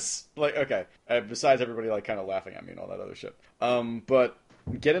because besides everybody like kind of laughing at me and all that other shit. But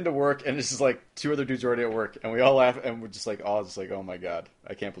get into work and this is like two other dudes already at work, and we all laugh and we're just like, oh my God,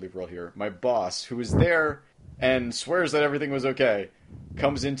 I can't believe we're all here. My boss, who was there and swears that everything was okay,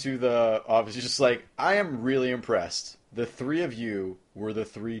 comes into the office. He's just like, "I am really impressed. The three of you were the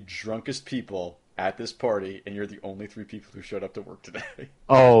three drunkest people at this party, and you're the only three people who showed up to work today."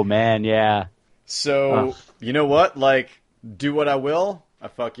 Oh, man, yeah. So, You know what? Like, do what I will, I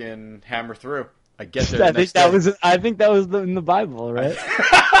fucking hammer through. I get there I think that was in the Bible, right?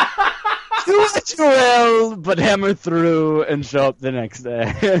 Do what you will, but hammer through and show up the next day.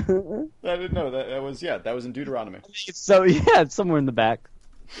 I didn't know that. That was in Deuteronomy. So it's somewhere in the back.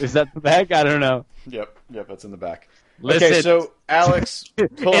 Is that the back? I don't know. Yep, that's in the back. Listen. Okay, so Alex,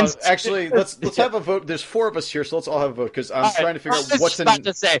 hold on. Actually, let's have a vote. There's 4 of us here, so let's all have a vote because I'm trying to figure out what's in.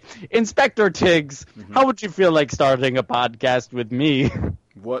 To say, Inspector Tiggs, how would you feel like starting a podcast with me?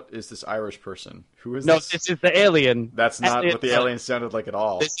 What is this Irish person? Who is No, this? this is the alien. That's not what the alien sounded like at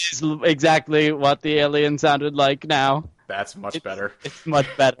all. This is exactly what the alien sounded like now. That's much better. It's much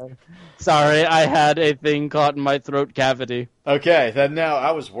better. Sorry, I had a thing caught in my throat cavity. Okay, then now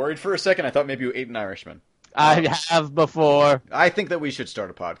I was worried for a second. I thought maybe you ate an Irishman. I have before. I think that we should start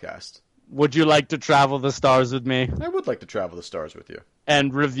a podcast. Would you like to travel the stars with me I would like to travel the stars with you.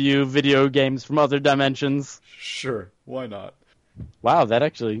 and review video games from other dimensions? Sure, why not? Wow, that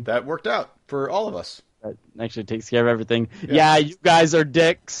actually That worked out for all of us. takes care of everything. Yeah. Yeah, you guys are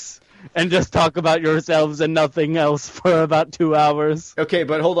dicks. And just talk about yourselves and nothing else for about 2 hours. Okay,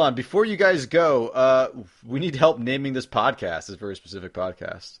 but hold on. Before you guys go, we need help naming this podcast, this very specific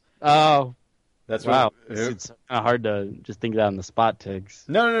podcast. Oh, That's wow. what. It's kind of hard to just think that on the spot, Tiggs.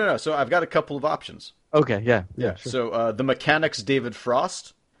 No. So I've got a couple of options. Okay, yeah. Sure. So the Mechanics, David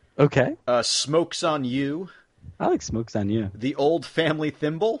Frost. Okay. Smokes on You. I like Smokes on You. The Old Family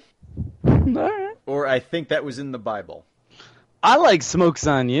Thimble. All right. Or I think that was in the Bible. I like Smokes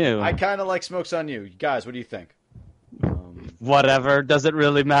on You. I kind of like Smokes on You. Guys, what do you think? Whatever. Does it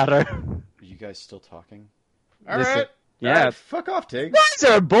really matter? Are you guys still talking? All Listen, right. yeah. All right, fuck off, Tig. You guys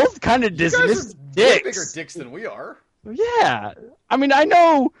are both kind of You guys are dismissive way dicks. bigger dicks than we are. Yeah. I mean, I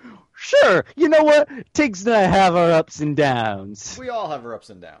know. Sure. You know what? Tiggs and I have our ups and downs. We all have our ups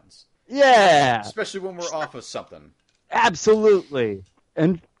and downs. Yeah. Especially when we're off of something. Absolutely.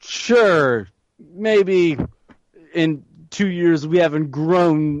 And sure, maybe in 2 years we haven't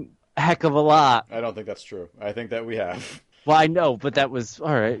grown a heck of a lot. I don't think that's true. I think that we have. Well, I know, but that was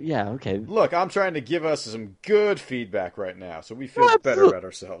all right. Yeah, okay. Look, I'm trying to give us some good feedback right now, so we feel Well, better about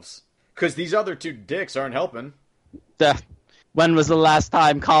ourselves. Because these other two dicks aren't helping. When was the last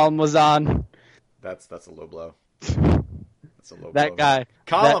time Colin was on? That's a low blow. That's a low blow. That guy.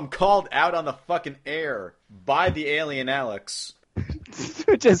 Colin called out on the fucking air by the alien Alex.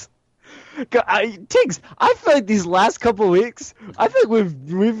 Which is, Tiggs. I feel like these last couple weeks, I think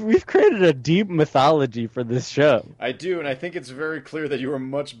we've created a deep mythology for this show. I do, and I think it's very clear that you are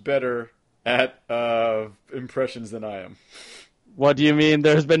much better at impressions than I am. What do you mean?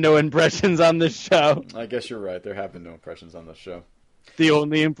 There's been no impressions on this show. I guess you're right. There have been no impressions on this show. The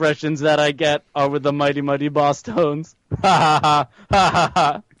only impressions that I get are with the Mighty Mighty Boss Tones. Ha ha ha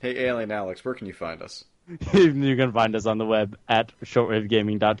ha. Hey, alien Alex, where can you find us? You can find us on the web at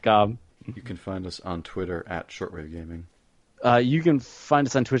shortwavegaming.com. You can find us on Twitter at shortwavegaming. You can find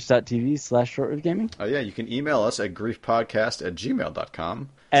us on twitch.tv/shortwavegaming. Oh, yeah, you can email us at griefpodcast@gmail.com.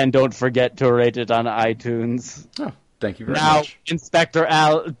 And don't forget to rate it on iTunes. Oh, thank you very Now, much. Inspector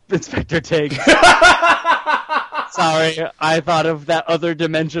Tig. Sorry, I thought of that other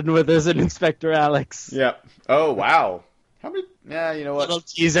dimension where there's an Inspector Alex. Yeah. Oh, wow. How many? Yeah, you know what? Little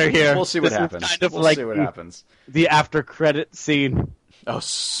teaser here. We'll see what This is happens. Kind of We'll like see what happens. the after credit scene Oh,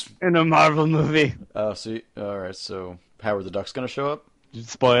 in a Marvel movie. see. All right, so Howard the Duck's going to show up?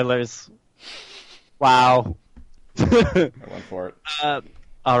 Spoilers. Wow. I went for it.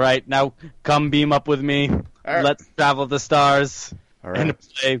 All right, now come beam up with me. right. Let's travel the stars All right. and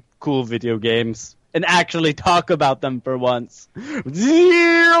play cool video games and actually talk about them for once.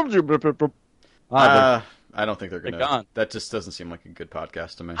 I don't think they're going They're gone. to. That just doesn't seem like a good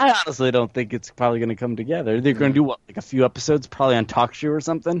podcast to me. I honestly don't think it's probably going to come together. They're going to do what, like a few episodes, probably on TalkShoe or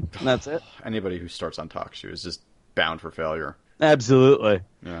something. And that's it. Anybody who starts on TalkShoe is just bound for failure. Absolutely.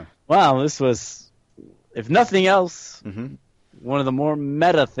 Yeah. Wow, this was, if nothing else, Mm-hmm. one of the more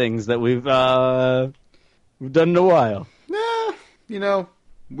meta things that we've done in a while. Nah, you know,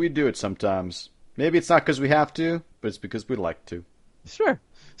 we do it sometimes. Maybe it's not because we have to, but it's because we like to. Sure.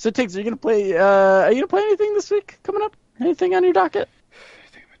 So, Tiggs, are you gonna play? Are you gonna play anything this week coming up? Anything on your docket?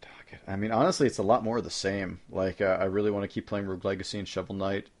 I mean, honestly, it's a lot more of the same. Like, I really want to keep playing Rogue Legacy and Shovel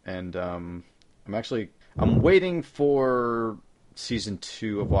Knight, and I'm waiting for Season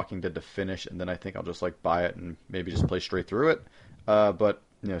 2 of Walking Dead to finish, and then I think I'll just, like, buy it and maybe just play straight through it. But,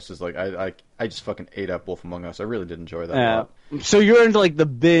 you know, it's just like, I just fucking ate up Wolf Among Us. I really did enjoy that a lot. So you're into, like, the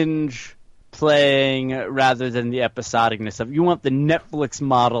binge playing rather than the episodicness of. You want the Netflix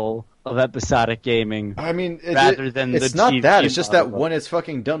model of episodic gaming. I mean, rather than it's the not TV that. It's just that model. when it's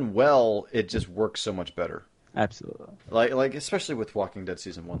fucking done well, it just works so much better. Absolutely. Like especially with Walking Dead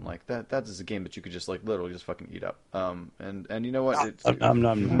Season 1, like that is a game that you could just like literally just fucking eat up. And you know what?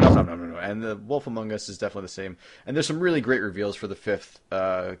 No. And the Wolf Among Us is definitely the same. And there's some really great reveals for the fifth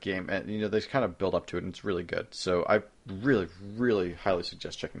game, and you know they kind of build up to it, and it's really good. So I really, really highly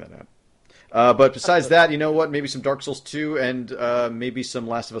suggest checking that out. But besides that, you know what? Maybe some Dark Souls 2 and maybe some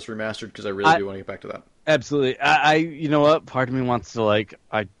Last of Us Remastered because I really do want to get back to that. Absolutely. I you know what? Part of me wants to I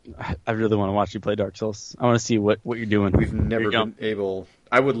really want to watch you play Dark Souls. I want to see what you're doing. We've never been able.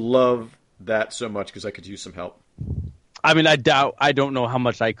 I would love that so much because I could use some help. I mean, I don't know how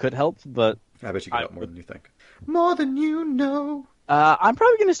much I could help, but I bet you could help more than you think. More than you know. I'm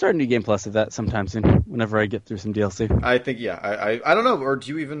probably going to start a New Game Plus of that sometime soon, whenever I get through some DLC. I think, yeah. I don't know, or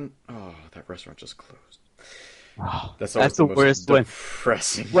do you even... Oh, that restaurant just closed. Oh, That's the worst when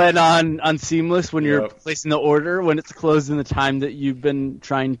depressing. When on Seamless, when you're placing the order, when it's closed in the time that you've been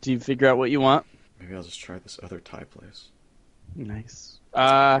trying to figure out what you want. Maybe I'll just try this other Thai place. Nice.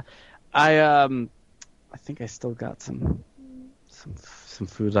 I think I still got some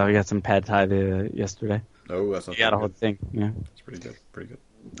food. I got some pad thai yesterday. Oh, that's not got a whole thing. Yeah, it's pretty good. Pretty good.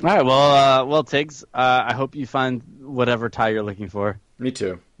 All right. Well, Tiggs. I hope you find whatever Thai you're looking for. Me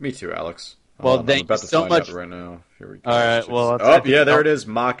too, Alex. Well, thank you so much. Right now. Here we go. All right. Well. Oh, yeah, there it is.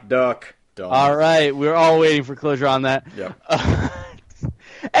 Mock duck. Done. All right. We're all waiting for closure on that. Yeah.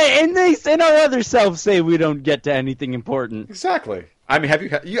 Hey, and our other selves say we don't get to anything important. Exactly. I mean, have you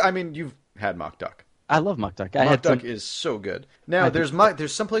had? You've had mock duck. I love mock duck. Mock duck is so good. Now,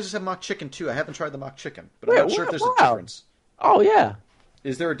 there's some places have mock chicken too. I haven't tried the mock chicken, but I'm not sure if there's a difference. Oh yeah.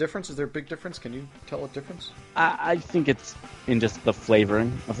 Is there a difference? Is there a big difference? Can you tell a difference? I think it's in just the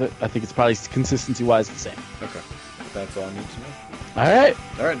flavoring of it. I think it's probably consistency-wise the same. Okay. That's all I need to know. All right.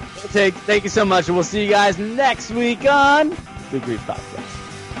 All right. Thank you so much, and we'll see you guys next week on The Grief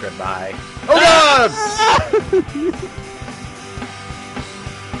Podcast. Goodbye. Oh, God!